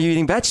often are you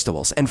eating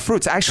vegetables and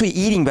fruits? Actually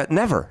eating, but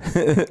never.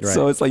 Right.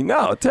 So it's like,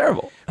 no,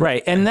 terrible.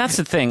 Right. And that's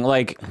the thing.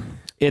 Like,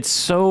 it's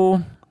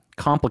so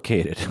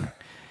complicated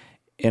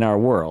in our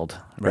world,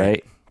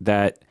 right?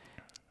 That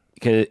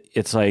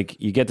it's like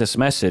you get this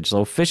message,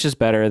 so fish is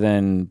better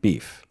than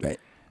beef. Right.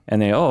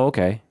 And they, oh,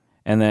 okay.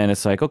 And then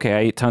it's like, okay,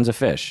 I eat tons of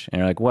fish. And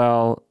you're like,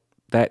 well,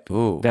 that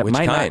which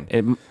might kind?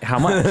 not, how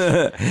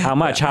much? How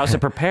much? How's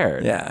it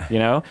prepared? Yeah. You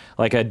know,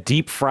 like a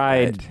deep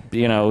fried,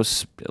 you know,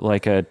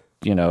 like a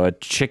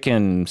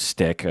chicken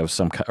stick of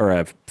some, or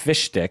a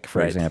fish stick,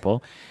 for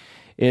example,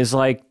 is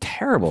like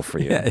terrible for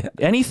you.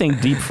 Anything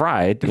deep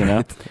fried, you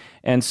know?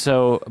 And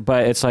so,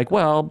 but it's like,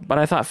 well, but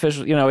I thought fish,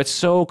 you know, it's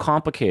so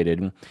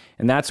complicated.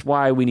 And that's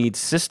why we need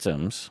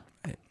systems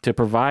to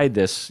provide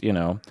this, you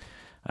know,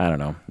 I don't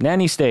know,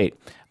 nanny state.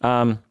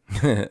 Now,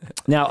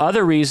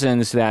 other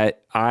reasons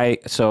that I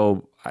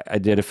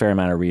did a fair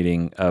amount of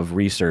reading of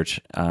research,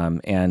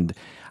 and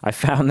I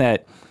found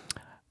that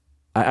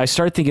I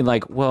started thinking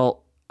like,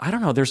 well, I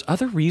don't know, there's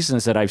other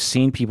reasons that I've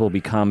seen people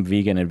become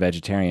vegan and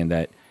vegetarian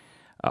that,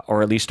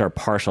 or at least are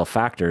partial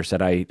factors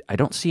that I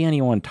don't see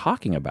anyone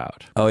talking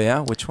about. Oh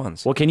yeah? Which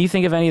ones? Well, can you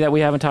think of any that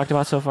we haven't talked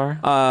about so far?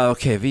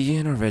 Okay,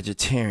 vegan or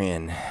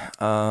vegetarian?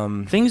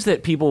 Things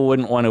that people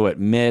wouldn't want to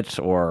admit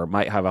or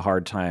might have a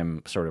hard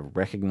time sort of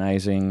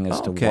recognizing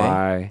as to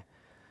why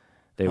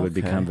they would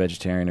become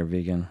vegetarian or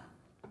vegan.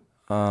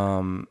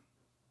 Well,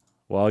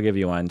 I'll give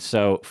you one.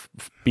 So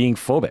being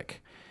phobic.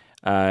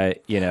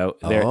 You know,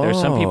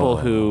 there's some people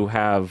who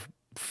have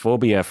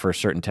phobia for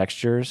certain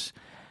textures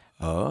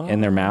in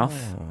their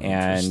mouth,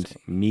 and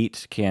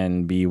meat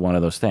can be one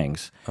of those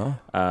things.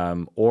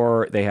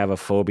 Or they have a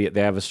phobia.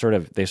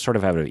 They sort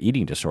of have an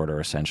eating disorder,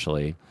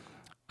 essentially.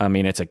 I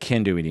mean, it's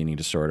akin to an eating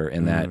disorder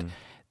in that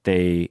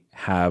they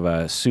have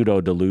a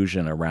pseudo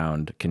delusion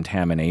around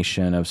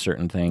contamination of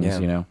certain things,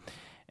 you know,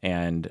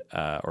 and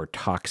or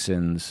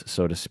toxins,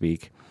 so to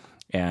speak,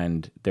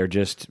 and they're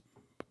just,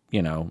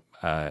 you know,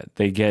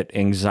 they get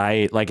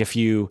anxiety. Like if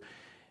you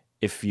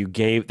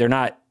gave,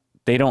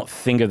 they don't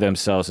think of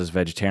themselves as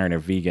vegetarian or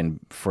vegan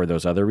for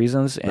those other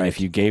reasons. And if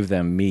you gave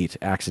them meat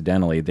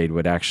accidentally, they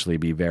would actually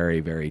be very,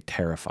 very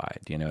terrified.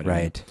 You know what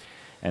I mean?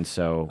 And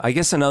so I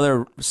guess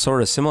another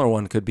sort of similar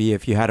one could be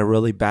if you had a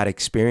really bad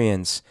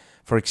experience.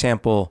 For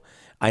example,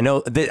 I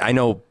know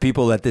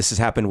people that this has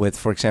happened with.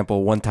 For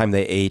example, one time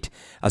they ate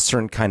a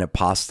certain kind of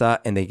pasta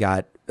and they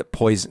got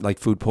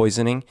food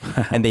poisoning,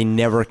 and they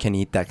never can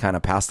eat that kind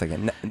of pasta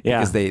again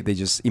because they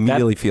just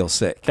immediately feel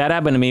sick. That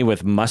happened to me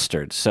with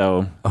mustard.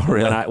 So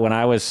when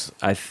I was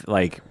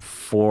like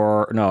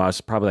I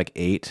was probably like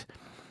 8,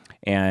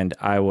 and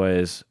I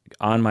was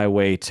on my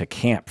way to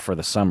camp for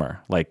the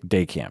summer, like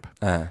day camp.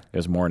 It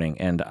was morning,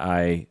 and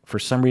I for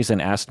some reason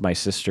asked my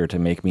sister to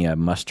make me a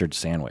mustard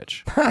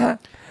sandwich.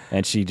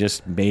 And she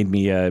just made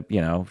me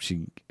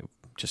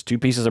just 2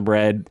 pieces of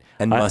bread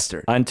and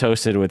mustard,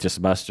 untoasted with just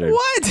mustard.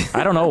 What?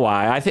 I don't know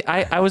why. I think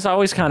I was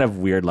always kind of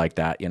weird like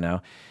that, you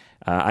know.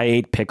 I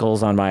ate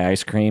pickles on my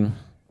ice cream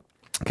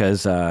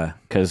because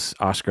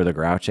Oscar the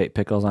Grouch ate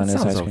pickles on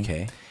his ice cream.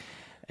 Okay.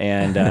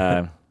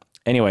 And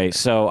anyway,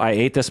 so I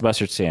ate this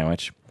mustard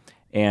sandwich,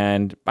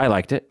 and I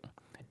liked it.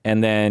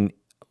 And then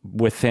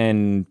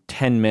within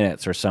 10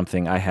 minutes or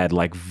something, I had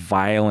like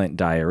violent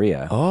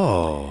diarrhea.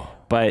 Oh.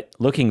 But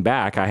looking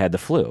back, I had the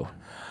flu.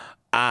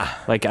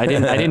 Like I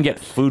didn't get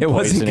food poisoning. It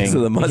wasn't because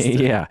of the mustard.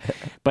 Yeah.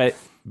 But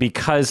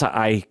because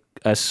I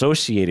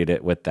associated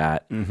it with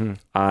that,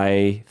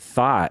 I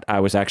thought I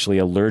was actually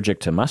allergic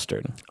to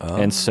mustard.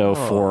 And so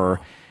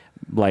for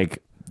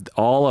like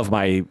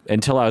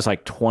until I was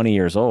like 20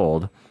 years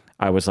old,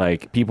 I was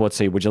like, people would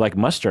say, would you like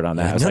mustard on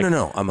that? I was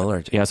no, I'm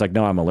allergic. Yeah, I was like,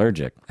 no, I'm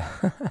allergic.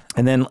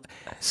 And then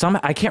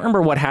I can't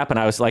remember what happened.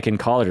 I was like in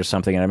college or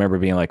something, and I remember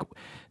being like,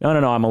 no,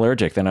 I'm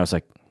allergic. Then I was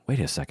like, wait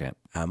a second.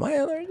 Am I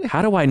allergic?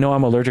 How do I know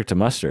I'm allergic to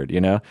mustard,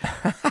 you know?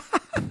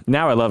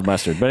 Now I love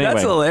mustard. But anyway,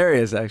 that's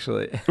hilarious,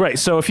 actually. right.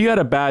 So if you had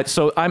a bad,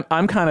 so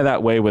I'm kind of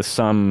that way with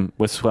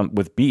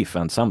with beef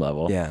on some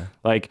level. Yeah.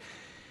 Like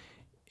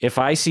if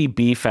I see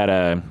beef at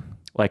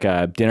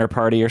a dinner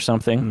party or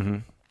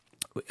something,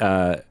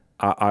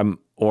 I'm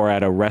or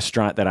at a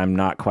restaurant that I'm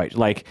not quite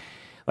like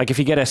if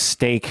you get a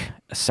steak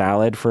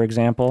salad, for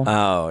example.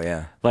 Oh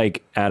yeah.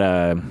 Like at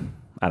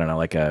I don't know,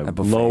 like a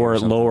buffet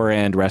lower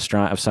end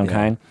restaurant of some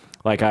kind.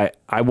 Like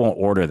I won't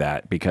order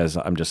that because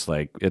I'm just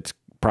like, it's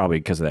probably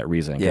because of that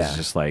reason. 'Cause it's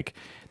just like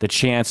the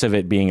chance of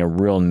it being a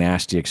real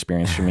nasty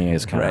experience for me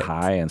is kind of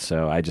high. And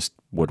so I just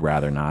would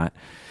rather not.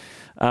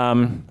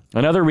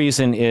 Another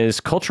reason is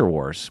culture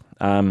wars.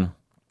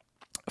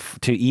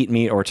 To eat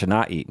meat or to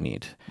not eat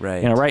meat.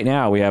 Right. You know, right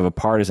now we have a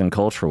partisan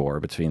culture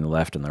war between the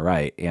left and the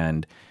right,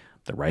 and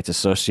the right's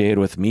associated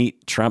with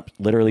meat. Trump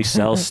literally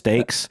sells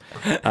steaks.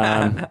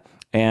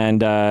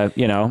 And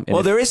you know,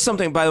 well, there is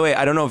something. By the way,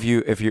 I don't know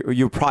if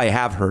you probably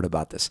have heard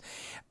about this.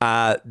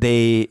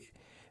 There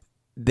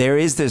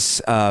is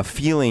this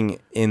feeling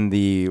in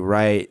the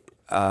right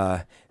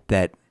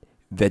that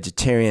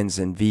vegetarians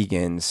and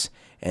vegans,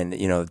 and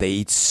you know, they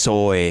eat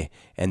soy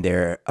and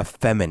they're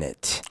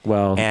effeminate.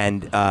 Well,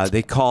 and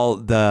they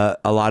call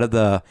a lot of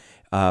the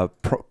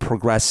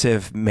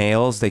progressive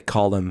males, they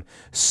call them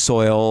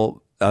soy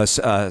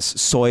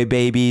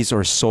babies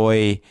or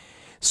soy.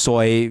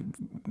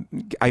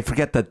 I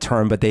forget the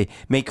term, but they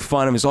make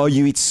fun of us. Oh,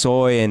 you eat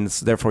soy, and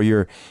therefore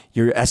your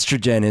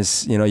estrogen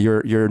is, you know,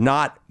 you're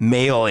not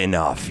male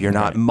enough. You're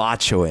not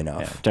macho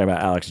enough. Yeah. Talking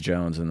about Alex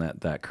Jones and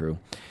that crew.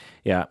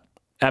 Yeah,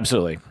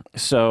 absolutely.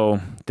 So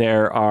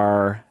there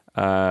are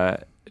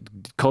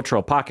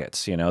cultural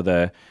pockets. You know,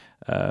 the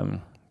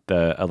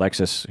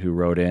Alexis who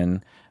wrote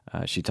in,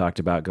 she talked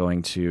about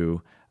going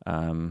to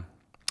San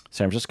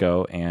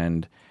Francisco,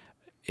 and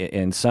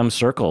in some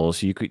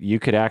circles, you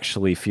could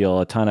actually feel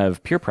a ton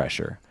of peer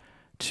pressure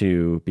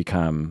to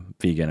become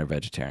vegan or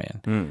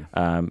vegetarian.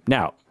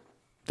 Now,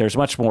 there's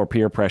much more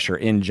peer pressure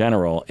in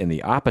general in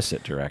the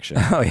opposite direction.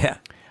 Oh yeah.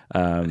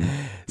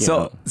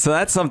 So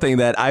that's something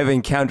that I've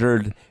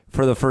encountered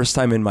for the first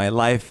time in my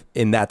life,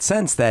 in that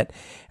sense that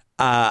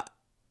I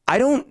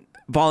don't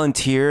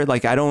volunteer.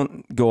 Like, I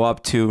don't go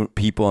up to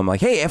people and I'm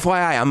like, hey,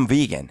 FYI, I'm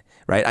vegan.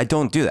 Right? I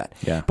don't do that.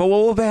 Yeah. But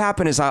what will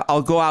happen is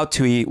I'll go out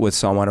to eat with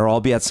someone, or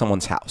I'll be at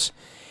someone's house.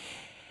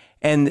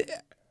 And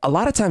a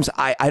lot of times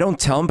I don't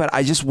tell them, but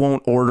I just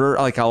won't order.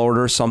 Like, I'll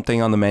order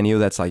something on the menu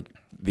that's like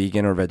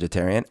vegan or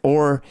vegetarian.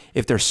 Or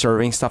if they're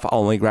serving stuff, I'll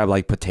only grab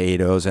like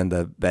potatoes and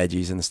the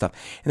veggies and the stuff.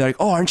 And they're like,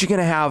 oh, aren't you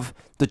going to have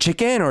the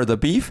chicken or the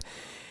beef?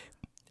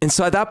 And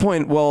so at that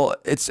point, well,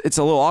 it's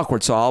a little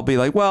awkward. So I'll be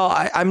like, well,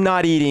 I'm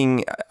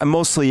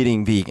mostly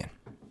eating vegan.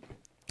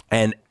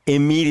 And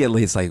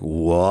immediately it's like,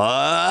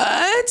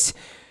 what?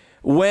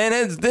 When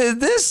did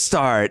this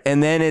start?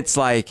 And then it's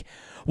like,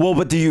 well,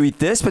 but do you eat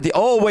this? But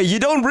oh, wait, you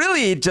don't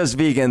really eat just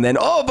vegan then.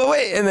 Oh, but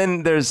wait. And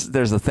then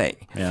there's a thing.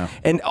 Yeah.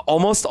 And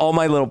almost all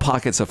my little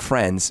pockets of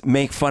friends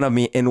make fun of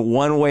me in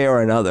one way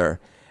or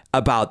another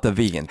about the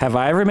vegan. Have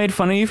I ever made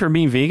fun of you for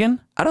being vegan?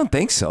 I don't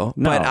think so.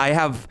 No. But I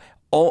have,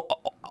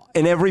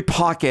 in every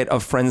pocket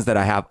of friends that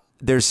I have,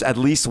 there's at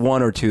least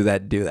one or two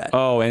that do that.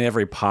 Oh, in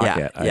every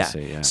pocket. Yeah, I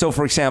see. Yeah. So,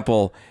 for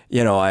example,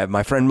 you know, I have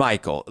my friend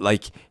Michael.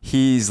 Like,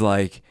 he's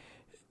like,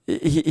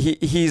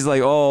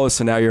 oh,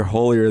 so now you're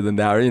holier than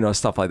thou, or, you know,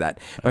 stuff like that.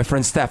 My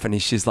friend Stephanie,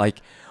 she's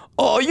like,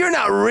 oh, you're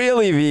not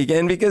really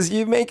vegan because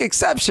you make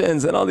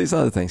exceptions and all these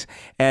other things.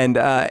 And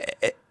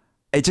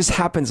it just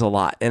happens a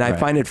lot. And I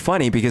find it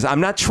funny because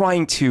I'm not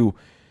trying to.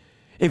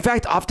 In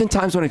fact,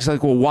 oftentimes when it's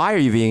like, well, why are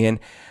you vegan?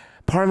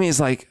 Part of me is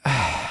like,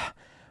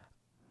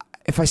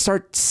 if I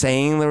start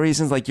saying the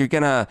reasons, like, you're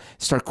going to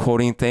start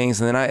quoting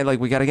things, and then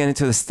we got to get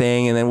into this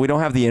thing, and then we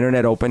don't have the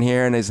internet open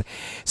here. And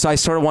so I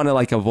sort of want to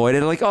like avoid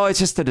it. Like, oh, it's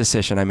just a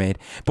decision I made.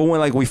 But when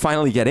like we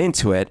finally get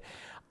into it,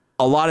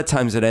 a lot of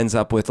times it ends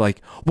up with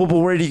like, well, but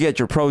where do you get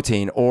your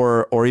protein?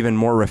 Or even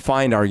more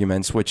refined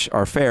arguments, which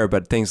are fair,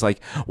 but things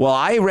like, well,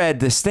 I read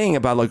this thing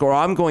about like, or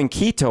I'm going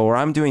keto, or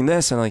I'm doing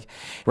this. And like,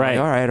 right.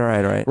 All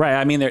right. Right.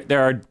 I mean,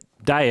 there are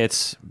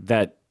diets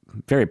that,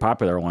 very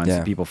popular ones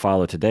that people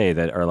follow today,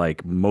 that are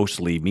like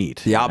mostly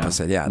meat. The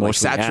opposite, yeah.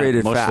 Mostly like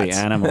saturated fats. Mostly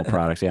animal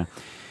products, yeah.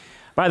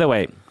 By the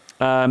way,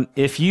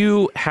 if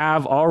you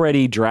have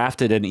already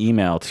drafted an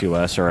email to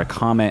us or a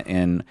comment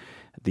in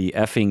the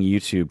effing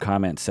YouTube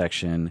comment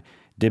section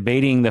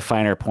debating the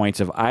finer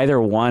points of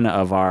either one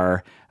of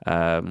our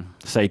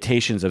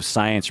citations of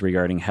science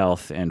regarding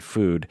health and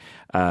food,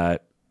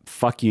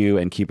 fuck you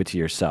and keep it to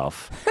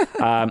yourself.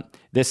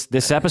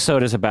 This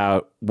episode is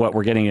about what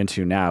we're getting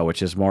into now,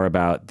 which is more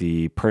about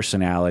the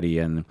personality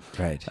and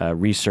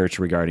research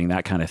regarding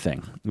that kind of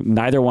thing.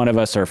 Neither one of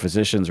us are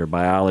physicians or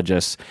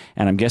biologists,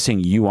 and I'm guessing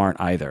you aren't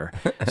either.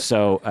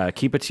 So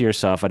keep it to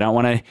yourself. I don't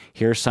want to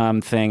hear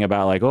something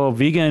about like, oh,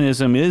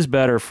 veganism is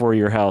better for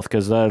your health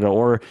because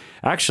or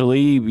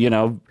actually, you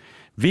know,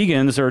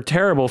 vegans are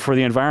terrible for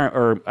the environment,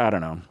 or I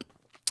don't know.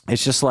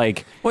 It's just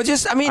like, well,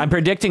 I mean, I'm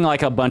predicting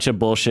like a bunch of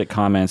bullshit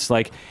comments.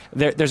 Like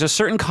there's a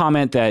certain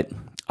comment that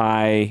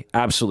I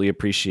absolutely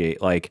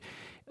appreciate. Like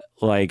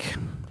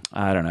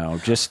I don't know,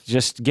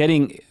 just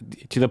getting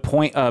to the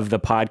point of the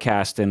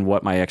podcast and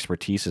what my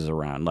expertise is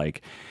around.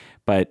 Like,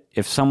 but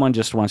if someone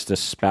just wants to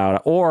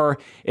spout, or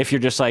if you're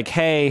just like,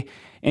 hey,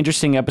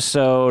 interesting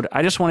episode,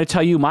 I just want to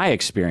tell you my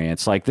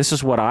experience. Like, this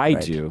is what I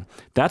do.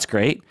 That's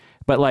great.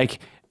 But like,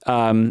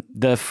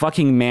 the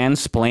fucking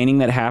mansplaining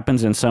that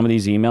happens in some of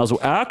these emails,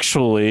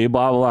 actually,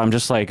 blah, blah, blah. I'm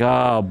just like,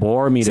 oh,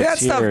 bore me to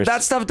tears.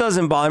 That stuff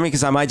doesn't bother me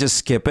because I might just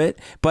skip it.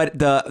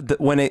 But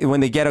when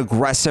they get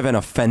aggressive and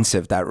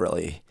offensive,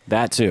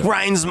 that too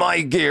grinds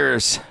my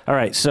gears. All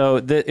right. So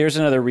here's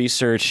another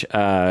research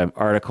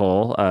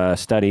article,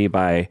 study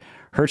by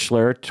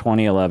Hirschler,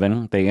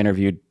 2011. They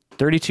interviewed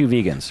 32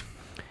 vegans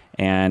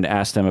and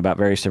asked them about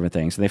various different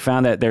things. And they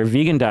found that their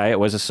vegan diet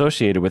was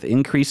associated with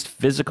increased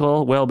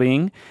physical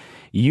well-being,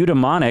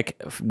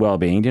 eudaimonic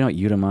well-being. Do you know what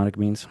eudaimonic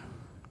means?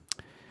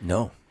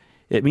 No.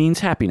 It means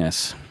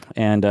happiness.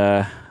 And,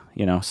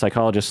 you know,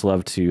 psychologists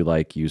love to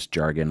like use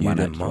jargon. Why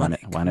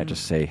not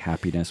just say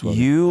happiness?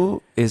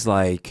 You is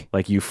like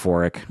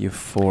euphoric.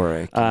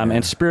 Euphoric.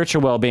 And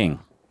spiritual well-being.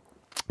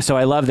 So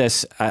I love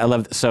this.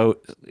 So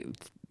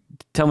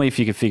tell me if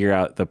you could figure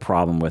out the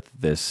problem with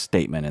this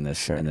statement in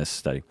this in this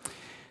study.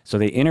 So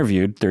they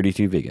interviewed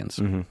 32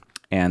 vegans,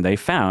 and they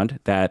found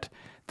that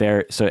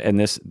their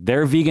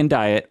vegan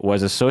diet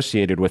was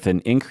associated with an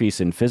increase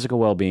in physical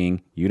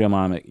well-being,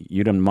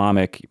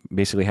 eudaimonic,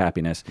 basically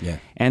happiness,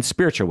 and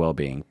spiritual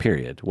well-being.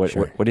 Period. What do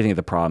you think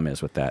the problem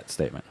is with that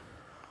statement?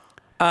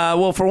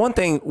 Well, for one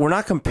thing, we're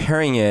not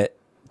comparing it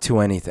to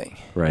anything.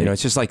 Right. You know,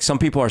 it's just like some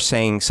people are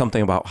saying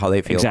something about how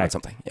they feel about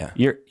something. Yeah.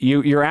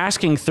 You're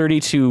asking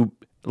 32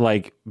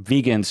 like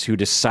vegans who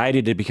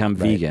decided to become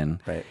vegan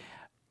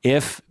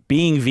if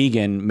being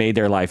vegan made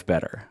their life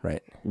better.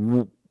 Right.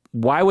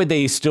 Why would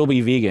they still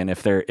be vegan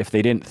if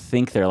they didn't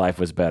think their life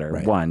was better?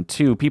 Right. One,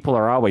 two, people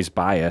are always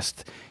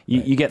biased.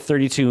 You get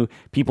 32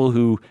 people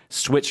who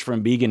switch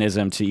from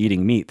veganism to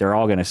eating meat. They're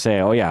all going to say,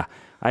 "Oh yeah,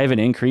 I have an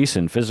increase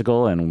in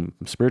physical and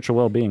spiritual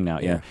well-being now."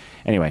 Yeah.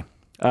 Anyway,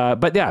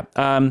 but yeah,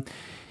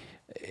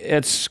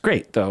 it's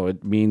great though.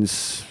 It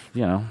means,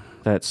 you know,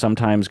 that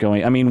sometimes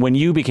going. I mean, when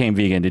you became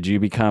vegan, did you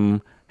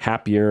become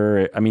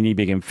happier? I mean, you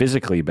became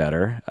physically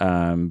better,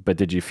 but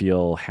did you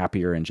feel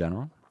happier in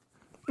general?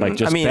 Like,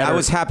 just better? I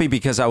was happy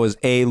because I was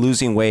A,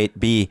 losing weight,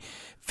 B,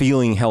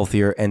 feeling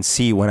healthier, and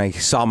C, when I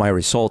saw my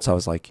results, I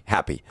was like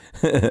happy.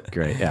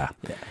 Great, yeah.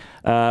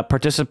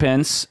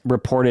 Participants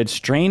reported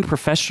strained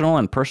professional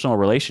and personal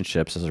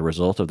relationships as a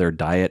result of their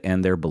diet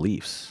and their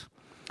beliefs,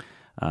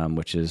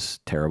 which is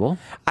terrible.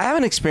 I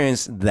haven't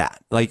experienced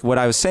that. Like what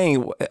I was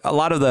saying, a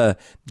lot of the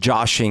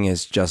joshing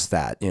is just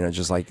that, you know,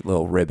 just like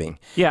little ribbing.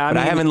 Yeah, I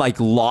haven't like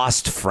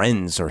lost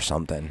friends or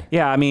something.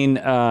 Yeah, I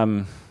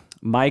mean,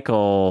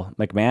 Michael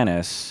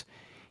McManus,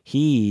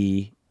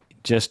 he'd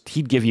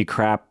give you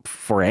crap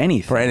for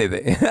anything. For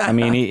anything. I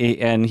mean,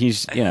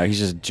 he's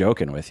just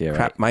joking with you.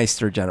 Crap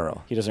Meister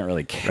General. He doesn't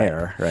really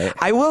care, right?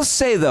 I will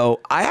say though,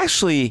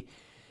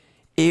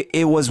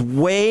 it was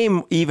way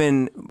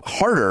even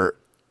harder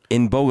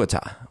in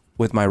Bogota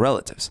with my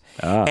relatives.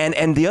 Oh.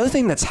 And the other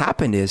thing that's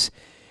happened is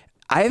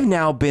I've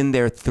now been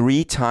there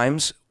 3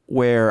 times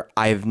where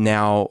I've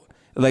now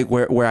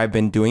where I've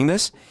been doing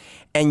this.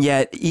 And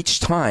yet each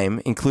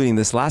time, including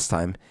this last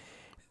time,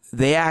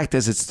 they act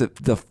as it's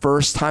the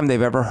first time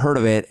they've ever heard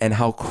of it and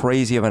how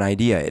crazy of an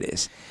idea it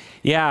is.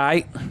 Yeah,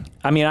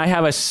 I mean, I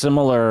have a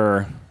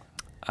similar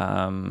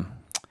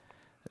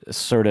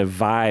sort of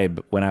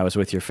vibe when I was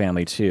with your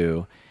family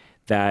too,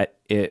 that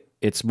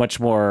it's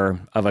much more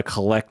of a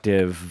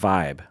collective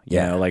vibe. You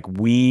know, like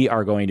we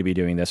are going to be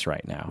doing this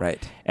right now.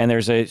 Right. And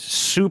there's a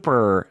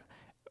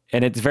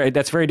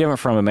that's very different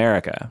from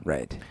America.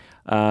 Right.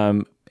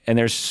 And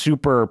there's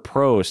super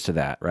pros to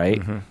that, right?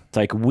 It's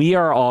like, we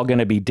are all going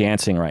to be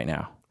dancing right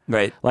now.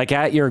 Right. Like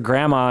at your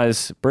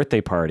grandma's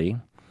birthday party,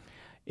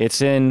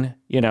 it's in,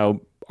 you know,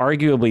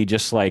 arguably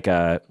just like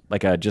a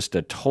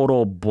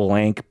total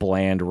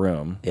bland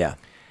room. Yeah.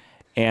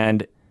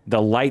 And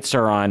the lights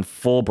are on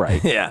full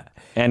bright. Yeah.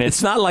 And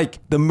it's not like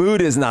the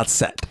mood is not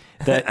set.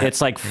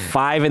 It's like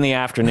 5 in the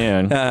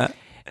afternoon.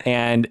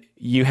 And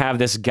you have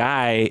this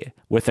guy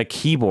with a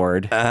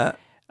keyboard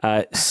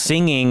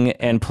singing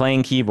and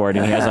playing keyboard,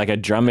 and he has like a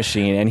drum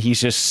machine, and he's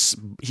just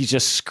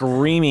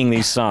screaming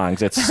these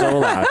songs. It's so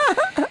loud.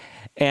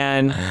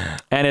 And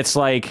it's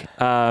like,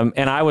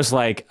 and I was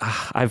like,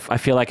 I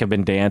feel like I've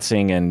been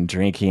dancing and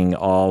drinking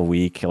all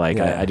week.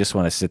 Like I just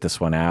want to sit this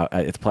one out.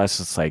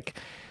 Plus it's like,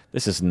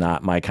 this is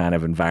not my kind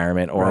of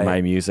environment or my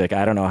music.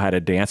 I don't know how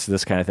to dance to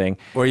this kind of thing.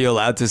 Were you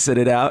allowed to sit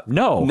it out?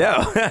 No.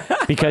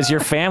 Because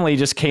your family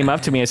just came up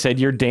to me and said,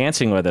 "You're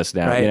dancing with us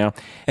now." You know,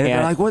 and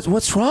they're like,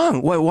 "What's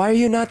wrong? Why are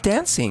you not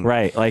dancing?"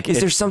 Right? Like, is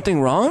there something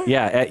wrong?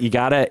 Yeah, you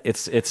gotta.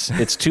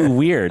 It's too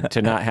weird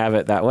to not have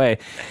it that way,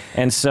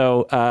 and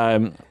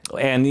so.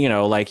 And you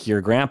know, like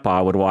your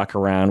grandpa would walk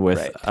around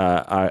with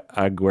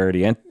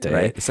aguardiente.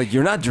 Right. It's like,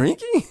 you're not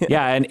drinking.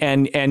 Yeah,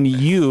 and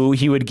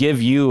he would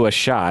give you a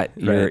shot,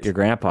 your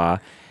grandpa,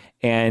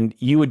 and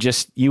you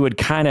would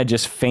kind of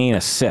just feign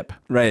a sip.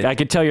 Right. I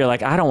could tell you're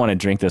like, I don't want to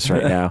drink this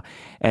right now.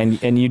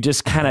 And you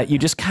just kind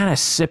of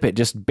sip it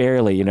just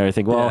barely, you know, you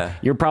think, well,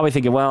 you're probably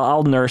thinking, well,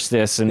 I'll nurse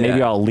this and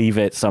maybe I'll leave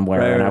it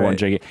somewhere and I won't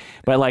drink it.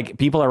 But like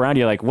people around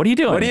you are like, what are you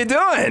doing? What are you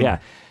doing? Yeah.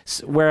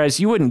 Whereas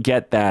you wouldn't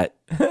get that.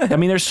 I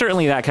mean, there's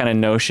certainly that kind of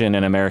notion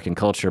in American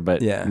culture,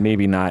 but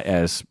maybe not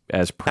as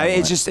prevalent. I mean,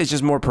 it's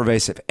just more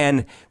pervasive.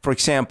 And for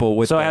example,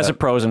 with it has a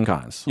pros and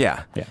cons.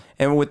 Yeah.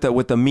 And with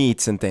the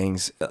meats and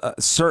things,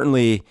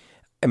 certainly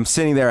I'm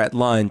sitting there at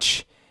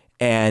lunch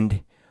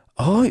and,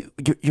 oh,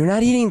 you're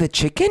not eating the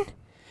chicken?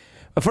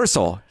 First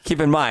of all, keep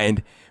in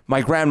mind,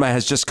 my grandma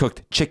has just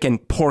cooked chicken,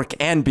 pork,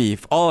 and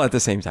beef all at the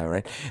same time,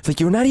 right? It's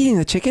like, you're not eating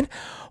the chicken?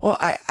 Well,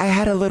 I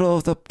had a little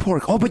of the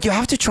pork. Oh, but you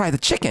have to try the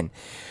chicken.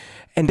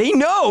 And they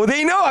know,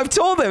 I've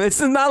told them.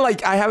 It's not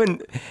like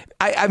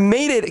I've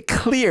made it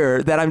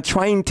clear that I'm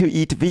trying to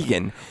eat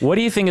vegan. What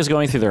do you think is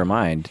going through their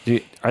mind?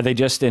 Are they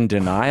just in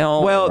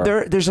denial? Well,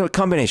 there's a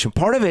combination.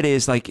 Part of it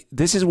is like,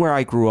 this is where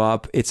I grew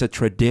up. It's a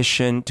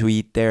tradition to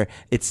eat there.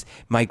 It's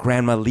my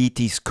grandma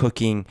Liti's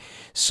cooking.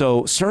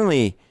 So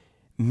certainly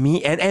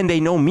me, and they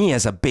know me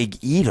as a big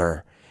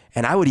eater.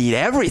 And I would eat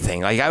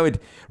everything. Like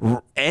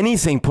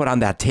anything put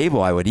on that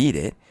table, I would eat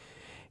it.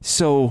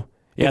 So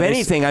if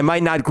anything, I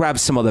might not grab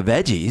some of the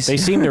veggies. They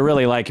seem to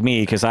really like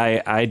me because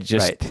I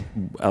just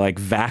like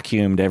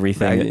vacuumed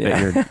everything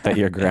that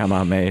your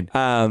grandma made.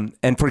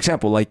 And for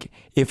example, like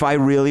if I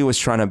really was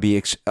trying to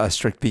be a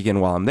strict vegan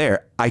while I'm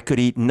there, I could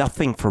eat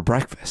nothing for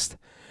breakfast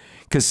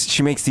because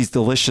she makes these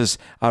delicious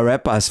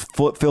arepas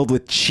filled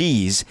with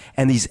cheese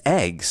and these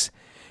eggs.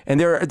 And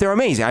they're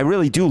amazing. I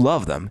really do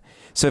love them.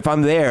 So if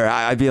I'm there,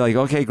 I'd be like,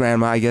 okay,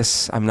 grandma, I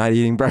guess I'm not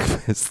eating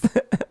breakfast.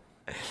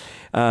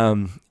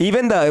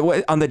 Even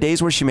on the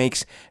days where she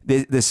makes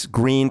this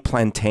green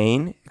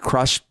plantain,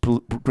 crushed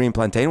green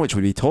plantain, which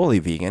would be totally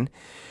vegan,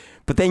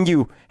 but then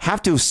you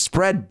have to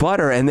spread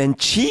butter and then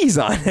cheese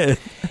on it.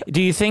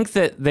 Do you think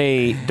that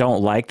they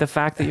don't like the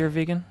fact that you're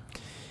vegan?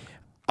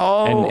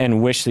 Oh,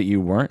 and wish that you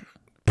weren't?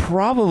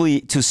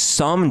 Probably to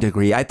some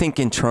degree. I think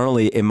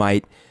internally it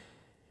might,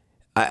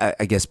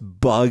 I guess,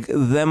 bug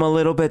them a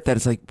little bit. That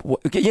it's like,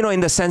 you know,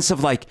 in the sense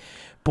of like,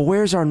 but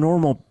where's our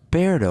normal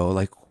Berto?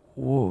 Like,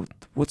 whoa,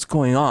 what's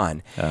going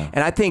on? And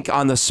I think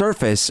on the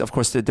surface, of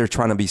course, they're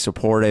trying to be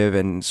supportive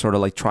and sort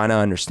of like trying to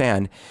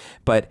understand.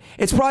 But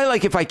it's probably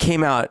like if I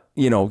came out,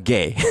 you know,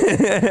 gay.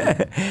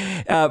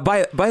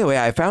 By the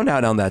way, I found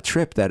out on that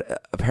trip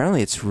that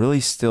apparently it's really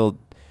still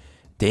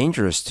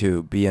dangerous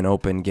to be an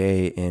open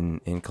gay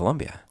in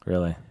Colombia.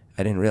 Really?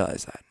 I didn't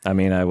realize that. I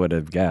mean, I would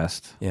have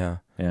guessed. Yeah.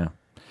 Yeah.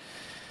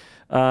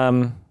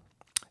 And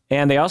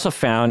they also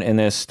found in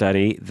this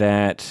study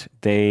that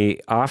they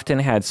often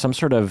had some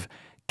sort of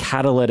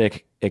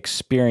catalytic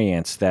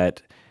experience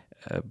that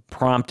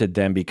prompted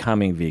them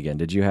becoming vegan.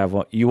 Did you have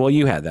one?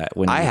 You had that.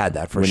 I had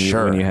that for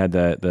sure. When you had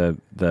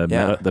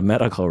the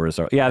medical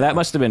result. Yeah, that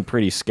must have been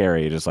pretty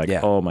scary. Just like,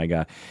 oh my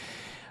God.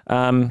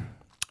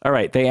 All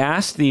right. They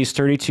asked these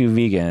 32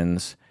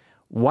 vegans,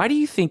 why do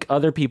you think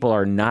other people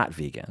are not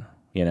vegan?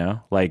 You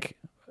know, like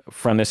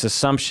from this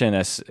assumption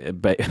as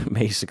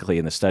basically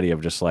in the study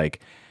of just like,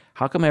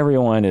 how come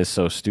everyone is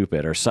so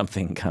stupid or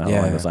something kind of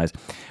along those lines?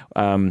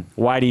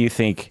 Why do you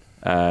think,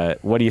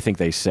 what do you think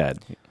they said?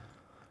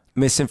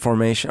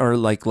 Misinformation or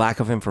like lack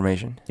of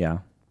information. Yeah.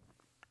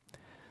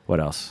 What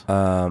else?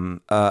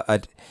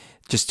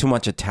 Just too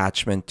much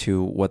attachment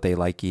to what they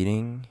like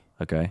eating.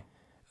 Okay.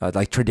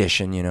 Like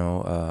tradition, you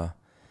know.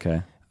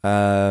 Okay.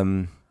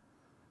 And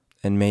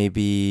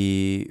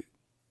maybe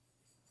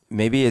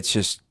it's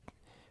just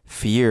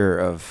fear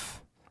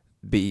of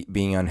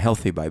being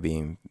unhealthy by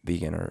being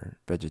vegan or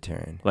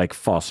vegetarian. Like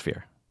false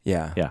fear.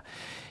 Yeah. Yeah.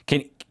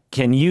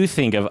 Can you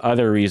think of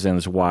other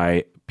reasons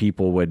why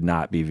people would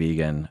not be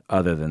vegan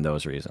other than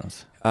those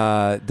reasons?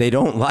 They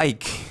don't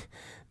like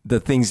the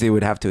things they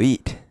would have to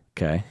eat.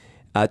 Okay.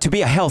 To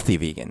be a healthy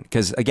vegan,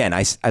 because again,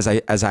 as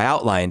I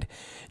outlined,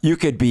 you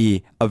could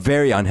be a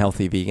very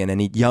unhealthy vegan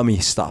and eat yummy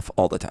stuff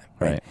all the time,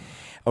 right?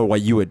 Or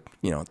what you would,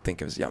 you know,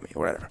 think is yummy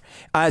or whatever.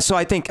 So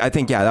I think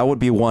yeah, that would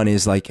be one.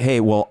 Is like, hey,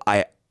 well,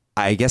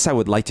 I guess I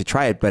would like to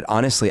try it, but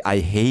honestly, I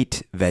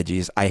hate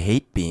veggies. I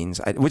hate beans,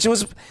 which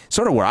was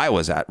sort of where I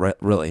was at,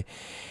 really.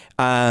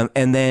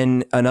 And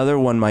then another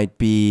one might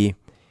be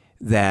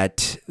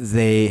that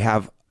they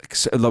have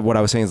what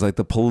I was saying is like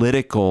the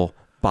political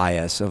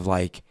bias of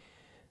like,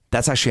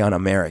 that's actually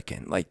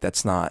un-American. Like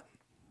that's not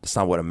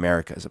what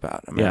America is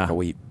about. America,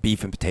 we eat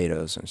beef and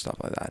potatoes and stuff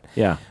like that.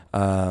 Yeah.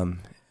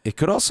 It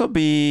could also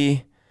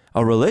be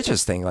a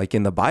religious thing. Like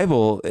in the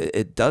Bible,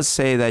 it does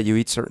say that you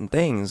eat certain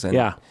things. And,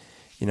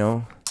 you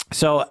know.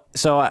 So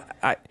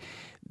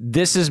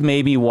this is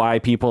maybe why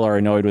people are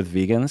annoyed with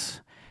vegans,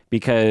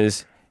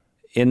 because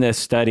in this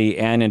study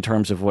and in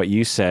terms of what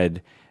you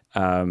said,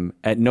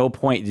 at no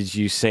point did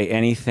you say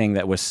anything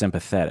that was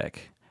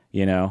sympathetic,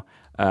 you know?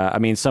 I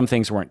mean, some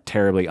things weren't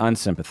terribly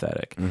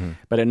unsympathetic,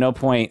 but at no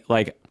point,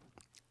 like,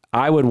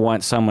 I would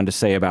want someone to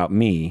say about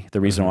me,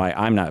 the reason why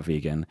I'm not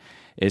vegan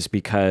is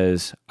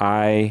because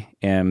I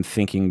am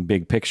thinking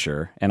big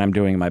picture and I'm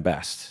doing my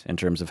best in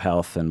terms of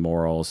health and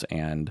morals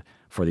and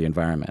for the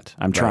environment.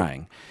 I'm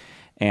trying.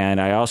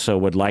 And I also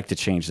would like to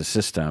change the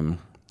system,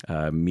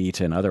 meat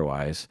and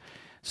otherwise,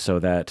 so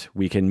that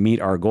we can meet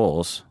our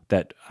goals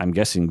that I'm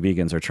guessing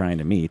vegans are trying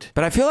to meet.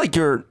 But I feel like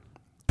you're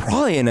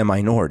probably in a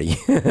minority.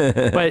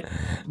 but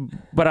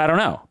I don't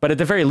know. But at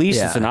the very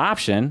least, it's an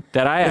option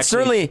that I actually...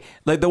 Certainly,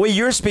 like the way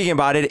you're speaking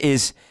about it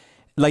is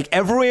like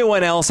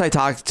everyone else I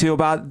talked to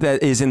about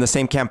that is in the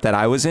same camp that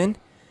I was in.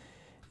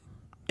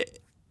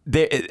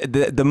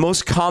 The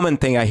most common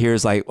thing I hear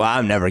is like, well,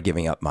 I'm never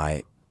giving up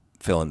my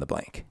fill in the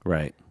blank.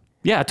 Right.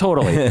 Yeah,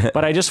 totally.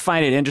 But I just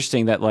find it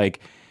interesting that like,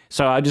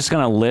 so I'm just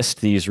going to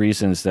list these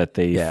reasons that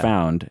they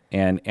found,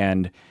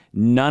 and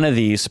none of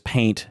these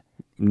paint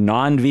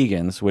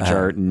non-vegans, which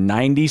are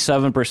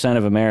 97%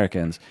 of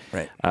Americans,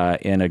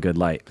 in a good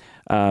light.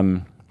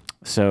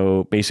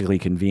 So basically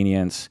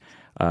convenience,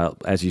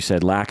 as you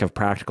said, lack of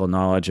practical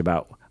knowledge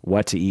about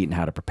what to eat and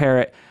how to prepare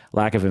it,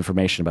 lack of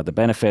information about the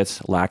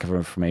benefits, lack of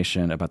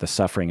information about the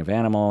suffering of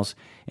animals,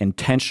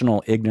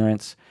 intentional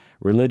ignorance,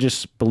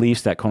 religious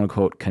beliefs that quote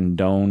unquote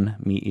condone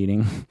meat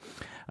eating,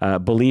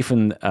 belief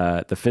in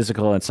the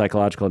physical and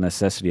psychological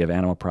necessity of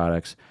animal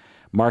products,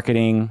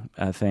 marketing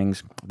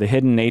things, the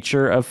hidden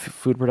nature of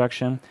food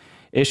production,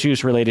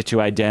 issues related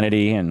to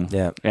identity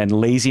and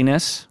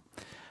laziness,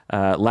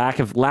 lack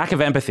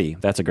of empathy.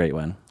 That's a great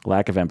one.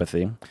 Lack of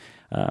empathy.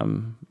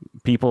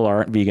 People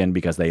aren't vegan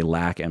because they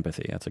lack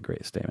empathy. That's a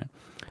great statement.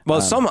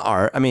 Well, some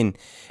are. I mean,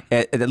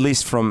 at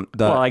least from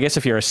the... Well, I guess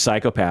if you're a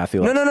psychopath...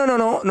 You're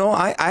No.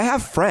 I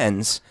have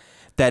friends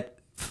that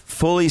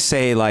fully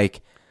say,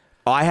 like,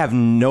 oh, I have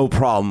no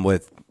problem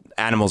with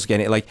animals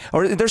getting... Like,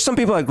 or there's some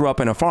people that grew up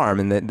in a farm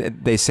and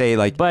they say,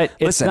 like, but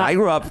listen, I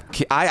grew up...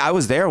 I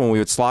was there when we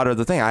would slaughter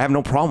the thing. I have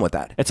no problem with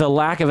that. It's a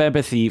lack of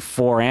empathy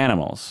for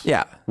animals.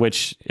 Yeah.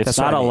 Which it's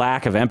not a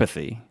lack of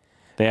empathy.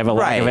 They have a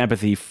lack of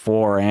empathy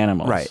for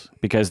animals. Right.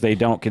 Because they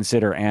don't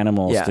consider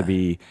animals to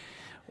be...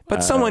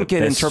 But someone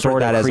can interpret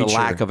that as a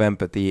lack of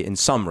empathy in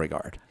some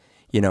regard,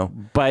 you know?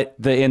 But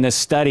in the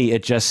study,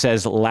 it just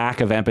says lack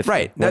of empathy.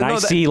 Right. When I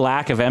see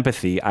lack of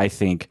empathy, I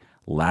think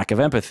lack of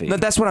empathy. No,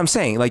 that's what I'm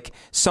saying. Like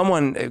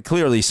someone,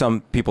 clearly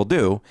some people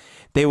do,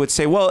 they would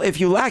say, well, if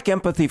you lack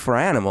empathy for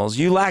animals,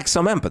 you lack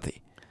some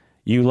empathy.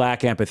 You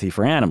lack empathy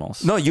for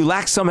animals. No, you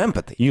lack some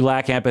empathy. You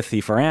lack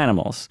empathy for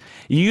animals.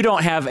 You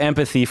don't have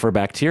empathy for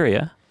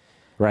bacteria,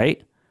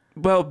 right?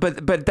 Well,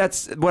 but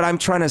that's what I'm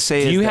trying to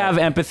say. Do you have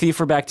empathy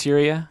for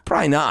bacteria?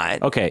 Probably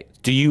not. Okay.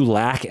 Do you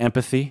lack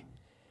empathy?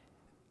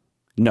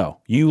 No.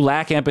 You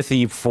lack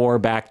empathy for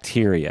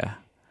bacteria.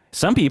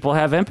 Some people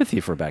have empathy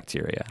for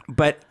bacteria.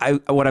 But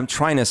what I'm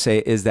trying to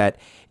say is that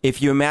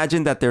if you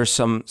imagine that there's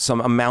some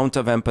amount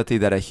of empathy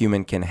that a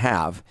human can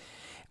have,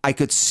 I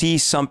could see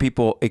some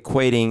people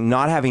equating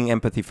not having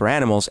empathy for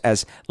animals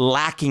as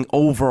lacking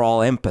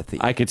overall empathy.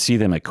 I could see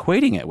them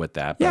equating it with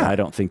that, but I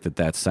don't think that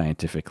that's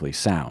scientifically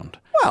sound.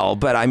 Well,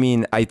 but I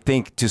mean, I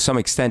think to some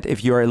extent,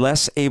 if you're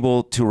less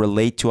able to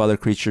relate to other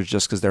creatures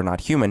just because they're not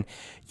human,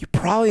 you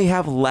probably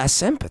have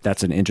less empathy.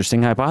 That's an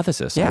interesting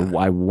hypothesis. Yeah.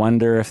 I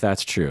wonder if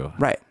that's true.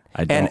 Right.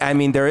 And I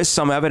mean, there is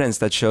some evidence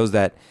that shows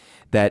that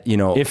you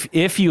know,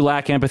 if you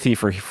lack empathy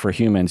for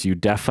humans, you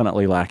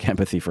definitely lack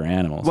empathy for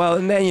animals. Well,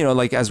 and then, you know,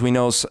 like as we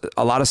know,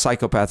 a lot of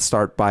psychopaths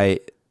start by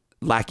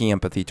lacking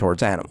empathy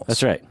towards animals.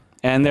 That's right.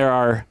 And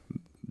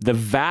the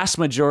vast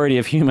majority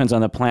of humans on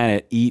the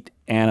planet eat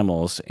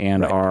animals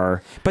and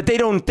are... But they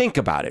don't think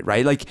about it,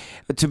 right? Like,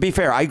 to be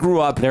fair, I grew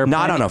up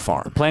not on a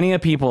farm. Plenty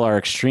of people are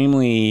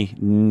extremely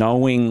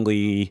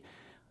knowingly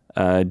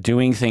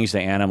doing things to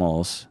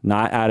animals,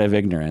 not out of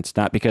ignorance,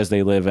 not because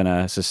they live in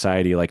a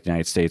society like the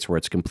United States where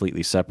it's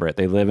completely separate.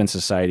 They live in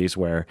societies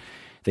where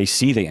they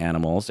see the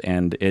animals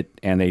and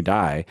they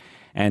die.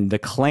 And the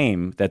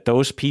claim that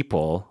those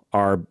people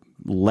are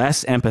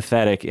less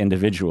empathetic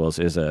individuals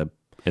is a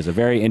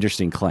very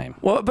interesting claim.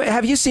 Well, but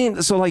have you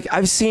seen? So, like,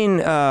 I've seen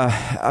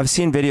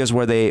videos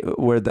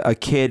where a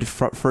kid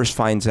first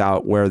finds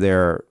out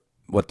where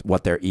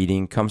what they're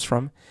eating comes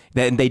from.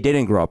 Then they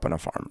didn't grow up on a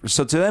farm,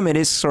 so to them it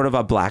is sort of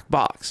a black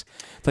box.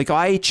 It's like, oh,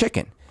 I eat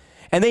chicken,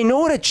 and they know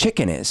what a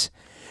chicken is,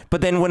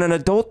 but then when an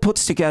adult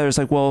puts together, it's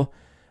like, well,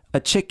 a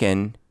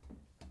chicken,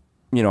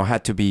 you know,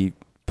 had to be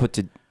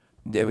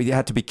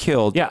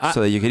killed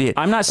so that you could eat it.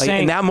 I'm not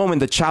saying in that moment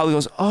the child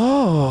goes,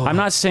 oh. I'm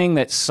not saying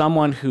that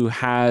someone who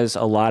has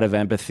a lot of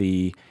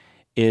empathy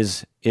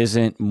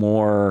isn't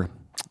more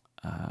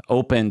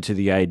open to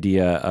the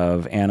idea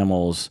of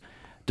animals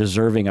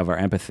deserving of our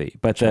empathy.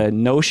 But the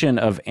notion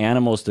of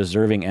animals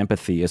deserving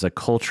empathy is a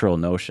cultural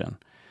notion.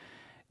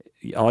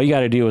 All you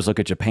got to do is look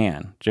at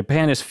Japan.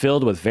 Japan is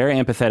filled with very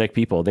empathetic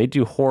people. They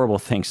do horrible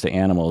things to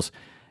animals,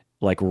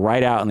 like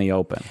right out in the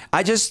open.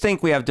 I just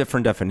think we have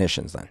different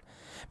definitions then.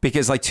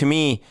 Because, like, to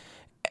me,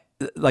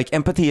 like,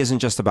 empathy isn't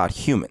just about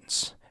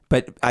humans.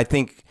 But I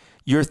think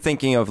you're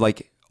thinking of,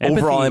 like,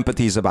 overall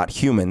empathy is about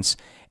humans.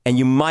 And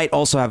you might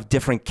also have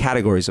different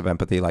categories of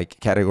empathy, like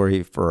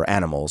category for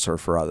animals or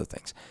for other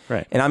things.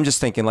 Right. And I'm just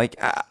thinking like,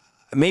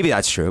 maybe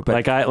that's true,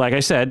 but like I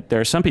said,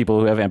 there are some people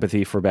who have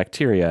empathy for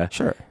bacteria.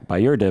 Sure. By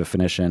your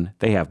definition,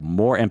 they have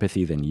more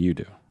empathy than you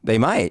do. they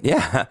might.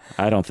 Yeah.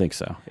 I don't think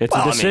so. It's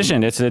a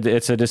decision. It's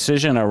a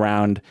decision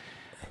around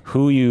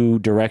who you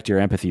direct your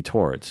empathy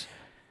towards.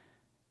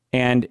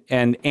 And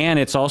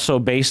it's also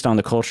based on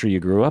the culture you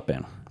grew up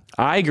in.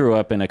 I grew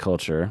up in a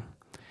culture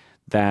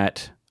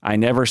that I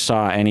never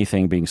saw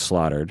anything being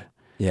slaughtered.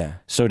 Yeah.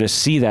 So to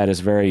see that is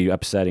very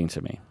upsetting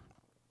to me.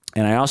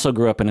 And I also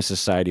grew up in a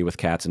society with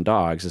cats and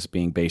dogs as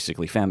being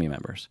basically family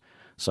members.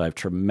 So I have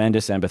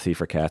tremendous empathy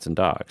for cats and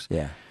dogs.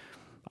 Yeah.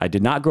 I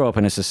did not grow up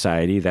in a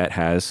society that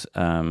has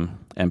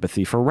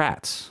empathy for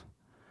rats.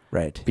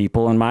 Right.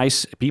 People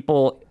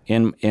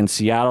in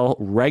Seattle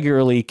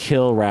regularly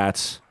kill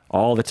rats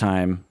all the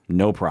time,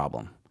 no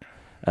problem.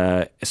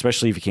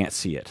 Especially if you can't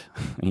see it.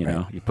 You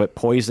know, you put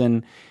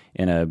poison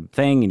in a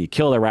thing and you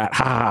kill the rat.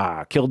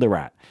 Ha! Killed the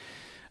rat.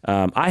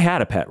 I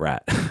had a pet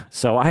rat,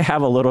 so I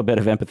have a little bit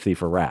of empathy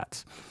for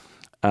rats.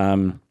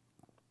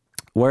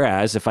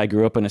 Whereas if I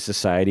grew up in a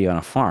society on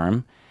a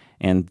farm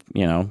and,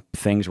 you know,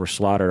 things were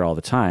slaughtered all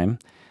the time,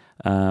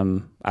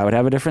 I would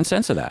have a different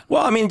sense of that.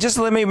 Well, I mean, just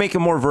let me make a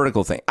more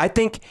vertical thing. I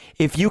think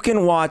if you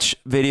can watch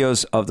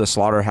videos of the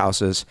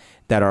slaughterhouses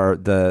that are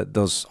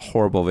those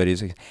horrible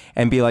videos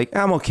and be like,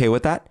 I'm okay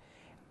with that,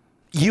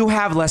 you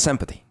have less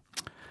empathy.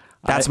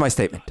 That's my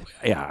statement.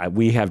 Yeah,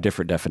 we have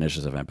different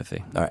definitions of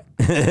empathy. All right.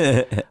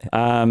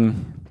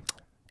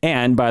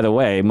 And by the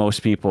way,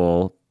 most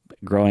people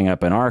growing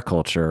up in our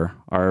culture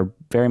are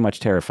very much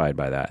terrified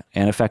by that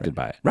and affected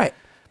by it. Right.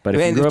 But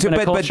if you grew up in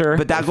a culture...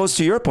 But that goes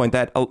to your point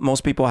that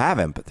most people have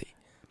empathy.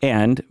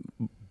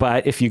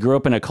 But if you grew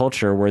up in a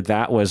culture where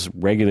that was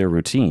regular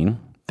routine,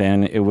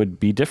 then it would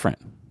be different.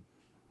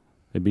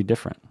 It'd be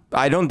different.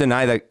 I don't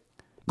deny that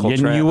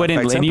culture and you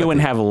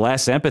wouldn't have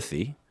less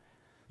empathy.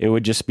 It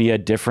would just be a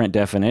different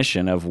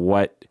definition of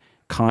what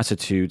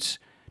constitutes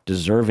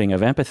deserving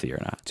of empathy or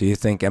not. Do you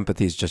think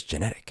empathy is just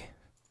genetic?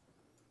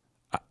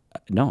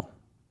 No.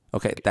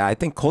 Okay, I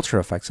think culture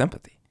affects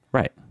empathy.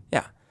 Right.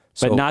 Yeah.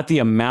 But not the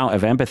amount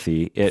of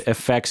empathy. It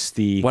affects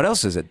the... What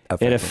else is it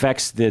affecting? It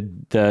affects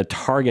the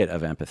target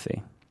of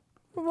empathy.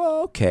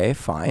 Well, okay,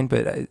 fine,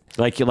 but...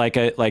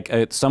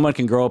 someone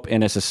can grow up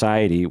in a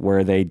society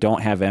where they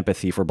don't have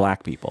empathy for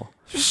black people.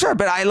 Sure,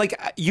 but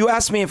you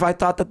asked me if I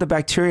thought that the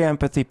bacteria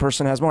empathy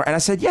person has more, and I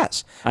said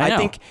yes. I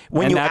think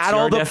when you add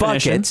all the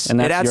buckets, it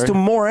adds to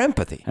more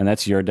empathy. And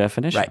that's your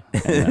definition.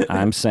 Right. And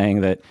I'm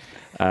saying that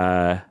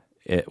our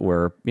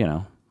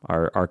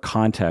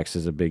context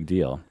is a big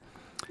deal.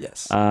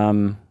 Yes.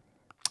 Another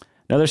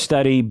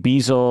study,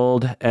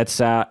 Bezold et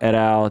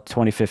al.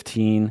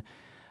 2015,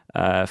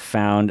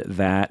 found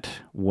that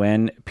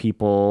when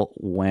people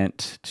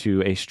went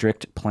to a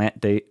strict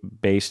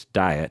plant-based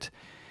diet,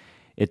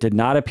 it did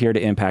not appear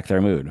to impact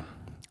their mood.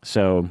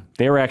 So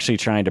they were actually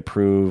trying to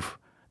disprove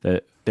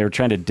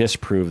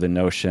the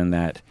notion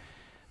that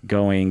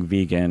going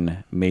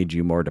vegan made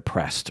you more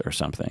depressed or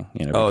something.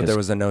 You know, there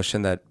was a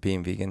notion that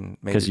being vegan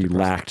made because you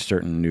lacked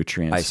certain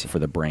nutrients for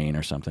the brain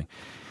or something.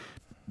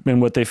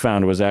 And what they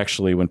found was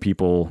actually when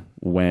people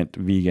went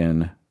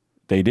vegan,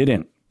 they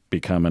didn't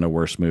become in a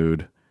worse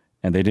mood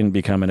and they didn't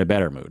become in a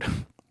better mood.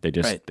 They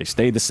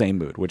stayed the same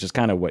mood, which is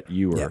kind of what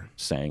you were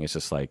saying. It's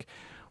just like,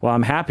 well,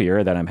 I'm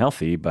happier that I'm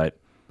healthy, but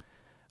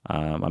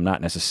I'm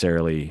not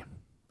necessarily,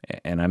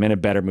 and I'm in a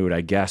better mood, I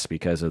guess,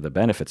 because of the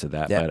benefits of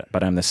that. Yeah.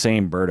 But I'm the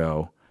same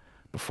Berto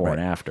before and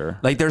after.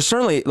 Like there's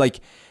certainly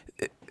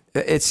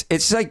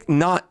it's like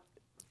not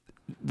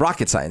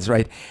rocket science,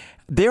 right?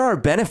 There are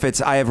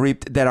benefits I have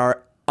reaped that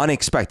are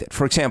unexpected.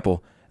 For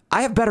example,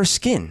 I have better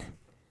skin.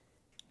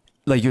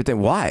 Like you think,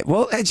 why?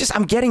 Well,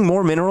 I'm getting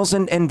more minerals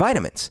and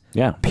vitamins.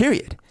 Yeah.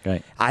 Period.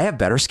 Right. I have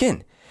better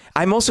skin.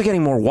 I'm also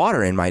getting more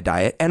water in my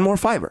diet and more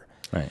fiber.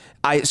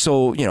 Right.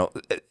 So,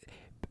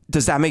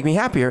 does that make me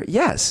happier?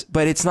 Yes.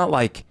 But it's not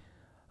like,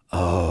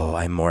 oh,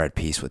 I'm more at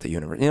peace with the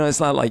universe. It's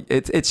not like,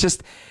 it's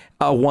just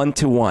a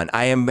one-to-one.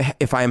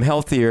 If I am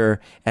healthier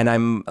and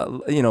I'm,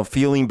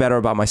 feeling better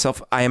about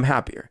myself, I am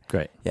happier.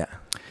 Great. Yeah.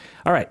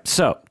 All right.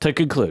 So to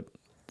conclude,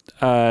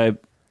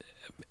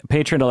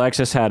 patron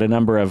Alexis had a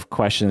number of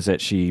questions that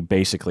she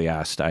basically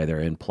asked,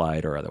 either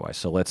implied or otherwise.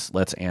 So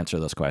let's answer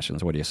those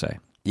questions. What do you say?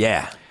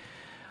 Yeah.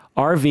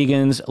 Are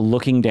vegans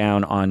looking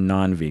down on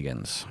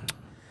non-vegans?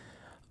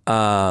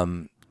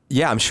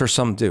 Yeah, I'm sure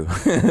some do.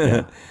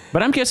 Yeah.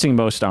 But I'm guessing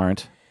most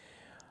aren't.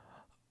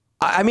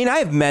 I mean,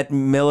 I've met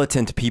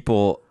militant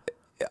people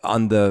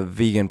on the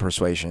vegan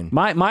persuasion.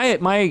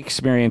 My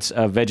experience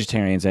of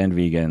vegetarians and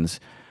vegans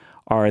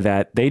are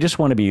that they just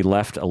want to be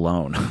left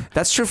alone.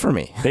 That's true for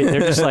me.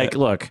 They're just like,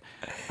 look,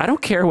 I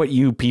don't care what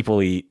you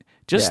people eat.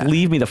 Just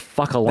leave me the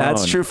fuck alone.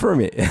 That's true for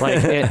me.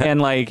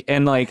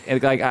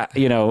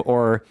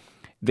 Or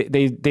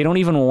they don't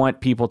even want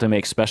people to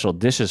make special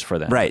dishes for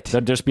them. Right. They'll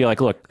just be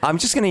like, look, I'm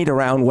just going to eat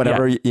around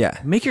whatever. Yeah.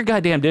 Make your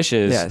goddamn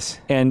dishes. Yes.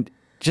 And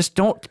just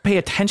don't pay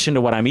attention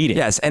to what I'm eating.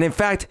 Yes, and in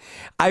fact,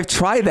 I've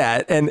tried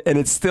that, and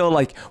it's still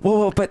like,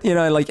 whoa, but you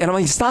know, like, and I'm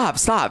like, stop,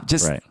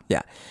 just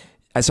yeah.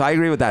 So I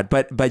agree with that,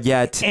 but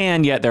yet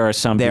there are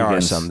some. There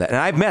are some that, and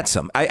I've met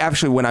some. I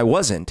actually, when I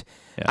wasn't,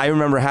 I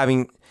remember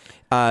having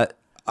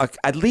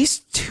at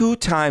least 2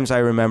 times. I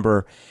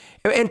remember,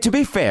 and to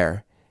be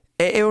fair,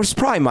 it was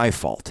probably my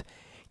fault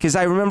because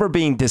I remember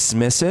being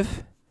dismissive.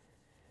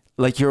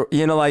 Like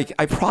like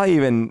I probably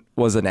even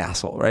was an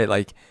asshole, right?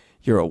 Like,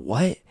 you're a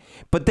what?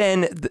 But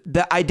then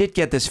I did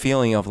get this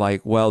feeling of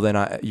like, well,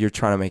 then you're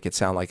trying to make it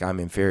sound like I'm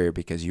inferior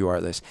because you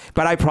are this.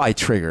 But I probably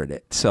triggered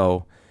it.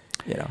 So,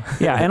 you know.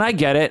 Yeah, and I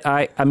get it.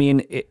 I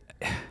mean,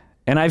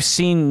 and I've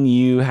seen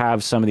you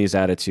have some of these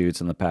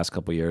attitudes in the past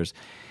couple of years.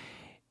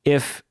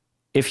 If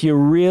you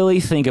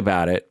really think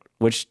about it,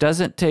 which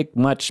doesn't take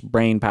much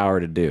brain power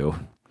to do,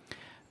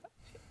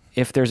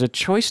 if there's a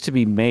choice to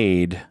be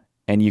made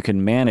and you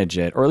can manage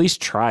it, or at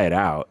least try it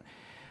out,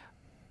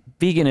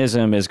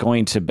 veganism is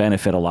going to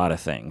benefit a lot of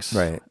things.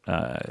 Right.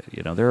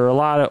 There are a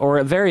lot of, or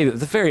at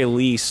the very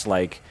least,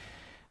 like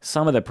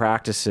some of the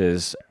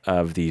practices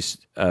of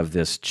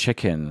this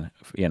chicken,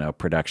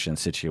 production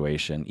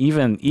situation,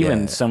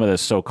 even some of the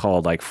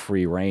so-called like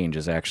free range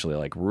is actually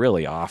like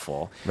really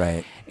awful.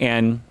 Right.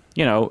 And,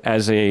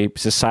 as a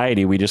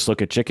society, we just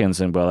look at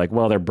chickens and we're like,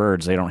 well, they're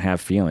birds. They don't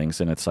have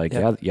feelings. And it's like,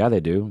 yeah, they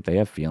do. They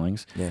have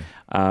feelings. Yeah.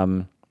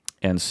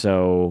 And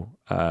so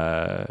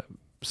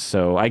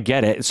I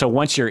get it. So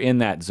once you're in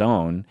that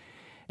zone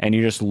and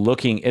you're just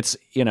looking, it's,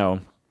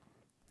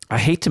 I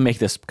hate to make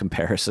this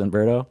comparison,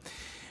 Berto,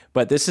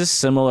 but this is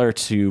similar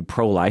to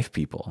pro-life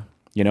people.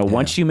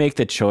 Once you make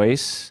the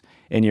choice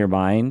in your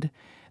mind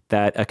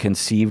that a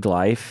conceived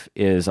life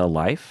is a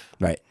life,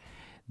 right,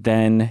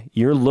 then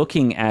you're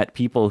looking at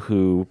people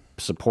who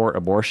support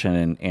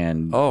abortion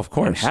and of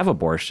course, and have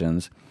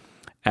abortions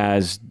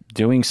as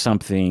doing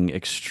something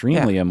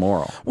extremely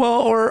immoral.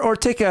 Well, or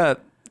take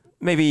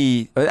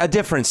maybe a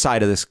different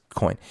side of this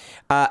coin,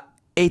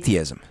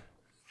 atheism.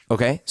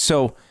 Okay,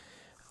 so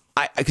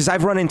because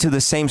I've run into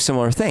the same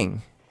similar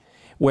thing,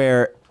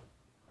 where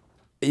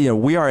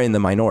we are in the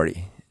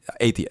minority,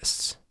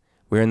 atheists.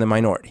 We're in the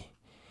minority,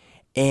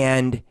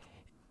 and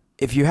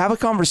if you have a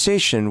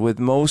conversation with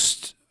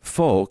most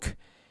folk,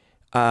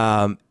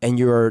 and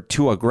you're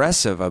too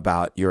aggressive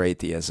about your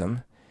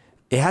atheism,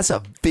 it has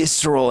a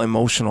visceral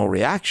emotional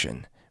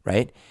reaction,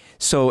 right?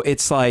 So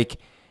it's like,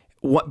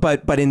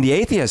 but in the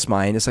atheist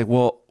mind, it's like,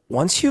 well,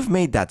 once you've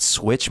made that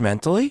switch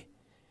mentally,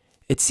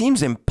 it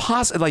seems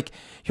impossible. Like,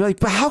 you're like,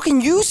 but how can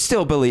you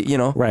still believe,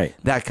 right?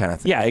 That kind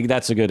of thing. Yeah,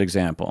 that's a good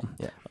example.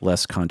 Yeah.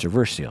 Less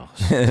controversial,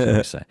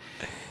 say.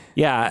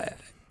 Yeah,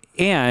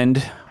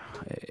 and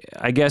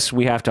I guess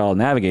we have to all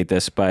navigate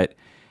this, but,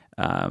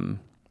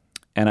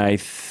 and I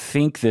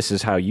think this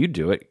is how you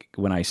do it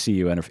when I see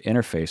you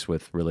interface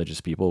with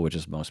religious people, which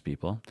is most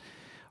people,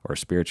 or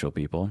spiritual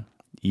people.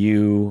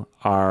 You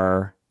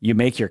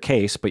make your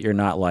case, but you're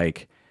not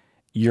like,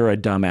 you're a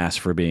dumbass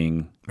for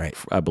being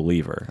a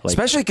believer. Like,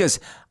 especially because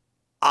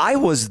I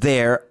was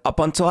there up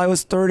until I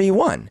was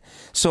 31.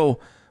 So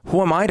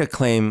who am I to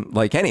claim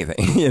like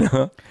anything,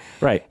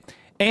 Right.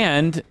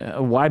 And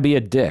why be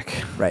a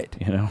dick? Right.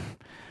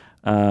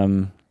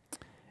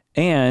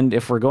 And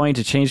if we're going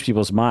to change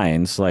people's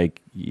minds,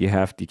 like you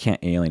can't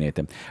alienate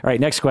them. All right.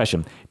 Next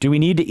question. Do we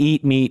need to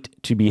eat meat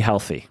to be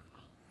healthy?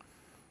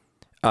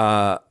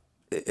 You're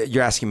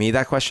asking me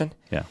that question?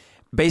 Yeah.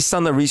 Based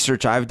on the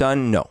research I've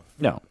done, no.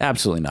 No,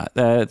 absolutely not.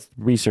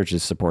 Research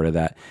has supported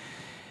that,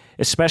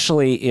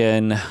 especially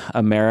in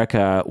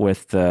America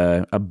with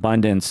the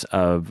abundance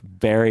of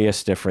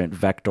various different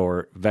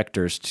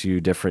vectors to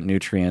different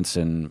nutrients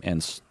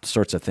and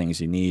sorts of things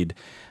you need.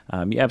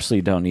 You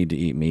absolutely don't need to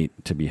eat meat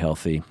to be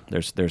healthy.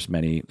 There's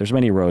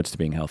many roads to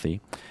being healthy.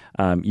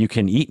 You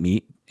can eat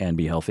meat and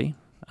be healthy,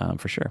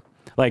 for sure.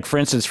 Like, for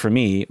instance, for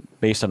me,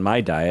 based on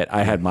my diet,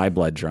 I had my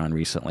blood drawn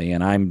recently,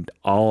 and I'm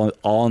all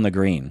in the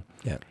green.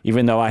 Yeah.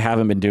 Even though I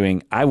haven't been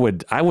doing, I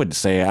would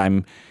say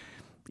I'm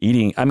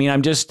eating. I mean,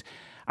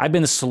 I've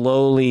been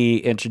slowly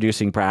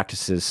introducing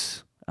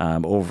practices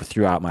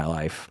throughout my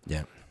life.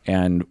 Yeah.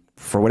 And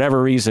for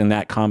whatever reason,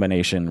 that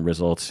combination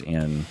results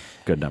in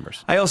good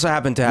numbers. I also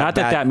happen to have not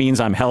that means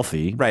I'm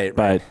healthy, right?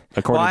 But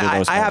according to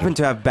those, I happen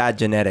to have bad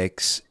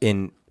genetics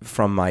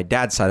from my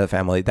dad's side of the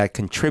family that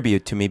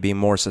contribute to me being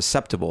more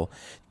susceptible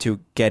to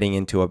getting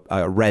into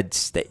a red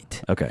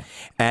state. Okay.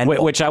 And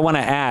which I want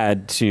to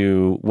add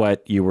to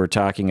what you were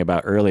talking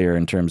about earlier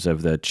in terms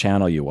of the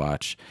channel you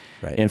watch,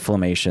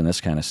 inflammation, this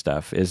kind of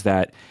stuff, is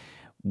that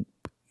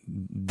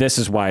this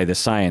is why the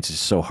science is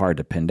so hard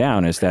to pin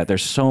down, is that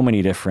there's so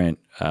many different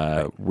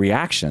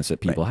reactions that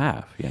people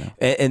have,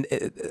 And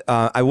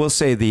I will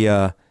say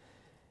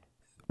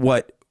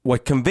what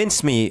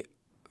convinced me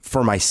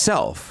for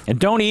myself. And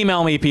don't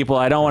email me, people.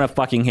 I don't want to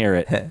fucking hear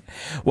it.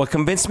 What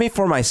convinced me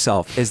for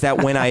myself is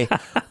that when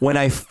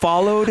I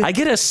followed, I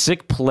get a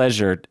sick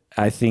pleasure.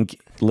 I think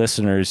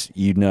listeners,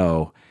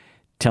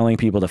 telling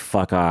people to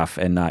fuck off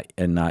and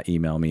not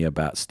email me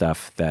about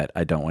stuff that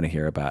I don't want to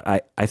hear about.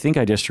 I think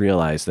I just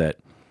realized that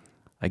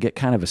I get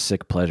kind of a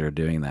sick pleasure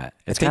doing that.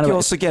 I think you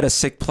also get a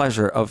sick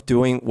pleasure of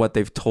doing what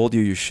they've told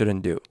you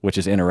shouldn't do. Which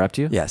is interrupt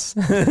you? Yes.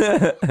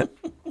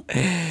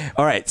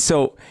 All right.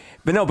 So,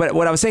 but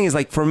what I was saying is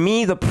like, for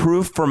me, the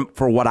proof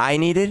for what I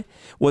needed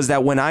was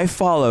that when I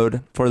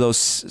followed for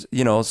those,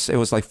 you know, it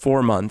was like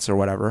 4 months or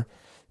whatever,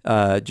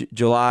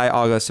 July,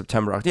 August,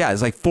 September. Yeah,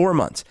 it's like 4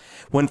 months.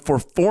 When for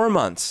 4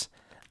 months,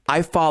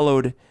 I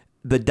followed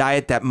the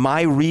diet that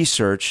my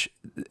research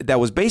that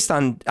was based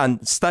on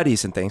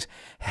studies and things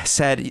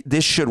said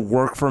this should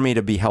work for me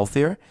to be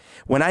healthier.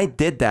 When I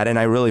did that and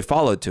I really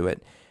followed to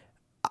it,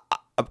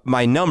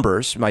 my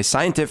numbers, my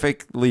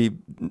scientifically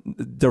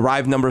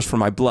derived numbers for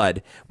my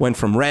blood went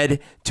from red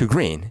to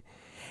green.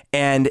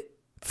 And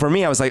for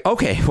me, I was like,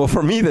 okay, well,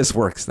 for me, this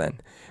works then,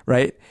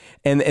 right?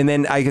 And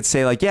then I could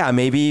say like, yeah,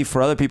 maybe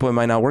for other people, it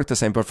might not work the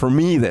same, but for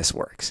me, this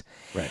works.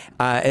 Right.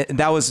 And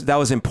that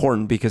was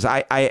important because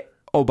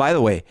oh, by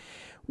the way,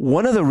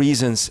 one of the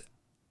reasons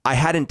I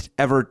hadn't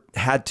ever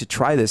had to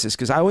try this is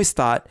because I always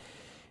thought,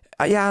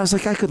 yeah, I was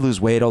like, I could lose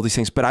weight, all these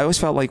things, but I always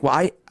felt like,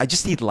 well, I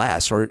just eat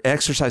less or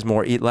exercise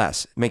more, eat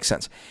less. It makes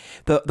sense.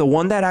 The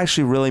one that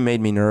actually really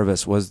made me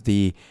nervous was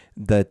the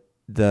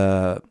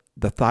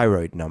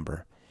thyroid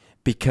number,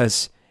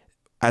 because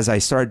as I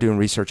started doing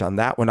research on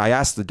that, when I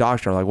asked the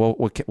doctor, like, well,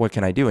 what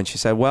can I do? And she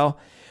said, well,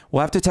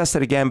 we'll have to test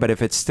it again, but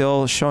if it's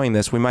still showing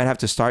this, we might have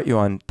to start you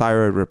on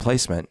thyroid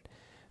replacement.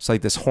 It's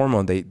like this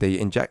hormone they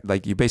inject,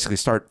 like you basically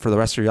start for the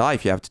rest of your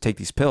life. You have to take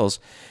these pills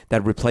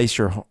that replace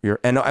your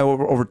and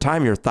over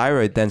time, your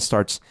thyroid then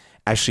starts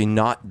actually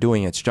not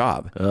doing its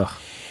job. Ugh.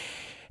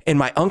 And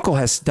my uncle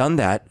has done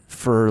that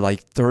for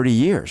like 30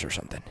 years or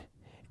something.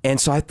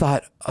 And so I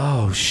thought,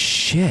 oh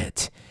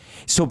shit.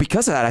 So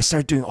because of that, I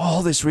started doing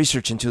all this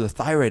research into the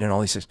thyroid and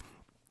all these things.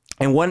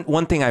 And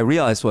one thing I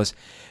realized was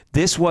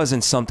this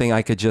wasn't something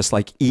I could just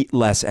like eat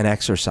less and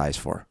exercise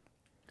for.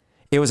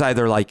 It was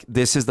either like,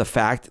 this is the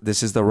fact,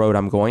 this is the road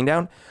I'm going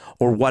down,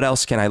 or what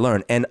else can I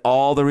learn? And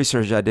all the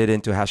research I did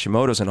into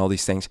Hashimoto's and all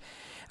these things,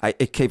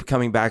 it kept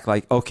coming back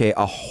like, okay,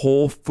 a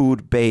whole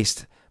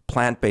food-based,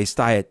 plant-based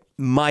diet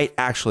might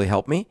actually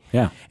help me.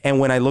 Yeah. And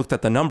when I looked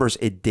at the numbers,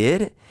 it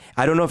did.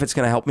 I don't know if it's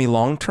going to help me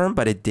long-term,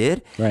 but it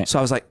did. Right. So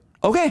I was like,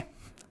 okay,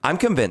 I'm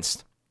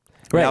convinced.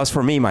 Right. That was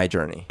for me, my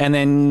journey. And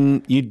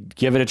then you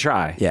give it a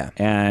try. Yeah.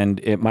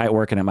 And it might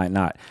work and it might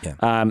not. Yeah.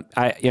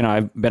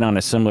 I've been on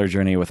a similar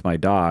journey with my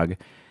dog.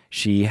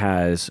 She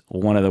has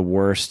one of the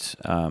worst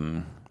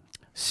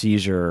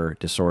seizure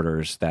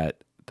disorders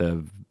that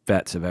the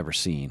vets have ever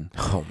seen.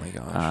 Oh my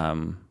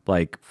gosh.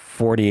 Like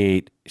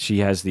 48, she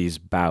has these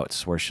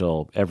bouts where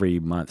every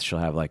month she'll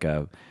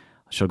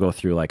go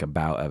through like a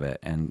bout of it.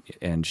 And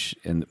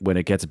when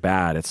it gets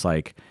bad, it's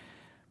like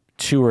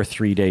 2 or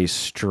 3 days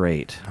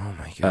straight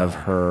of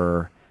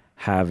her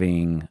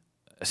having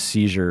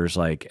seizures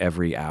like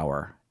every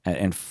hour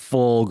and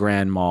full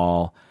grand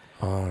mal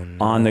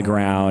on the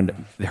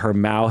ground. Her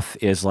mouth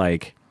is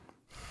like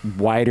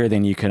wider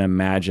than you can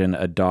imagine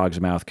a dog's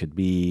mouth could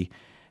be.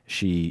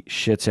 She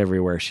shits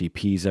everywhere. She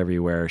pees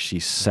everywhere. She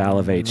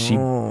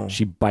salivates.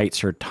 She bites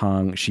her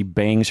tongue. She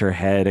bangs her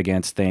head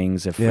against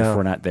things if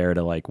we're not there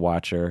to like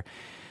watch her.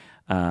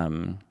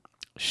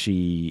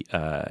 She's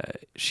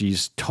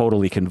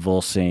totally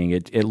convulsing.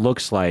 It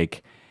looks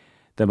like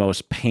the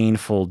most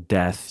painful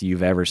death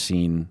you've ever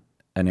seen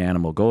an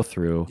animal go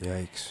through.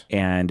 Yikes.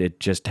 And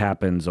it just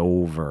happens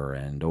over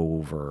and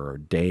over,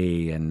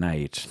 day and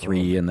night,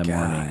 3 in the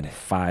morning,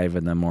 5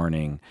 in the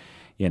morning,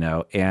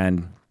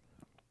 and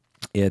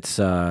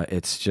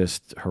it's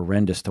just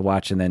horrendous to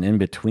watch. And then in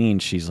between,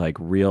 she's like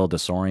real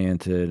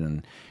disoriented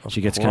and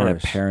she gets kind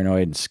of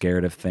paranoid and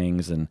scared of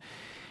things. And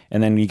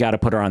then you got to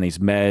put her on these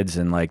meds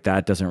and like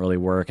that doesn't really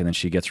work. And then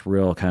she gets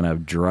real kind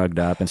of drugged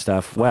up and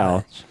stuff.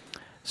 Well,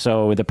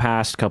 so the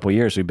past couple of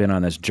years, we've been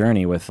on this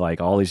journey with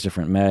like all these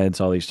different meds,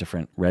 all these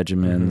different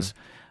regimens.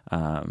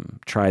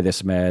 Try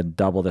this med,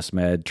 double this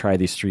med, try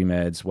these 3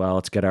 meds. Well,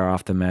 let's get her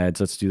off the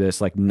meds. Let's do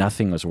this. Like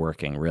nothing was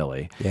working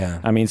really.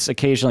 Yeah. I mean,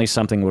 occasionally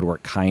something would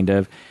work kind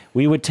of.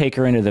 We would take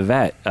her into the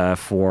vet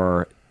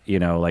for,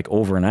 like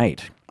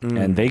overnight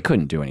and they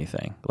couldn't do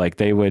anything. Like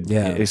they would,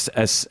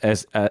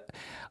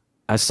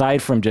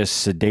 aside from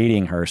just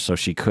sedating her so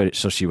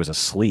she was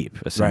asleep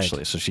essentially.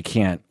 Right. So she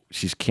can't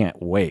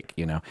wake,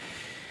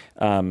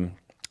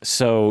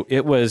 so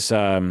it was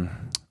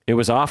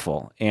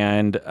awful.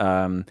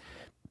 And,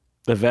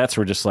 the vets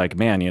were just like,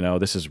 man,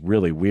 this is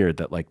really weird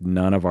that like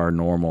none of our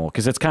normal,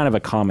 because it's kind of a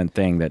common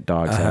thing that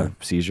dogs have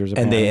seizures.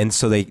 Apparently. And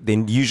so they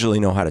usually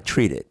know how to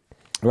treat it.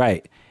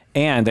 Right.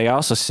 And they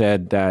also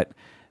said that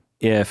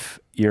if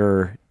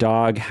your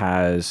dog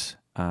has,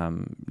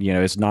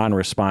 is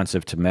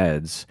non-responsive to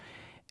meds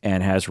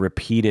and has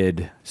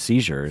repeated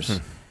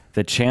seizures,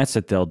 the chance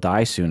that they'll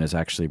die soon is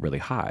actually really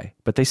high.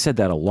 But they said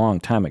that a long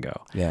time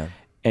ago. Yeah.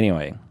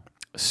 Anyway,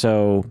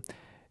 so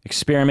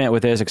experiment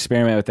with this,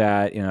 experiment with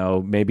that,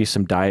 maybe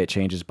some diet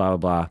changes, blah, blah,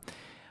 blah.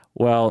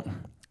 Well,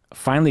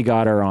 finally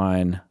got her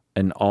on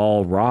an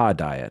all raw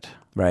diet.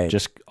 Right.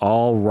 Just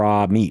all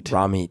raw meat.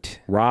 Raw meat.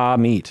 Raw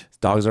meat.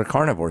 Dogs are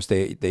carnivores.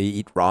 They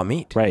eat raw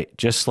meat. Right.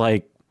 Just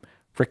like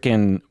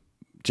freaking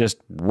just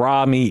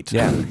raw meat.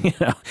 Yeah. You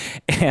know,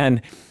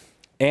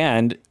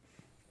 and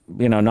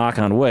you know, knock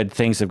on wood,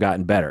 things have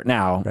gotten better.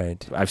 Now,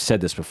 Right. I've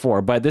said this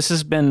before, but this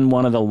has been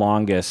one of the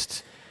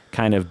longest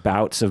kind of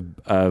bouts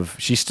of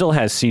she still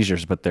has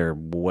seizures, but they're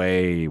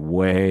way,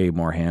 way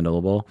more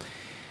handleable.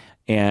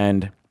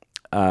 And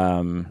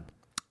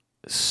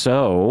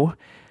so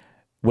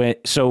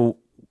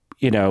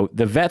you know,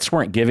 the vets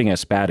weren't giving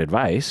us bad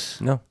advice.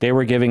 No. They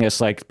were giving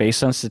us, like,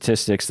 based on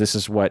statistics, this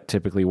is what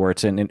typically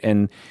works.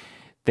 And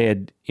they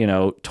had, you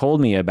know, told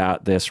me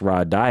about this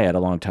raw diet a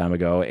long time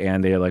ago,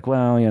 and they're like,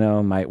 well, you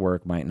know, might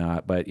work, might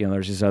not. But, you know,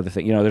 there's these other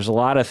things. You know, there's a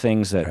lot of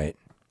things that Right.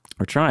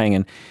 we're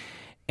trying,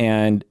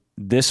 and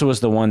this was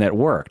the one that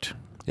worked.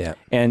 Yeah.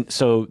 And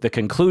so the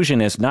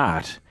conclusion is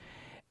not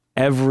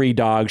every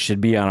dog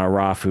should be on a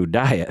raw food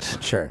diet.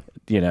 Sure.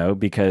 You know,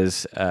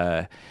 because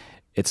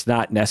it's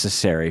not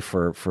necessary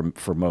for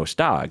most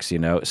dogs, you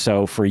know.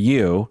 So for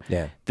you,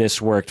 Yeah.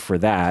 this worked for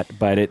that,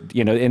 but it,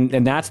 you know,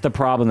 and that's the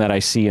problem that I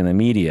see in the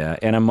media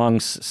and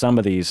amongst some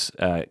of these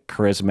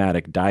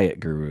charismatic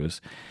diet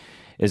gurus,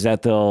 is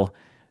that they'll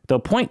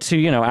point to,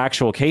 you know,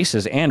 actual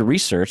cases and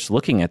research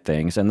looking at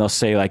things, and they'll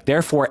say, like,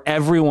 therefore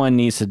everyone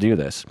needs to do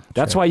this.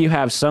 That's why you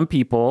have some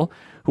people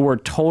who are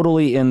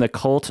totally in the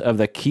cult of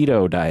the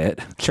keto diet.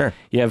 Sure.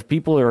 You have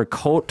people who are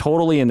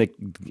totally in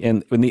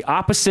the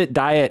opposite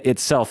diet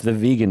itself, the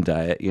vegan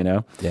diet, you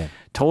know? Yeah.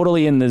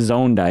 Totally in the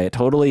zone diet,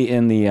 totally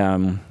in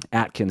the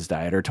Atkins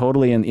diet, or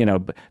totally in, you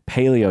know,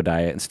 paleo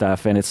diet and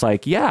stuff. And it's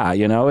like, yeah,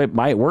 you know, it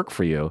might work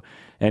for you,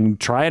 and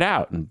try it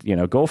out, and, you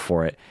know, go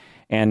for it.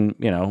 And,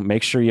 you know,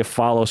 make sure you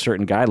follow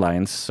certain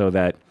guidelines so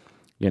that,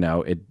 you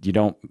know, you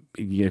don't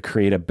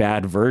create a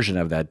bad version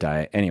of that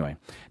diet. Anyway,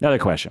 another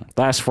question.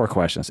 Last 4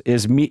 questions.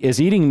 Is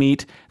eating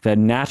meat the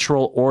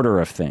natural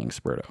order of things,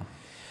 Berto?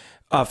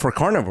 For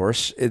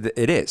carnivores,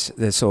 it is.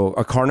 So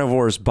a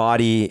carnivore's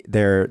body,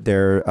 their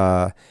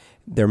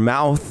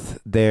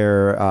mouth,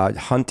 their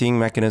hunting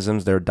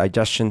mechanisms, their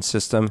digestion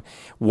system,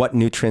 what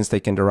nutrients they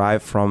can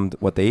derive from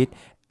what they eat,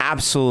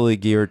 absolutely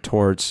geared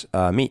towards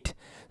meat.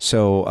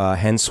 So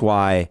hence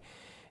why,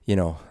 you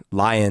know,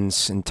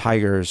 lions and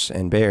tigers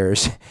and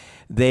bears,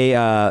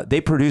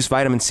 they produce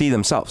vitamin C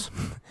themselves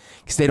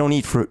because they don't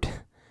eat fruit.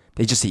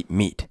 They just eat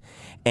meat.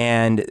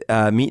 And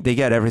meat, they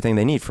get everything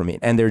they need from meat.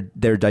 And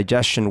their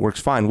digestion works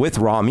fine with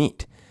raw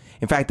meat.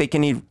 In fact, they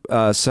can eat,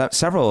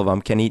 several of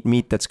them can eat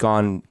meat that's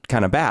gone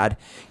kind of bad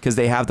because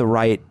they have the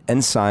right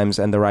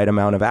enzymes and the right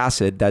amount of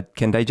acid that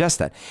can digest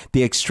that.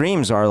 The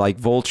extremes are like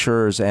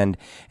vultures and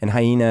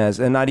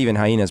hyenas, and not even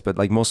hyenas, but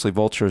like mostly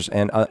vultures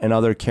and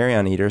other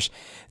carrion eaters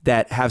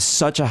that have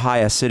such a high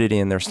acidity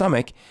in their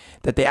stomach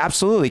that they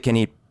absolutely can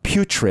eat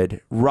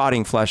putrid,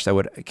 rotting flesh that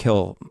would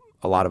kill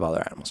a lot of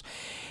other animals.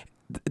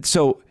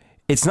 So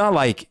it's not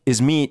like,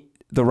 is meat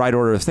the right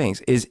order of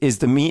things? Is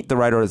the meat the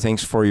right order of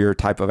things for your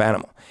type of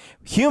animal?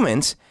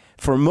 Humans,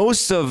 for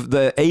most of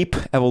the ape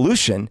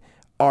evolution,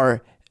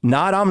 are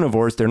not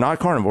omnivores. They're not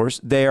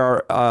carnivores. They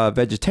are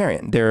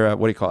vegetarian. They're,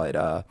 what do you call it?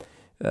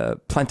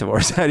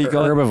 Plantivores. How do you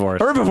call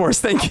Herbivores. it?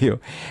 Herbivores. Thank you.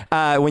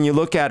 When you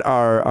look at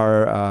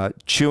our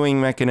chewing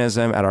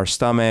mechanism, at our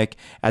stomach,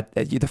 at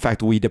the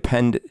fact that we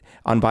depend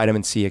on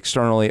vitamin C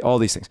externally, all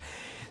these things.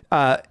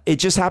 It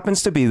just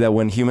happens to be that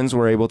when humans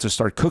were able to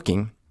start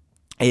cooking,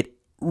 it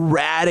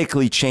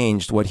radically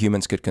changed what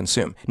humans could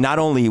consume. Not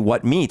only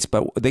what meats,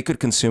 but they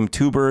could consume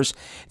tubers.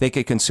 They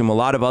could consume a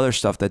lot of other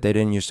stuff that they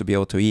didn't used to be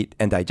able to eat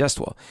and digest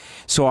well.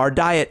 So our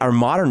diet, our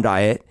modern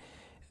diet,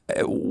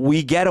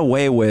 we get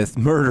away with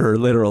murder,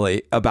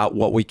 literally, about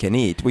what we can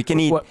eat. We can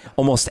eat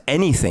almost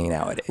anything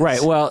nowadays.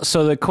 Right. Well,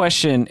 so the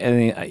question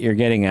you're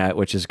getting at,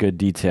 which is good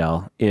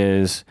detail,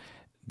 is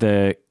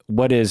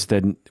what is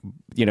the,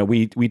 you know,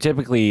 we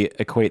typically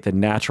equate the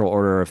natural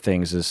order of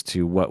things as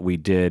to what we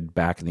did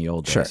back in the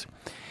old days. Sure.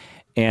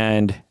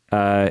 And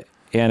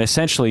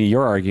essentially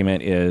your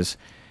argument is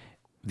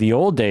the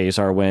old days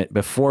are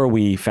before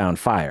we found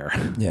fire.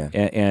 Yeah.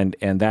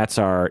 And that's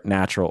our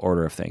natural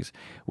order of things.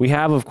 We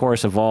have, of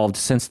course, evolved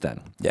since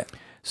then. Yeah.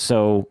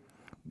 So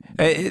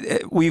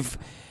we've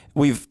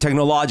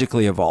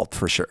technologically evolved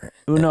for sure.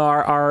 You know,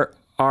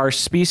 our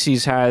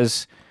species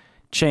has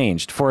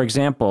changed. For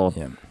example,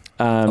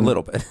 a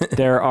little bit.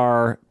 there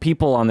are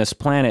people on this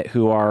planet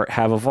who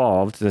have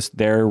evolved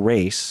their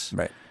race,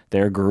 right,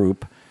 their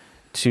group,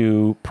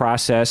 to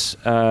process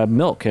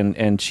milk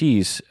and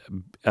cheese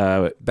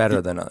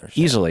better than others,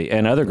 easily,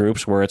 and other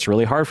groups where it's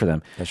really hard for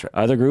them. That's right.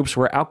 Other groups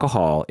where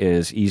alcohol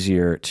is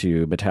easier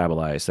to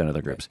metabolize than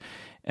other groups.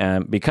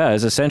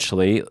 Because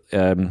essentially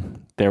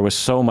there was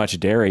so much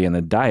dairy in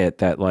the diet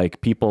that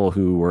like people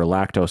who were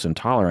lactose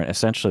intolerant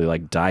essentially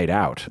like died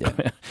out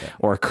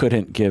or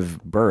couldn't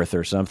give birth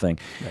or something.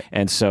 Right.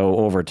 And so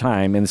over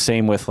time, and the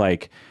same with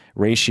like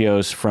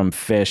ratios from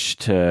fish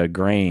to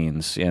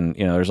grains, and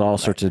you know there's all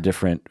sorts of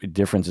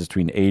differences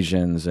between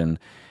Asians and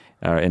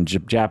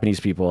Japanese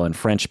people and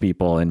French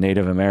people and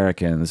Native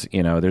Americans.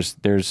 You know,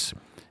 there's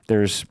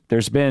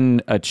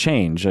been a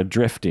change, a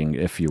drifting,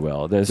 if you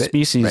will. The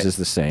species is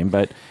the same,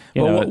 but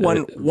you know,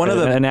 one of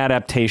an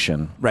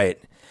adaptation. Right.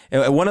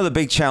 One of the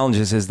big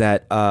challenges is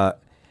that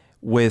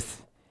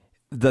with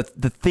the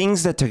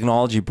things that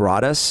technology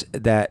brought us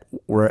that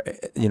were,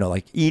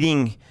 like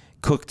eating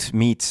cooked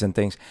meats and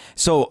things.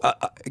 So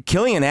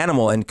killing an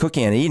animal and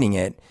cooking and eating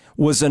it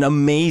was an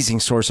amazing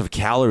source of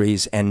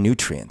calories and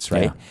nutrients,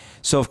 right? Yeah.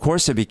 So of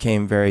course it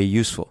became very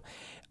useful.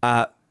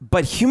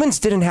 But humans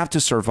didn't have to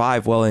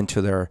survive well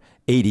into their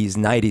 80s,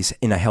 90s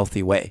in a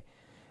healthy way.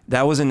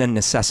 That wasn't a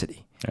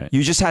necessity. Right.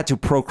 You just had to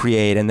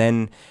procreate and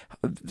then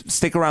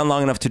stick around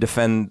long enough to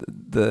defend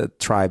the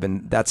tribe.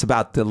 And that's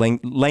about the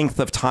length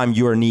of time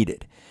you are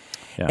needed.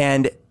 Yeah.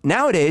 And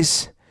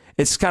nowadays,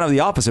 it's kind of the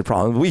opposite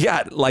problem. We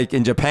got, like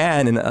in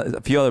Japan and a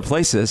few other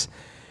places,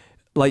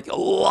 like a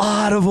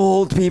lot of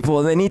old people,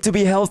 and they need to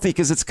be healthy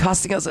because it's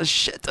costing us a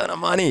shit ton of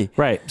money.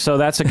 Right. So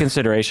that's a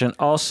consideration.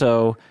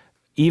 Also,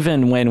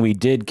 even when we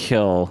did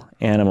kill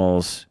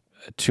animals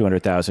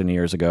 200,000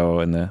 years ago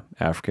in the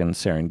African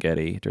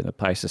Serengeti during the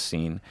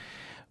Pleistocene,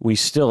 we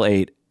still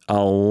ate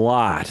a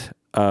lot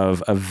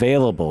of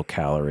available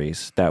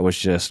calories that was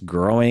just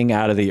growing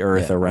out of the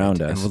earth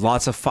around us. And with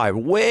lots of fiber,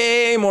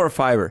 way more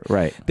fiber.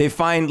 Right. They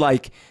find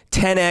like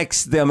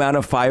 10x the amount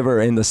of fiber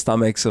in the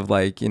stomachs of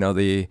like,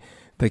 the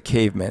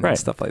cavemen and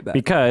stuff like that.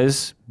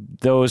 Because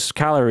those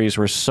calories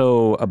were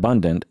so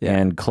abundant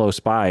and close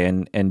by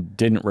and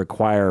didn't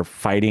require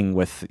fighting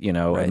with,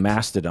 a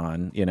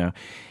mastodon,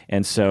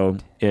 And so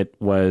it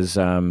was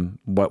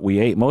what we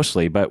ate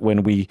mostly. But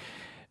when we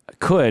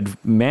could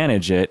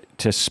manage it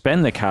to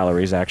spend the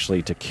calories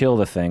actually to kill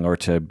the thing or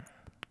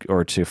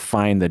to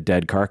find the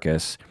dead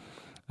carcass,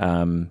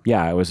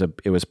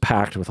 it was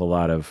packed with a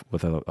lot of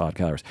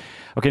calories.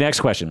 Okay,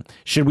 next question.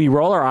 Should we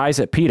roll our eyes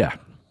at PETA?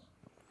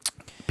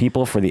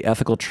 People for the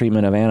ethical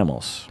treatment of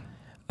animals.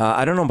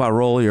 I don't know about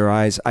roll your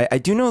eyes. I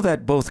do know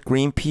that both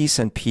Greenpeace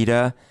and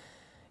PETA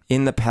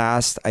in the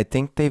past, I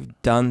think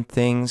they've done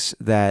things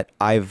that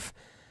I've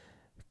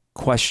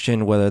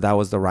questioned whether that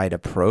was the right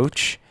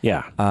approach.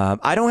 Yeah.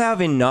 I don't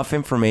have enough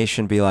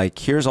information to be like,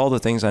 here's all the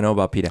things I know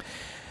about PETA.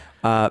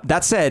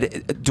 That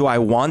said, do I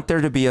want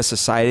there to be a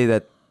society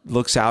that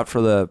looks out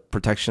for the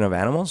protection of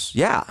animals?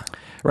 Yeah.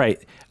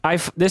 Right.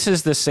 This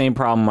is the same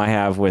problem I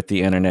have with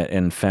the internet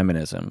and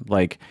feminism.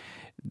 Like,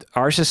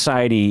 our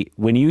society,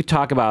 when you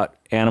talk about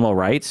animal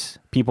rights,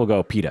 people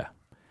go PETA.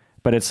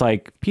 But it's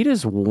like,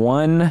 PETA's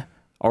one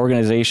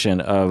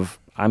organization of,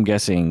 I'm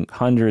guessing,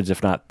 hundreds,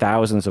 if not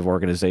thousands of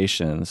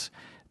organizations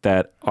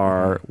that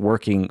are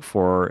working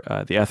for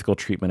the ethical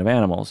treatment of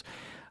animals.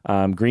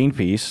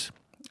 Greenpeace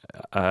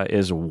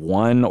is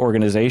one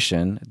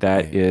organization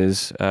that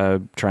is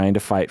trying to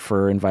fight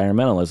for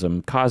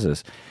environmentalism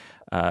causes.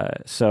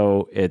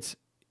 So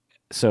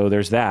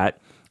there's that.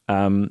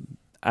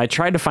 I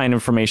tried to find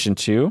information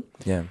too.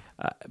 Yeah.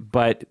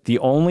 But the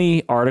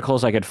only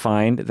articles I could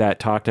find that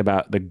talked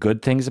about the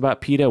good things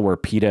about PETA were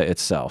PETA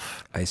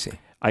itself. I see.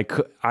 I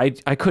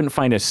couldn't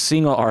find a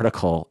single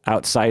article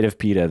outside of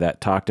PETA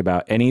that talked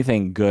about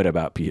anything good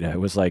about PETA. It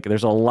was like,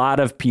 there's a lot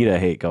of PETA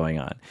hate going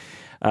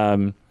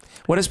on.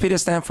 What does PETA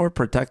stand for?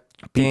 Protect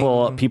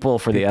people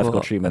for the ethical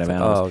treatment of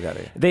animals. Oh, got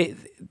it.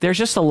 There's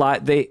just a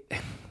lot.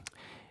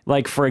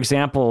 Like, for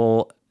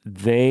example,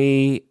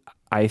 I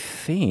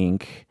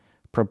think,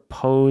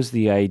 propose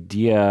the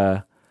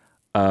idea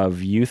of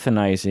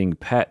euthanizing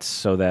pets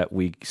so that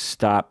we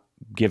stop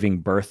giving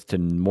birth to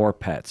more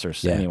pets or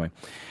so. Yeah. Anyway.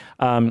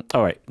 All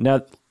right.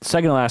 Now,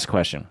 second to last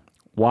question.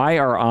 Why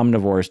are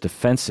omnivores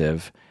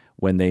defensive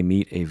when they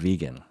meet a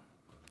vegan?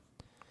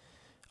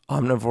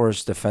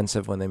 Omnivores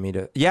defensive when they meet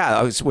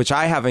which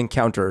I have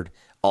encountered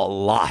a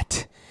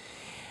lot.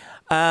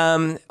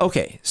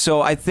 Okay.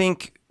 So I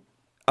think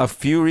a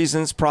few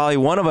reasons, probably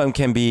one of them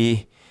can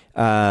be,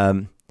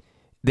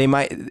 they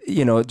might,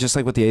 just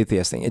like with the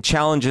atheist thing, it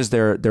challenges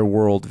their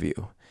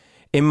worldview.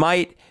 They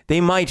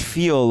might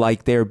feel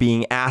like they're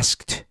being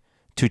asked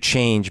to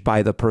change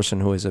by the person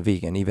who is a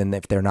vegan, even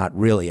if they're not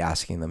really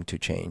asking them to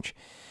change.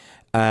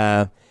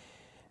 I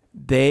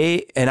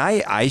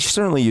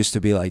certainly used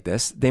to be like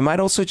this. They might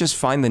also just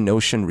find the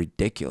notion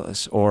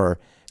ridiculous or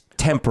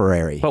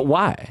temporary. But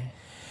why?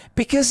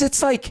 Because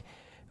it's like,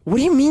 what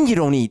do you mean you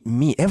don't eat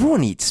meat?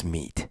 Everyone eats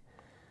meat.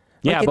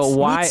 Yeah, but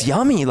why? Meat's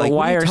yummy. Like,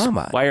 what are you talking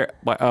about?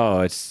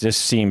 Why? It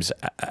just seems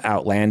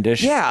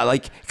outlandish. Yeah,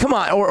 like, come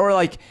on, or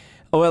like,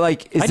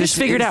 I just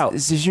figured out.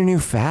 Is this your new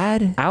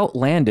fad?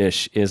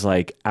 Outlandish is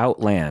like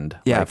outland.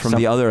 Yeah, like from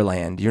the other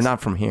land. You're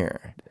not from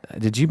here.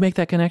 Did you make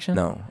that connection?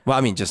 No. Well,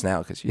 I mean, just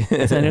now because you.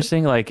 It's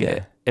interesting. Like,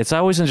 it's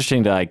always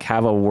interesting to like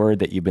have a word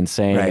that you've been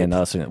saying and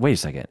also wait a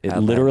second. It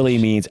literally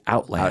means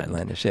outland.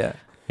 Outlandish. Yeah.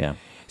 Yeah.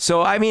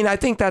 So I mean, I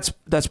think that's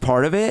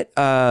part of it.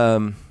 I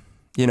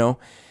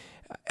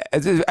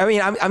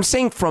mean, I'm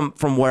saying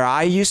from where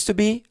I used to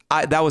be,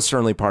 that was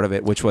certainly part of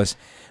it, which was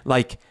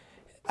like,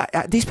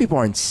 these people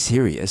aren't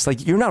serious.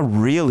 Like, you're not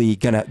really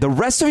gonna, the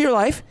rest of your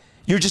life,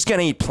 you're just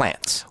gonna eat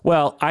plants.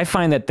 Well, I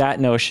find that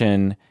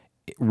notion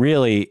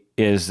really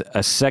is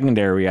a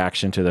secondary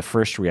reaction to the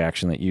first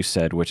reaction that you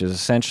said, which is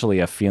essentially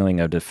a feeling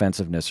of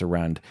defensiveness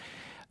around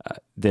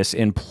this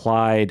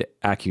implied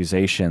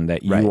accusation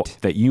that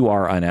Right. you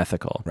are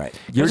unethical. Right.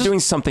 You're doing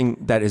something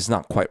that is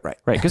not quite right.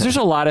 Right. Because there's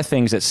a lot of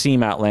things that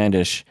seem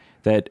outlandish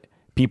that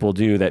people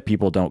do that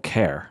people don't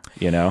care.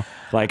 You know,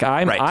 like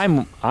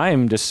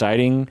I'm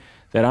deciding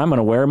that I'm going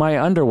to wear my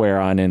underwear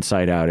on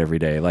inside out every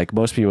day. Like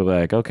most people are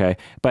like, okay,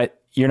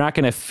 but you're not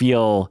going to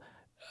feel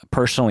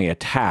personally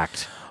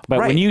attacked. But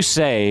when you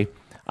say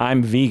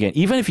I'm vegan,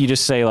 even if you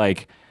just say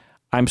like,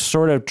 I'm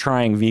sort of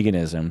trying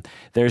veganism,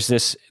 there's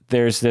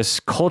this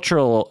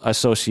cultural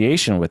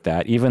association with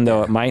that, even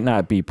though it might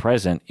not be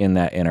present in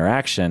that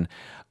interaction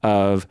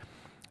of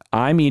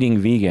I'm eating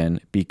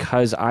vegan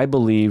because I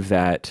believe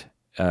that,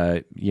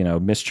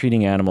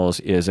 mistreating animals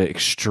is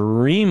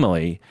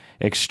extremely,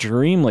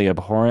 extremely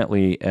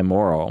abhorrently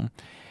immoral.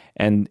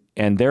 And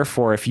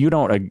therefore, if you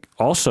don't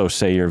also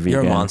say you're vegan,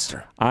 you're a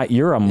monster.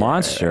 You're a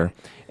monster.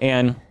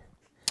 And,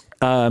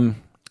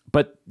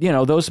 but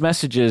those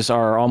messages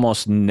are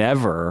almost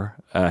never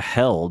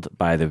held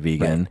by the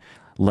vegan,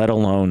 let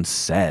alone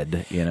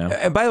said,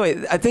 And by the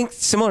way, I think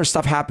similar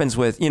stuff happens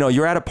with,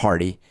 you're at a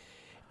party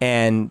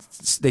and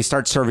they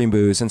start serving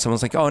booze and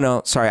someone's like, oh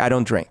no, sorry, I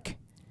don't drink.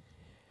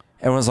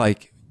 Everyone's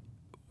like,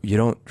 you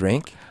don't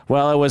drink?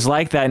 Well, it was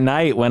like that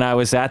night when I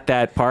was at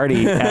that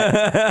party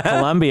at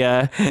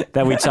Columbia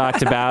that we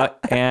talked about.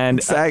 And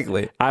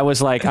exactly. I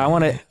was like,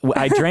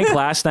 I drank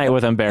last night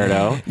with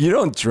Humberto. You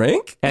don't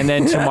drink? And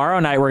then tomorrow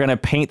night, we're going to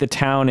paint the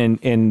town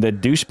in the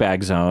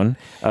douchebag zone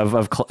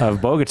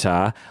of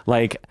Bogota.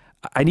 Like,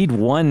 I need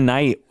one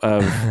night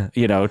of,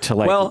 to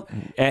like, well,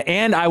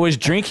 and I was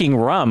drinking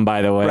rum,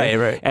 by the way.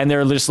 Right. And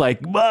they're just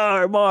like,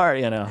 more,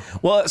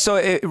 Well,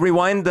 so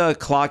rewind the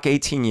clock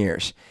 18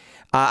 years.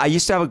 I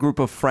used to have a group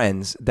of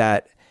friends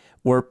that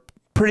were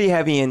pretty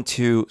heavy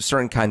into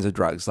certain kinds of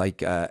drugs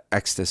like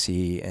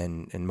ecstasy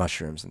and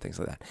mushrooms and things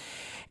like that.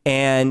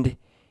 And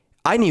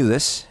I knew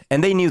this,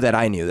 and they knew that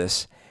I knew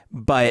this,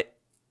 but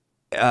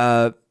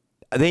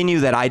they knew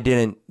that I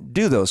didn't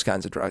do those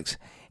kinds of drugs.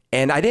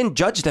 And I didn't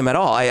judge them at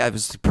all. I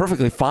was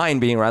perfectly fine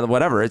being around them,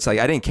 whatever. It's like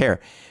I didn't care,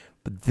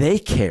 but they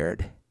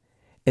cared.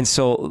 And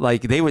so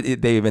like they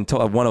even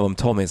told, one of them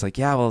told me, it's like,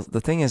 yeah, well,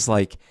 the thing is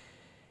like,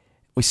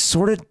 we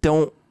sort of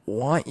don't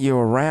want you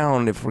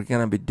around if we're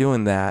going to be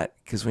doing that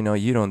because we know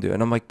you don't do it.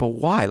 And I'm like, but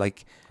why?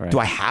 Like, do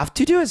I have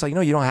to do it? It's like,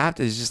 no, you don't have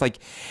to. It's just like,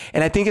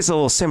 and I think it's a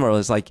little similar.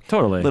 It's like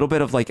totally a little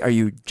bit of like, are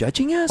you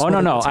judging us? Oh,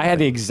 no. I had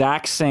the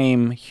exact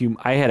same,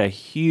 I had a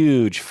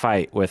huge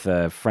fight with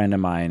a friend of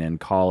mine in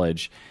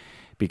college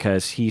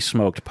because he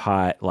smoked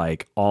pot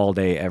like all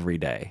day, every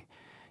day.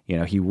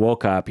 He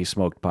woke up, he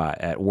smoked pot.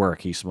 At work,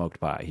 he smoked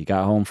pot. He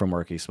got home from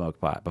work, he smoked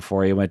pot.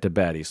 Before he went to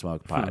bed, he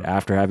smoked pot.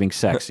 After having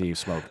sex, he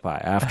smoked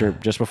pot.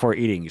 Just before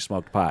eating, he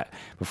smoked pot.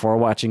 Before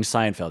watching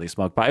Seinfeld, he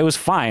smoked pot. It was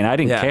fine. I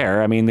didn't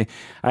care. I mean,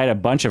 I had a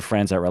bunch of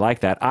friends that were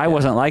like that. I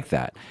wasn't like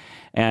that.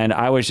 And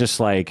I was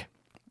just like,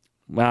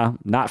 well,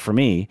 not for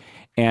me.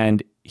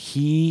 And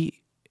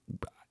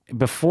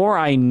before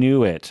I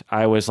knew it,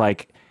 I was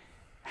like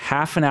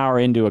half an hour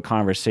into a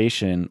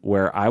conversation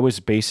where I was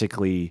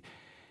basically...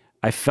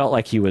 I felt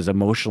like he was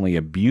emotionally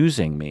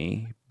abusing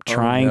me,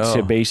 trying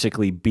to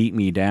basically beat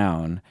me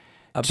down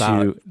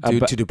to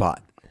do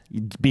pot.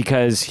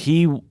 Because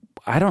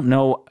I don't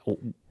know,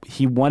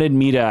 he wanted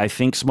me to, I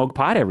think, smoke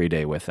pot every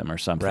day with him or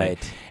something.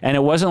 Right. And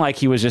it wasn't like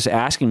he was just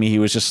asking me. He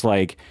was just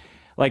like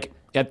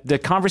the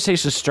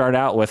conversation started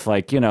out with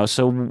like,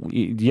 so do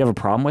you have a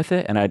problem with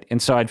it?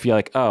 And so I'd feel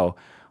like, oh,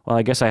 well,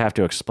 I guess I have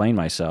to explain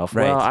myself.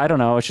 Right. Well, I don't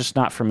know. It's just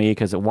not for me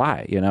because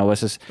why?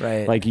 It's just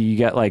like you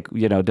get like,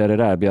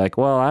 I'd be like,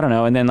 well, I don't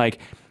know. And then like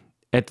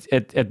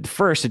at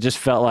first it just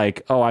felt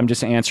like, oh, I'm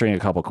just answering a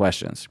couple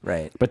questions.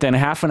 Right. But then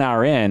half an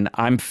hour in,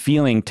 I'm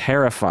feeling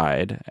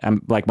terrified.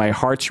 I'm like, my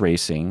heart's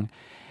racing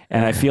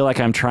and I feel like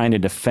I'm trying to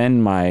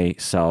defend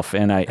myself.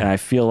 And I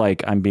feel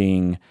like I'm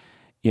being,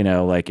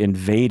 like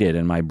invaded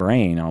in my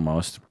brain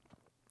almost.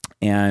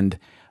 And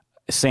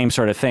same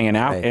sort of thing. And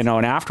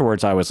and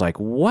afterwards I was like,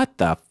 what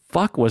the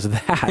fuck was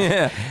that?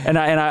 Yeah. And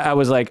I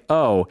was like,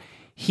 oh,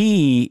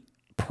 he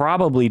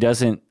probably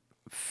doesn't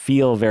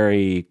feel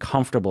very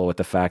comfortable with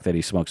the fact that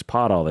he smokes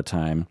pot all the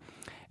time.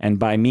 And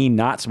by me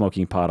not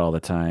smoking pot all the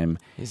time,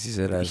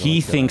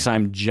 he thinks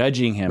I'm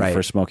judging him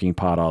for smoking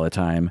pot all the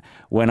time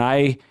when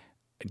I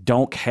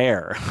don't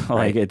care.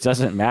 Like it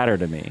doesn't matter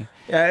to me.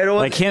 Yeah,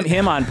 like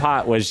him on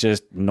pot was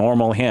just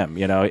normal him,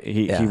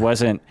 he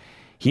wasn't,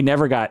 he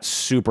never got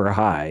super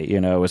high, it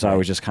was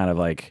always just kind of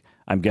like,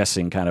 I'm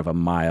guessing kind of a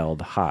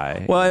mild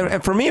high. Well,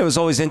 and for me, it was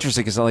always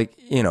interesting because like,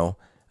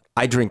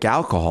 I drink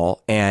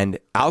alcohol and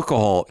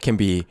alcohol can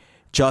be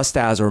just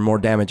as or more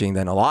damaging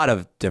than a lot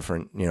of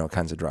different,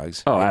 kinds of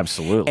drugs. Oh,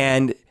 absolutely.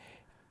 And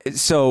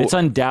so it's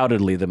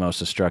undoubtedly the most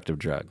destructive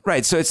drug.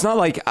 Right. So it's not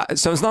like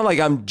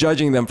I'm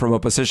judging them from a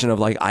position of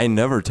like, I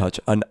never touch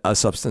a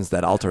substance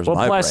that alters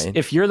my plus, brain.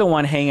 If you're the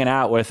one hanging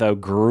out with a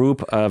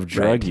group of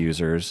drug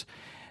users,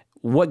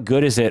 what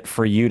good is it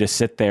for you to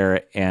sit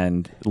there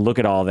and look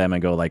at all of them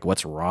and go like,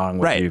 what's wrong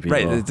with you people?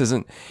 Right. It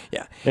doesn't.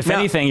 Yeah. If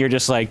anything, you're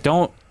just like,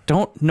 don't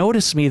don't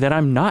notice me that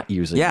I'm not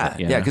using Yeah, it.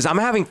 You yeah, know? because I'm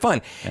having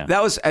fun. Yeah.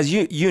 That was, as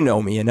you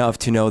know me enough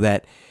to know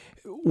that,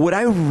 would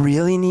I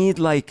really need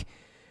like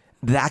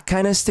that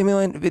kind of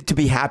stimulant to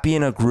be happy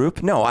in a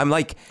group? No, I'm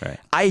like,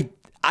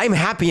 I'm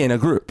happy in a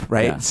group,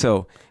 right? Yeah.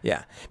 So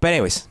yeah, but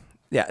anyways,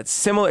 yeah, it's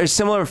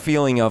similar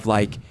feeling of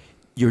like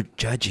you're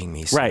judging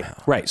me somehow.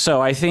 Right.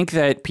 So I think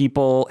that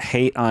people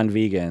hate on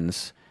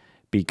vegans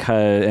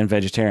and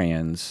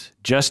vegetarians,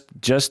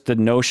 just the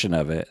notion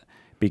of it,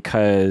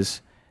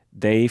 because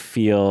they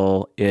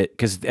feel it,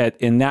 because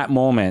in that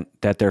moment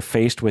that they're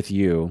faced with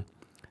you,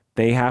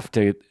 they have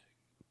to,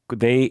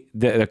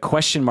 the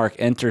question mark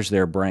enters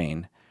their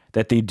brain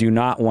that they do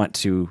not want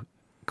to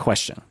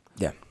question.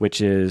 Yeah.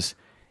 Which is,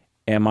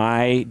 am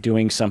I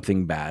doing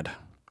something bad?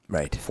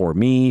 Right. For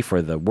me,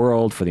 for the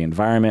world, for the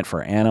environment,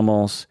 for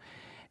animals?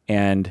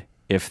 And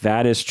if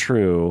that is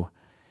true,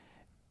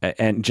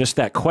 and just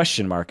that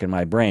question mark in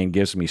my brain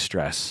gives me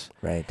stress.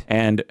 Right.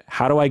 And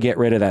how do I get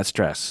rid of that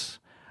stress?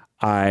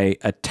 I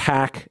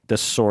attack the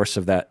source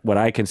of that, what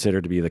I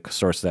consider to be the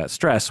source of that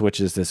stress, which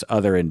is this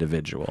other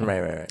individual.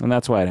 Right. And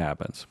that's why it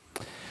happens.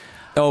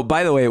 Oh,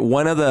 by the way,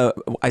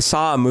 I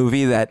saw a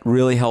movie that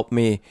really helped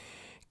me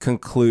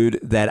conclude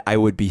that I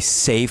would be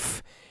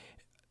safe.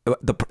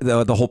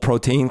 The whole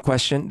protein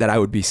question, that I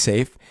would be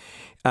safe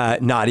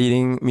not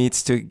eating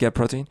meats to get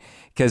protein,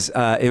 because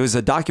it was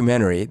a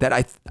documentary that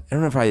I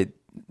don't know if I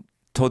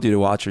told you to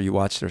watch or you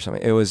watched it or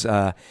something. It was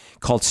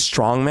called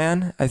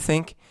Strongman, I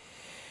think.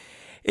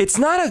 It's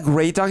not a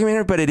great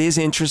documentary, but it is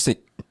interesting.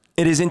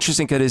 It is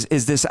interesting because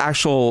is this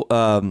actual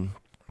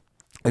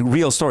a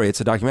real story.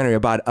 It's a documentary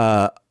about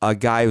a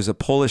guy who's a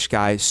Polish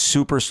guy,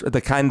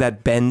 the kind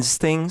that bends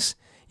things,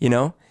 you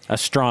know? A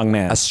strong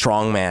man. A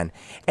strong man.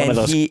 One of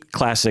those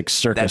classic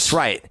circus. That's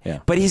right. Yeah.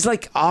 But he's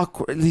like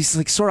awkward. He's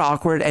like sort of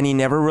awkward, and he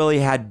never really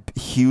had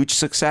huge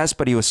success,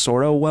 but he was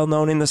sort of well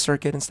known in the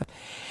circuit and stuff.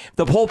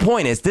 The whole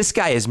point is this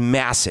guy is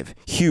massive,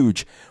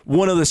 huge,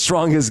 one of the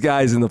strongest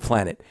guys in the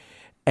planet,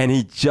 and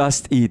he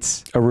just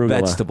eats arugula.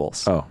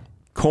 Vegetables. Oh.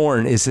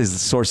 Corn is his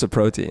source of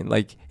protein.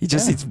 Like he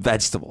just eats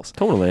vegetables.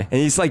 Totally.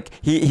 And he's like,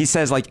 he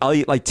says like, I'll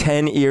eat like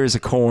 10 ears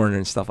of corn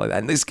and stuff like that.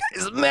 And this guy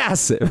is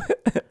massive.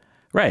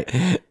 Right.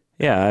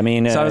 Yeah. I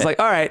mean, so I was like,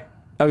 all right,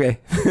 okay.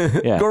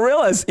 Yeah.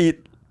 Gorillas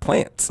eat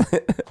plants.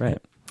 Right.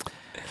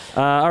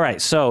 All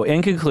right. So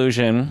in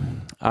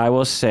conclusion, I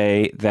will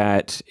say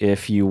that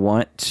if you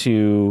want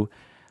to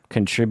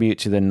contribute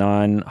to the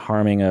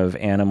non-harming of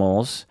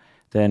animals,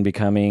 then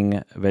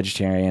becoming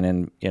vegetarian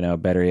and,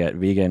 better yet,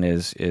 vegan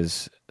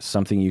is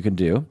something you can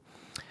do.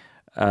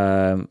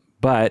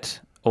 But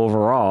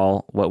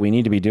overall, what we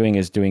need to be doing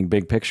is doing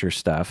big picture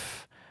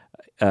stuff,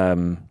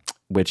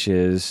 which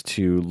is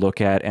to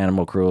look at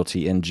animal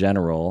cruelty in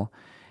general.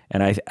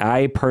 And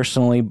I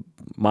personally,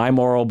 my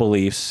moral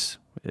beliefs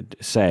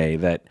say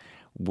that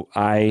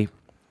I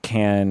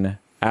can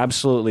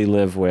absolutely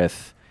live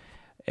with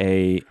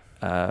a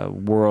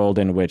world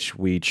in which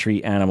we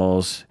treat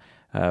animals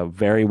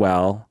very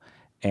well,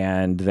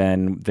 and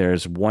then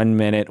there's 1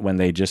 minute when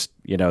they just,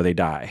 they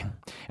die.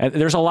 And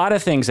there's a lot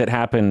of things that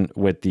happen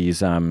with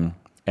these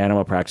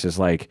animal practices,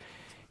 like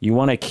you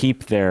want to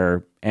keep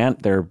their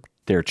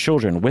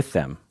children with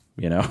them,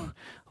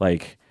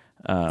 like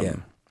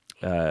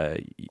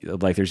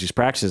there's these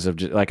practices of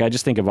I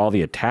just think of all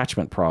the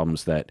attachment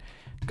problems that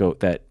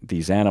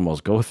these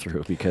animals go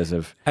through because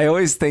of. I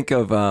always think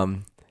of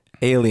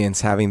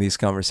aliens having these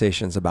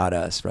conversations about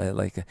us, right?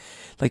 Like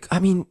I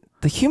mean,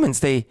 the humans,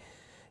 they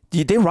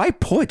write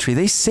poetry,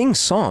 they sing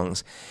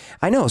songs.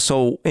 I know.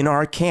 So in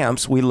our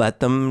camps, we let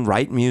them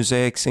write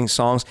music, sing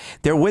songs.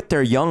 They're with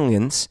their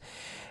youngins,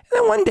 and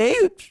then one day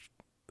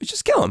we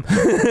just kill them.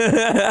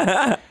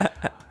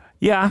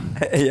 Yeah.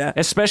 Yeah.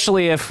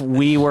 Especially if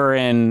we were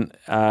in.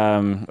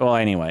 Well,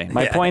 anyway,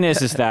 my point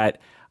is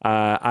that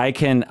I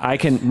can.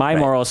 My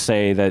morals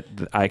say that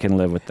I can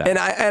live with that.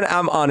 And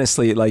I'm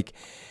honestly like,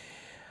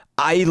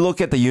 I look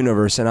at the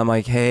universe and I'm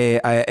like, hey,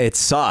 it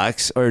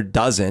sucks or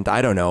doesn't.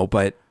 I don't know,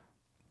 but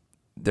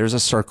there's a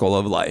circle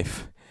of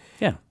life.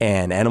 Yeah.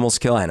 And animals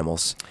kill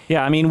animals.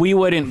 Yeah. I mean, we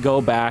wouldn't go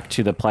back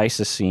to the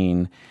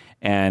Pleistocene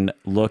and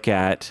look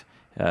at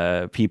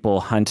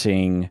people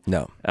hunting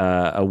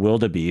a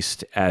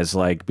wildebeest as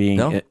like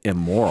being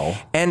immoral.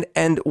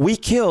 And we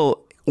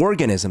kill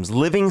organisms,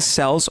 living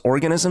cells,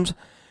 organisms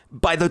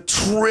by the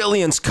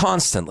trillions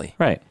constantly.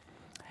 Right.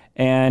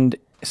 And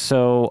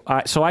so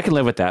I can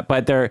live with that,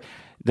 but the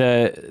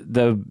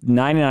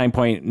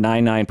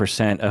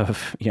 99.99%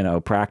 of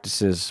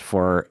practices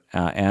for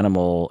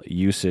animal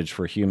usage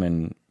for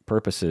human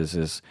purposes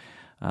is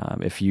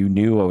if you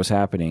knew what was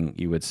happening,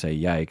 you would say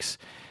yikes.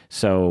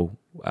 So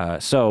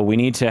we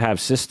need to have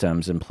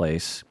systems in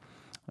place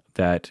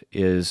that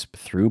is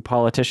through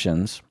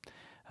politicians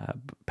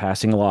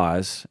passing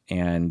laws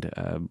and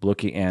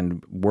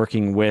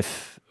working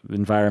with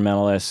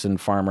environmentalists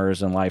and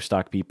farmers and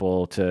livestock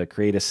people to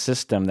create a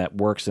system that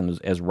works and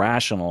is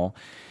rational,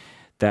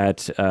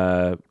 that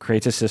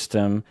creates a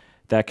system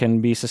that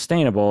can be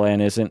sustainable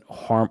and isn't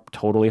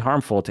totally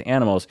harmful to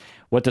animals.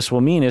 What this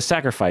will mean is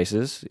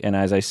sacrifices, and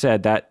as I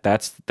said,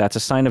 that's a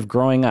sign of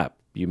growing up.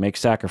 You make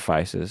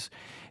sacrifices.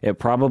 It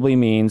probably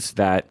means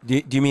that.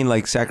 Do you mean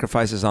like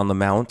sacrifices on the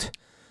mount,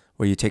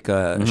 where you take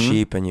a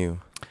sheep and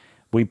you?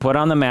 We put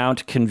on the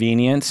mount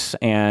convenience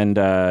and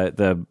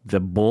the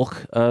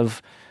bulk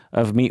of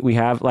meat we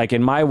have. Like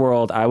in my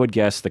world, I would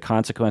guess the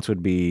consequence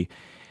would be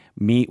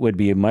meat would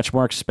be much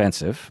more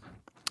expensive.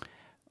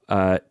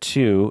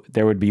 2,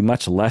 there would be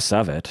much less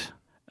of it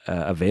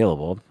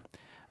available.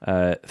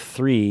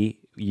 3,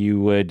 you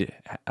would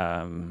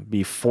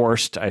be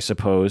forced, I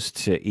suppose,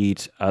 to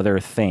eat other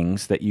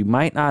things that you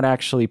might not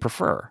actually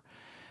prefer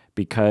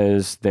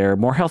because they're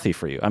more healthy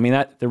for you. I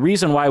mean, the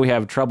reason why we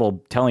have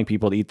trouble telling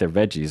people to eat their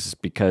veggies is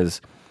because,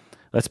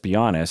 let's be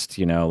honest,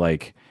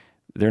 like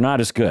they're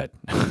not as good.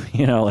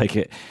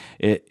 Like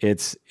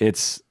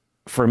it's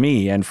for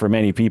me and for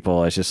many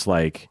people, it's just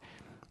like,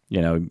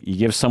 you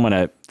give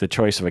someone the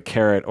choice of a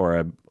carrot or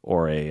a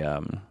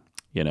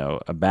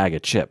bag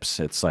of chips.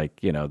 It's like,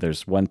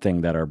 there's one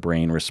thing that our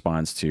brain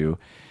responds to,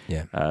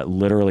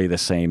 literally the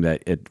same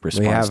that it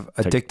responds. We have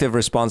addictive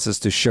responses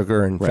to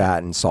sugar and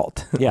fat and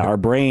salt. Yeah, our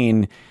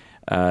brain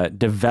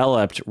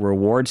developed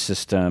reward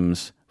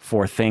systems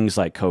for things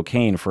like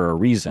cocaine for a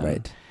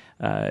reason,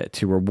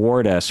 to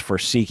reward us for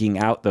seeking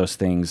out those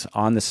things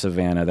on the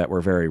savannah that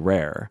were very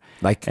rare.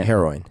 Like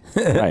heroin.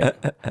 Right.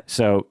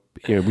 So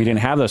we didn't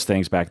have those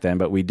things back then,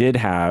 but we did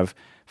have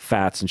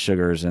fats and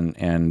sugars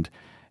and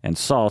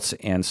salts.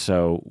 And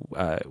so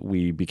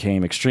we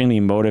became extremely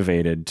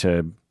motivated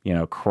to,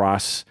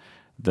 cross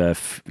the,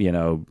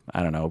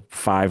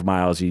 5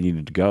 miles you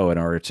needed to go in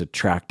order to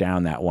track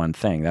down that one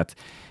thing. That's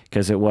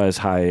because it was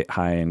high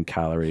in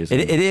calories.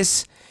 It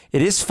is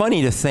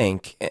funny to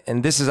think,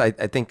 and this is, I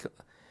think,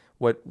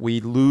 what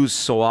we lose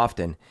so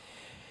often.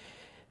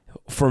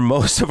 For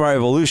most of our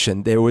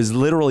evolution, there was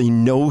literally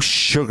no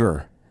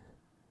sugar.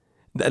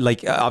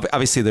 Like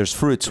obviously there's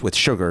fruits with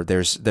sugar,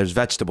 there's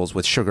vegetables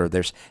with sugar,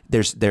 there's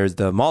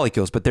the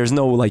molecules, but there's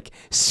no like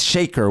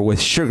shaker with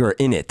sugar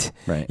in it.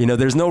 Right.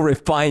 There's no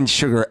refined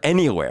sugar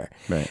anywhere.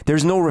 Right.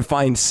 There's no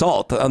refined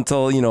salt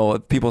until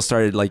people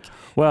started like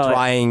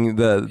drying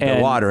the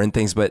water and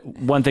things. But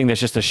one thing that's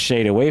just a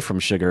shade away from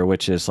sugar,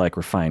 which is like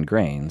refined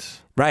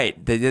grains. Right.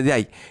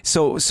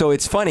 So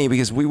it's funny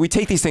because we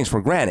take these things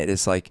for granted.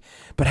 It's like,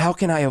 but how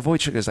can I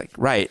avoid sugar? It's like,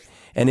 right.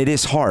 And it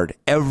is hard.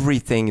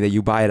 Everything that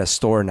you buy at a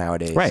store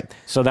nowadays. Right.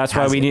 So that's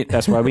why we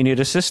need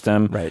a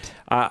system. Right.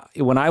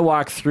 When I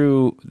walk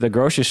through the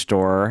grocery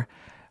store,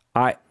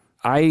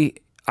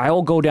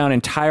 I'll go down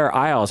entire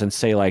aisles and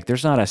say like,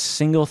 there's not a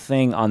single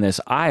thing on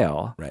this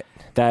aisle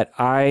that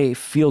I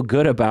feel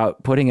good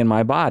about putting in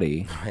my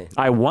body. Right.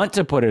 I want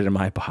to put it in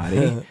my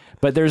body,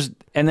 but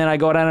and then I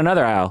go down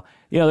another aisle.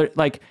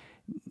 Like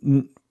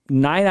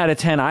 9 out of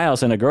 10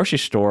 aisles in a grocery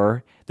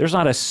store, there's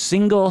not a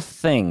single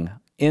thing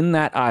in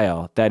that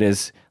aisle that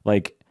is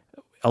like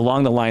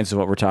along the lines of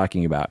what we're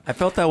talking about. I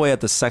felt that way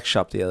at the sex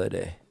shop the other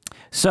day.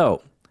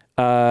 So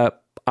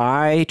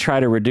I try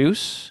to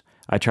reduce.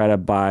 I try to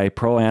buy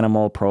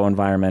pro-animal,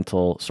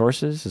 pro-environmental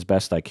sources as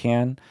best I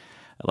can,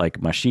 like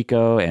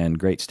Mashiko and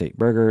Great State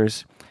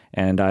Burgers.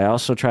 And I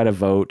also try to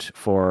vote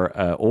for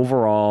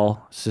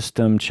overall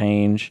system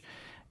change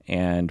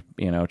and,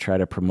 try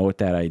to promote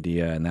that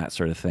idea and that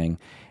sort of thing.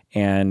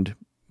 And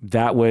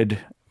that would,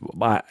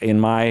 in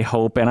my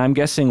hope, and I'm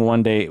guessing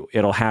one day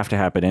it'll have to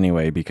happen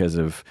anyway because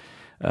of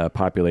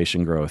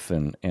population growth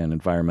and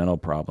environmental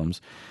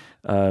problems,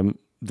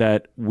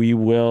 that we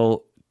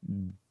will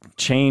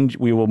change,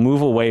 we will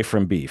move away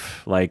from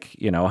beef. Like,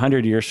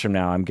 100 years from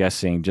now, I'm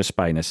guessing just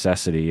by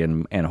necessity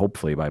and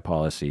hopefully by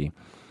policy,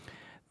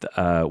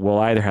 we'll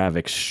either have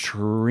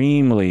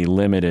extremely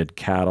limited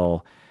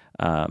cattle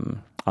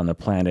on the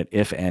planet,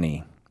 if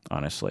any,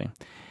 honestly.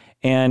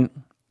 And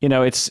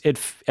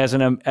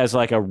as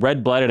like a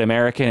red-blooded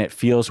American, it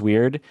feels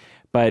weird,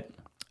 but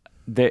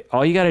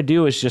all you got to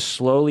do is just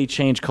slowly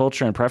change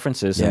culture and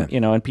preferences, and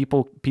and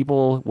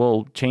people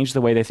will change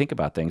the way they think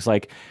about things.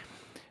 Like,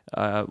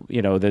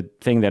 the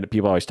thing that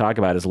people always talk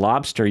about is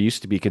lobster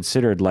used to be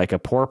considered like a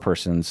poor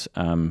person's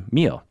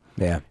meal.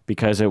 Yeah.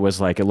 Because it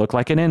looked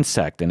like an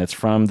insect, and it's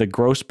from the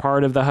gross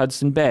part of the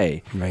Hudson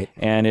Bay. Right.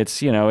 And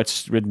it's,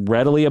 it's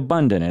readily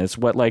abundant, and it's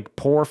what like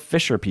poor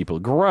fisher people,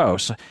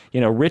 gross.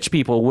 Rich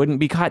people wouldn't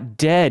be caught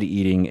dead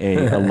eating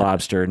a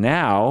lobster.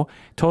 Now,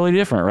 totally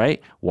different,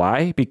 right?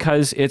 Why?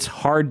 Because it's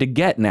hard to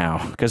get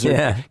now. Because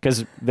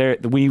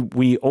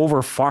we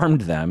over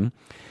farmed them,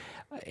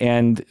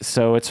 and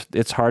so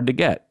it's hard to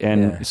get.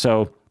 And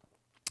so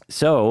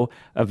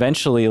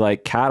eventually,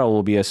 like, cattle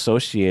will be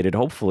associated,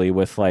 hopefully,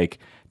 with like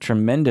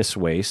tremendous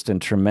waste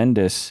and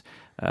tremendous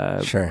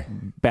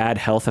bad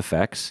health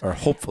effects. Or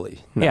hopefully.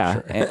 Yeah.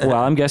 Well,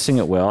 I'm guessing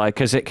it will,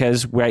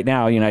 because right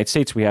now in the United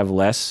States we have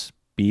less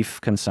beef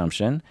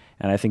consumption,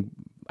 and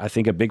I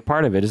think a big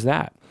part of it is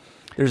that.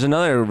 There's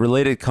another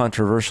related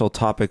controversial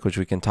topic which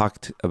we can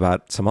talk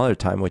about some other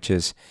time, which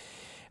is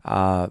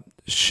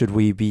should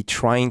we be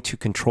trying to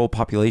control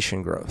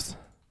population growth?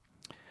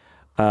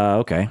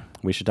 Okay.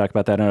 we should talk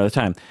about that another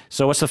time.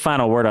 So what's the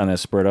final word on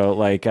this, Berto?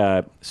 Like,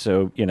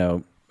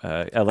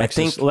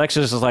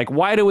 Alexis is like,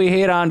 why do we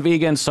hate on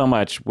vegans so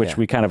much? Which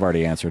we kind of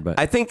already answered. But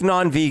I think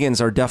non-vegans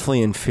are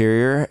definitely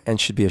inferior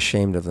and should be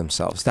ashamed of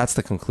themselves. That's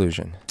the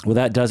conclusion. Well,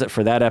 that does it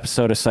for that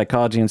episode of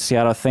Psychology in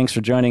Seattle. Thanks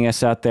for joining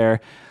us out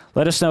there.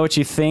 Let us know what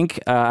you think.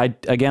 I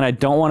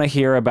don't want to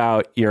hear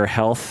about your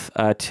health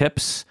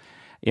tips.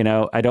 You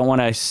know, I don't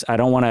want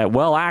to,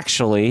 well,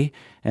 actually,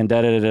 and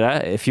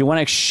da-da-da-da. If you want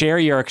to share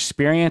your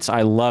experience,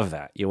 I love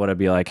that. You want to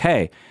be like,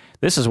 hey,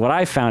 this is what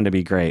I found to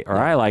be great, or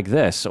I like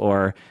this,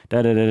 or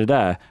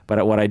da-da-da-da-da.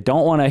 But what I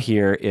don't want to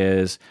hear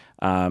is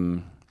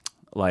I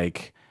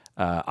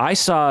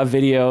saw a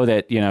video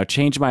that, you know,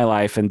 changed my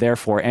life, and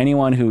therefore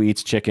anyone who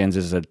eats chickens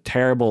is a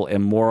terrible,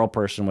 immoral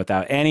person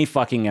without any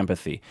fucking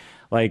empathy.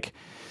 Like,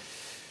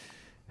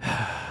 do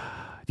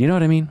you know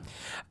what I mean?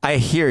 I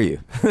hear you.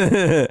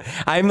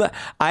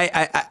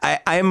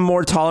 I'm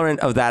more tolerant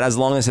of that as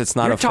long as it's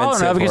not offensive. You're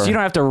tolerant because you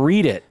don't have to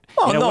read it.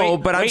 Oh, you know, no,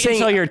 but I'm saying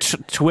until your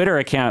Twitter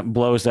account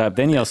blows up,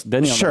 then you'll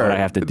know what I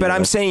have to do. But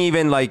I'm saying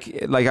even like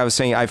I was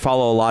saying, I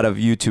follow a lot of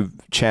YouTube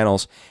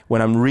channels.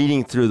 When I'm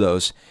reading through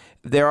those,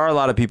 there are a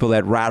lot of people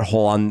that rat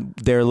hole on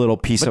their little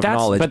piece of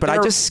knowledge, but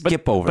I just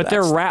skip over that. But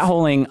they're rat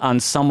holing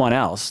on someone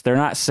else. They're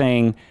not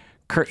saying,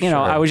 you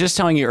know, I was just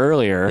telling you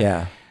earlier.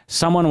 Yeah.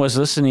 Someone was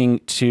listening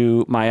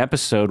to my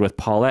episode with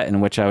Paulette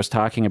in which I was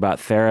talking about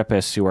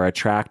therapists who are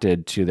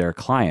attracted to their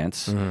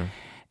clients. Mm-hmm.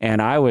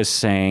 And I was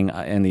saying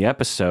in the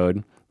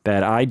episode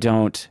that I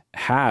don't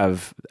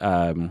have,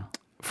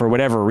 for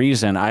whatever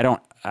reason,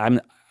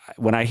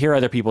 when I hear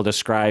other people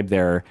describe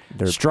their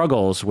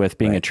struggles with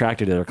being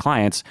attracted to their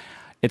clients,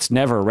 it's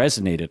never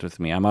resonated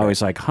with me. I'm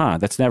always like, huh,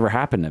 that's never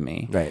happened to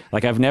me. Right.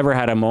 Like I've never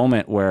had a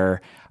moment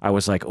where I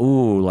was like,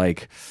 ooh,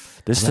 like,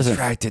 this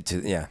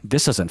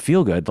doesn't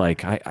feel good.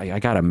 Like I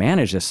got to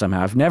manage this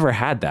somehow. I've never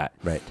had that.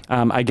 Right.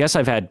 I guess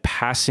I've had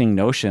passing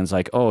notions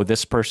like, oh,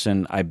 this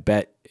person I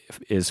bet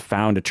is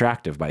found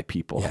attractive by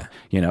people,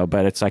 you know,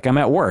 but it's like I'm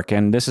at work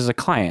and this is a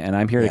client and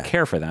I'm here to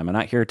care for them. I'm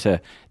not here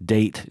to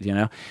date, you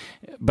know,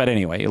 but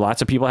anyway,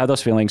 lots of people have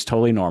those feelings,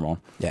 totally normal.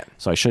 Yeah.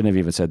 So I shouldn't have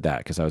even said that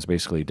because I was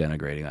basically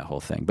denigrating that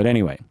whole thing. But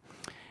anyway,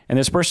 and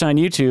this person on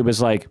YouTube is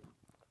like,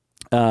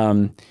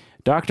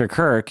 Dr.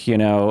 Kirk, you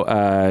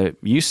know,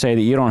 you say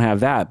that you don't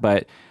have that,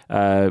 but,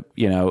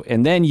 you know,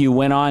 and then you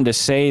went on to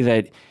say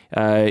that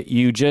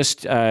you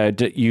just,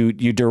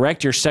 you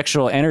direct your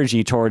sexual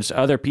energy towards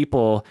other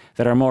people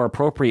that are more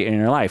appropriate in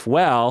your life.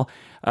 Well,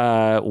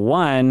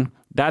 one,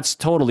 that's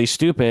totally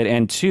stupid.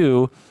 And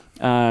two,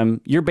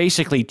 you're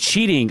basically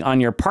cheating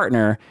on your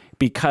partner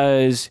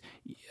because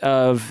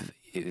of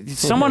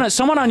someone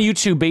on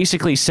YouTube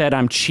basically said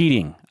I'm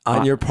cheating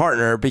on your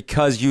partner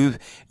because you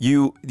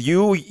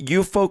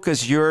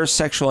focus your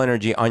sexual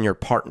energy on your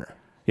partner.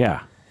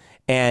 Yeah.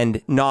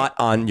 And not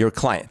on your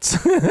clients.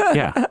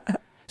 Yeah.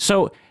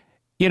 So,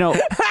 you know,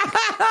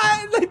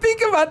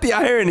 think about the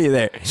irony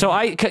there. So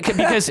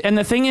because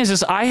the thing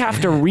is I have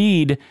to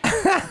read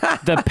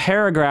the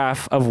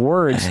paragraph of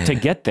words to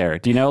get there.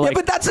 Do you know? Like,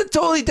 yeah, but that's a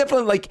totally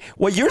different, like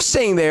what you're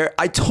saying there.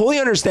 I totally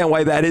understand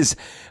why that is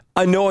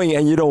annoying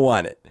and you don't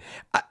want it.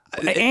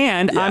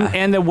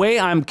 And the way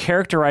I'm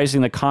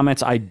characterizing the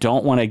comments I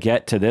don't want to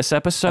get to this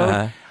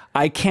episode,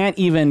 I can't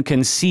even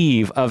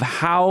conceive of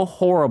how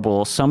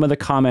horrible some of the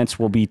comments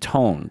will be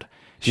toned.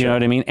 Do you know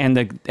what I mean? And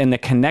the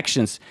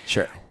connections.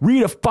 Sure.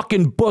 Read a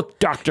fucking book,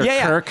 Dr.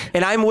 Kirk. Yeah.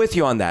 And I'm with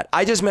you on that.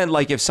 I just meant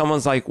like if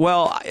someone's like,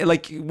 well,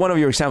 like one of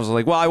your examples was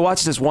like, well, I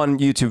watched this one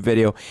YouTube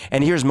video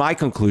and here's my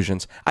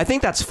conclusions. I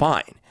think that's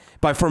fine.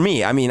 But for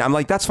me, I mean, I'm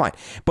like, that's fine.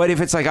 But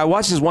if it's like, I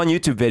watched this one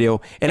YouTube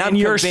video and I'm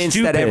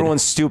convinced that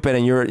everyone's stupid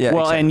and you're,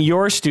 and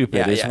you're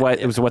stupid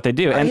is what they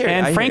do.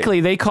 And frankly,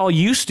 they call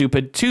you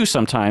stupid too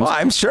sometimes. Well,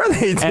 I'm sure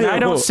they do. And I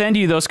don't send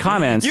you those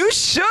comments. You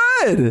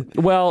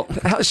should. Well,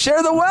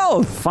 share the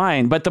wealth.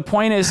 Fine. But the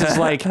point is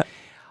like,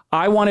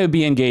 I want to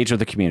be engaged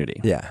with the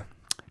community. Yeah.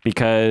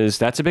 Because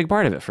that's a big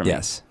part of it for me.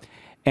 Yes.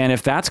 And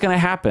if that's going to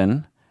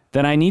happen,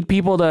 then I need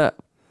people to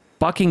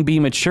fucking be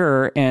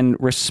mature and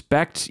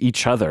respect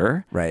each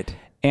other. Right.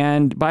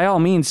 And by all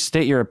means,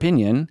 state your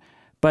opinion,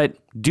 but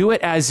do it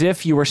as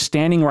if you were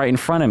standing right in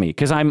front of me.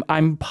 Because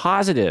I'm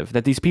positive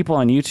that these people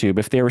on YouTube,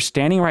 if they were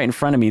standing right in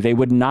front of me, they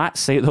would not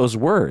say those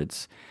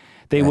words.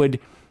 They would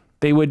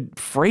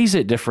phrase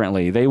it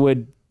differently. We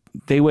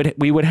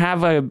would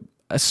have a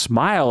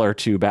smile or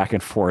two back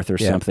and forth or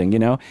something, you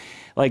know?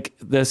 Like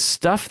the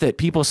stuff that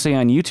people say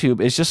on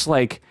YouTube is just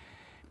like,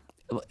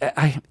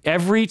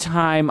 every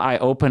time I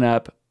open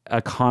up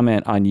a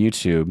comment on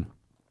YouTube,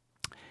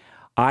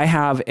 I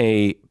have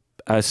a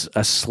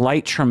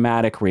slight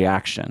traumatic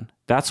reaction.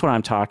 That's what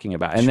I'm talking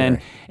about. And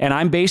and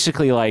I'm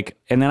basically like,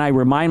 and then I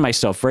remind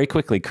myself very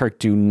quickly, Kirk,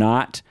 do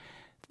not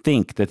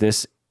think that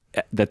this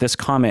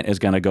comment is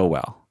going to go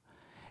well.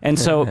 And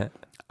so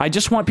I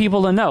just want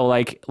people to know,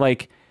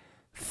 like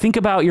think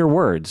about your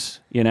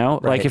words, you know,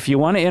 like if you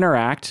want to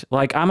interact,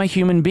 like I'm a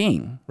human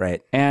being.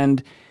 Right.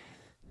 And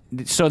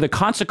so the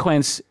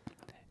consequence,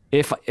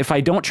 if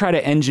I don't try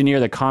to engineer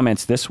the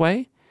comments this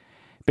way,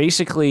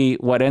 basically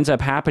what ends up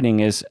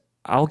happening is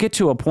I'll get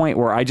to a point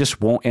where I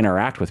just won't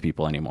interact with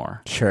people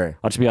anymore. Sure.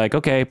 I'll just be like,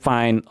 okay,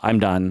 fine, I'm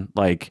done.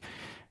 Like,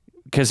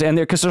 because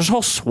there's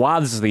whole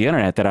swaths of the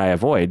internet that I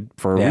avoid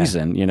for a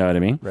reason. You know what I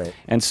mean? Right.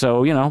 And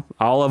so, you know,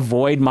 I'll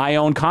avoid my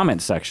own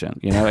comment section.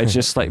 You know, it's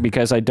just like,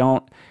 because I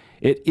don't.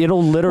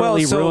 It'll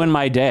literally ruin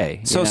my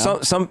day. So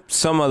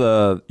some of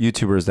the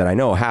YouTubers that I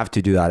know have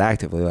to do that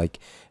actively. Like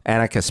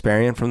Anna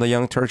Kasparian from the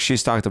Young Turks,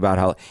 she's talked about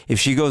how if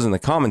she goes in the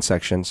comment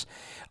sections,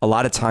 a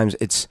lot of times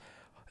it's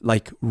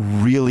like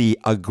really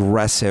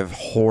aggressive,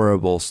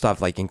 horrible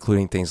stuff, like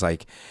including things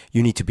like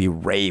you need to be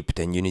raped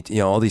and you need to, you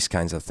know, all these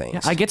kinds of things.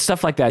 Yeah, I get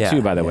stuff like that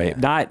too, by the way.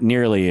 Not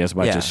nearly as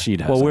much as she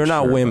does. Well, we're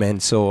not women,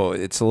 so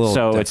it's a little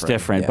different. It's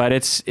different, but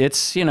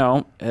it's you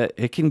know,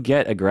 it can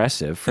get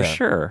aggressive for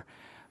sure.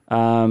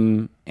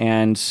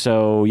 And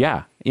so,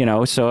 yeah, you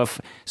know, so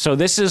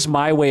this is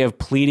my way of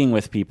pleading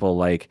with people,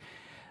 like,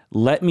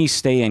 let me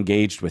stay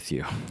engaged with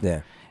you.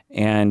 Yeah.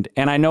 And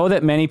I know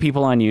that many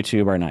people on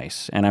YouTube are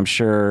nice, and I'm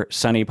sure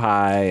Sunny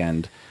Pie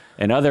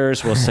and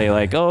others will say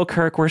like, oh,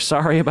 Kirk, we're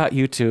sorry about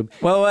YouTube.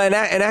 Well, and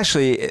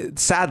actually,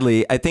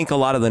 sadly, I think a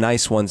lot of the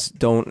nice ones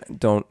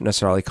don't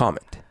necessarily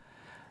comment.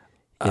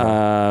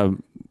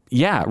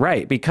 Yeah,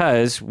 right.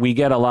 Because we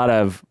get a lot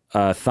of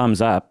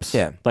thumbs ups.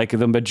 Yeah. Like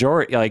the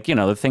majority, like, you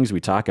know, the things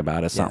we talk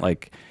about, it's not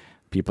like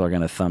people are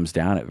going to thumbs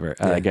down it.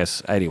 I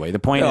guess, anyway, the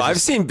point is...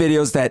 I've seen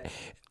videos that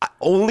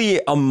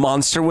only a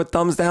monster with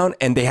thumbs down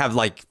and they have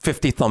like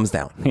 50 thumbs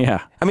down.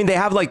 Yeah. I mean, they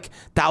have like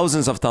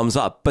thousands of thumbs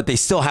up, but they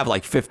still have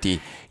like 50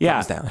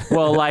 thumbs down.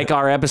 Well, like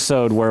our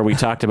episode where we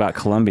talked about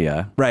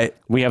Colombia. Right.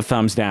 We have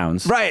thumbs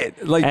downs. Right.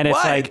 Like, and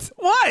what?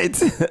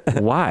 It's like,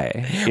 what?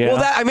 Why? Well,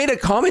 I made a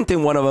comment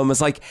in one of them. It's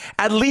like,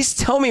 at least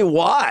tell me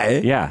why.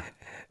 Yeah.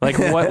 Like,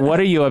 what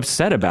are you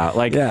upset about?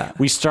 Like,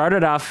 we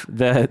started off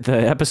the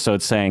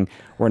episode saying,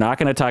 we're not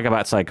going to talk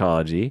about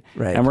psychology,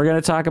 and we're going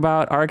to talk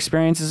about our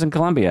experiences in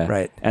Colombia.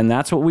 Right. And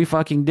that's what we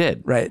fucking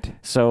did. Right.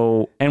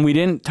 So, and we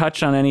didn't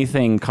touch on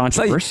anything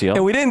controversial. Like,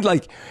 and we didn't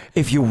like,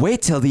 if you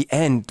wait till the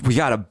end, we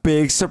got a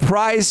big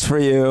surprise for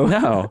you.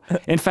 No.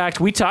 In fact,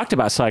 we talked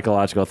about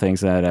psychological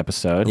things in that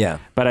episode. Yeah.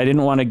 But I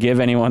didn't want to give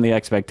anyone the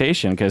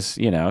expectation because,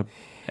 you know,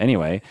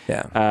 anyway.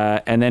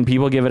 Yeah. And then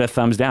people give it a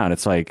thumbs down.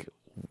 It's like,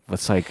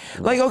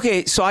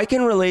 okay, so I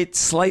can relate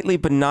slightly,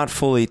 but not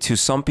fully, to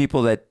some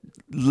people that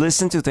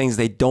listen to things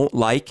they don't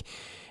like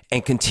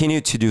and continue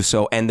to do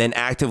so and then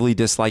actively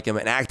dislike them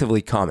and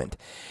actively comment.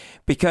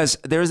 Because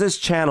there's this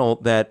channel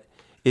that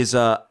is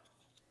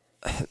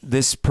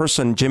this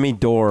person, Jimmy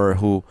Dore,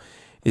 who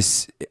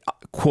is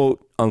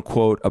quote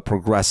unquote a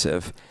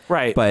progressive.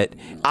 Right. But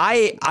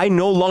I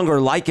no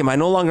longer like him. I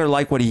no longer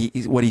like what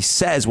he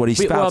says, what he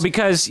spouts. Well,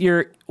 because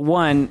you're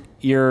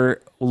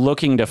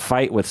looking to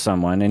fight with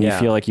someone and you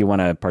feel like you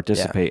want to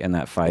participate in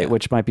that fight,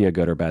 which might be a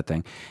good or bad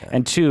thing.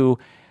 And two,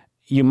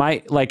 you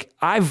might, like,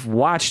 I've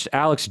watched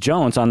Alex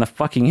Jones on the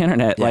fucking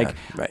internet. Like,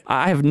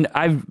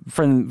 I've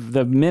from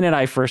the minute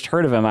I first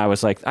heard of him, I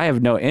was like, I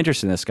have no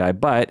interest in this guy,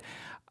 but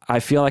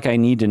I feel like I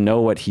need to know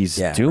what he's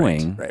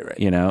doing. Right.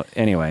 You know,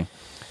 anyway.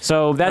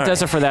 So that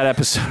does it for that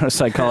episode of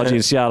Psychology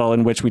in Seattle,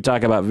 in which we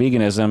talk about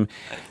veganism,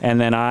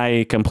 and then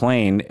I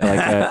complain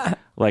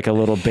like a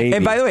little baby.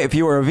 And by the way, if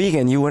you were a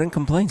vegan, you wouldn't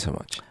complain so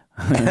much.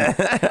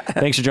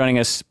 Thanks for joining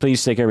us.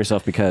 Please take care of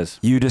yourself because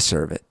you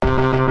deserve it.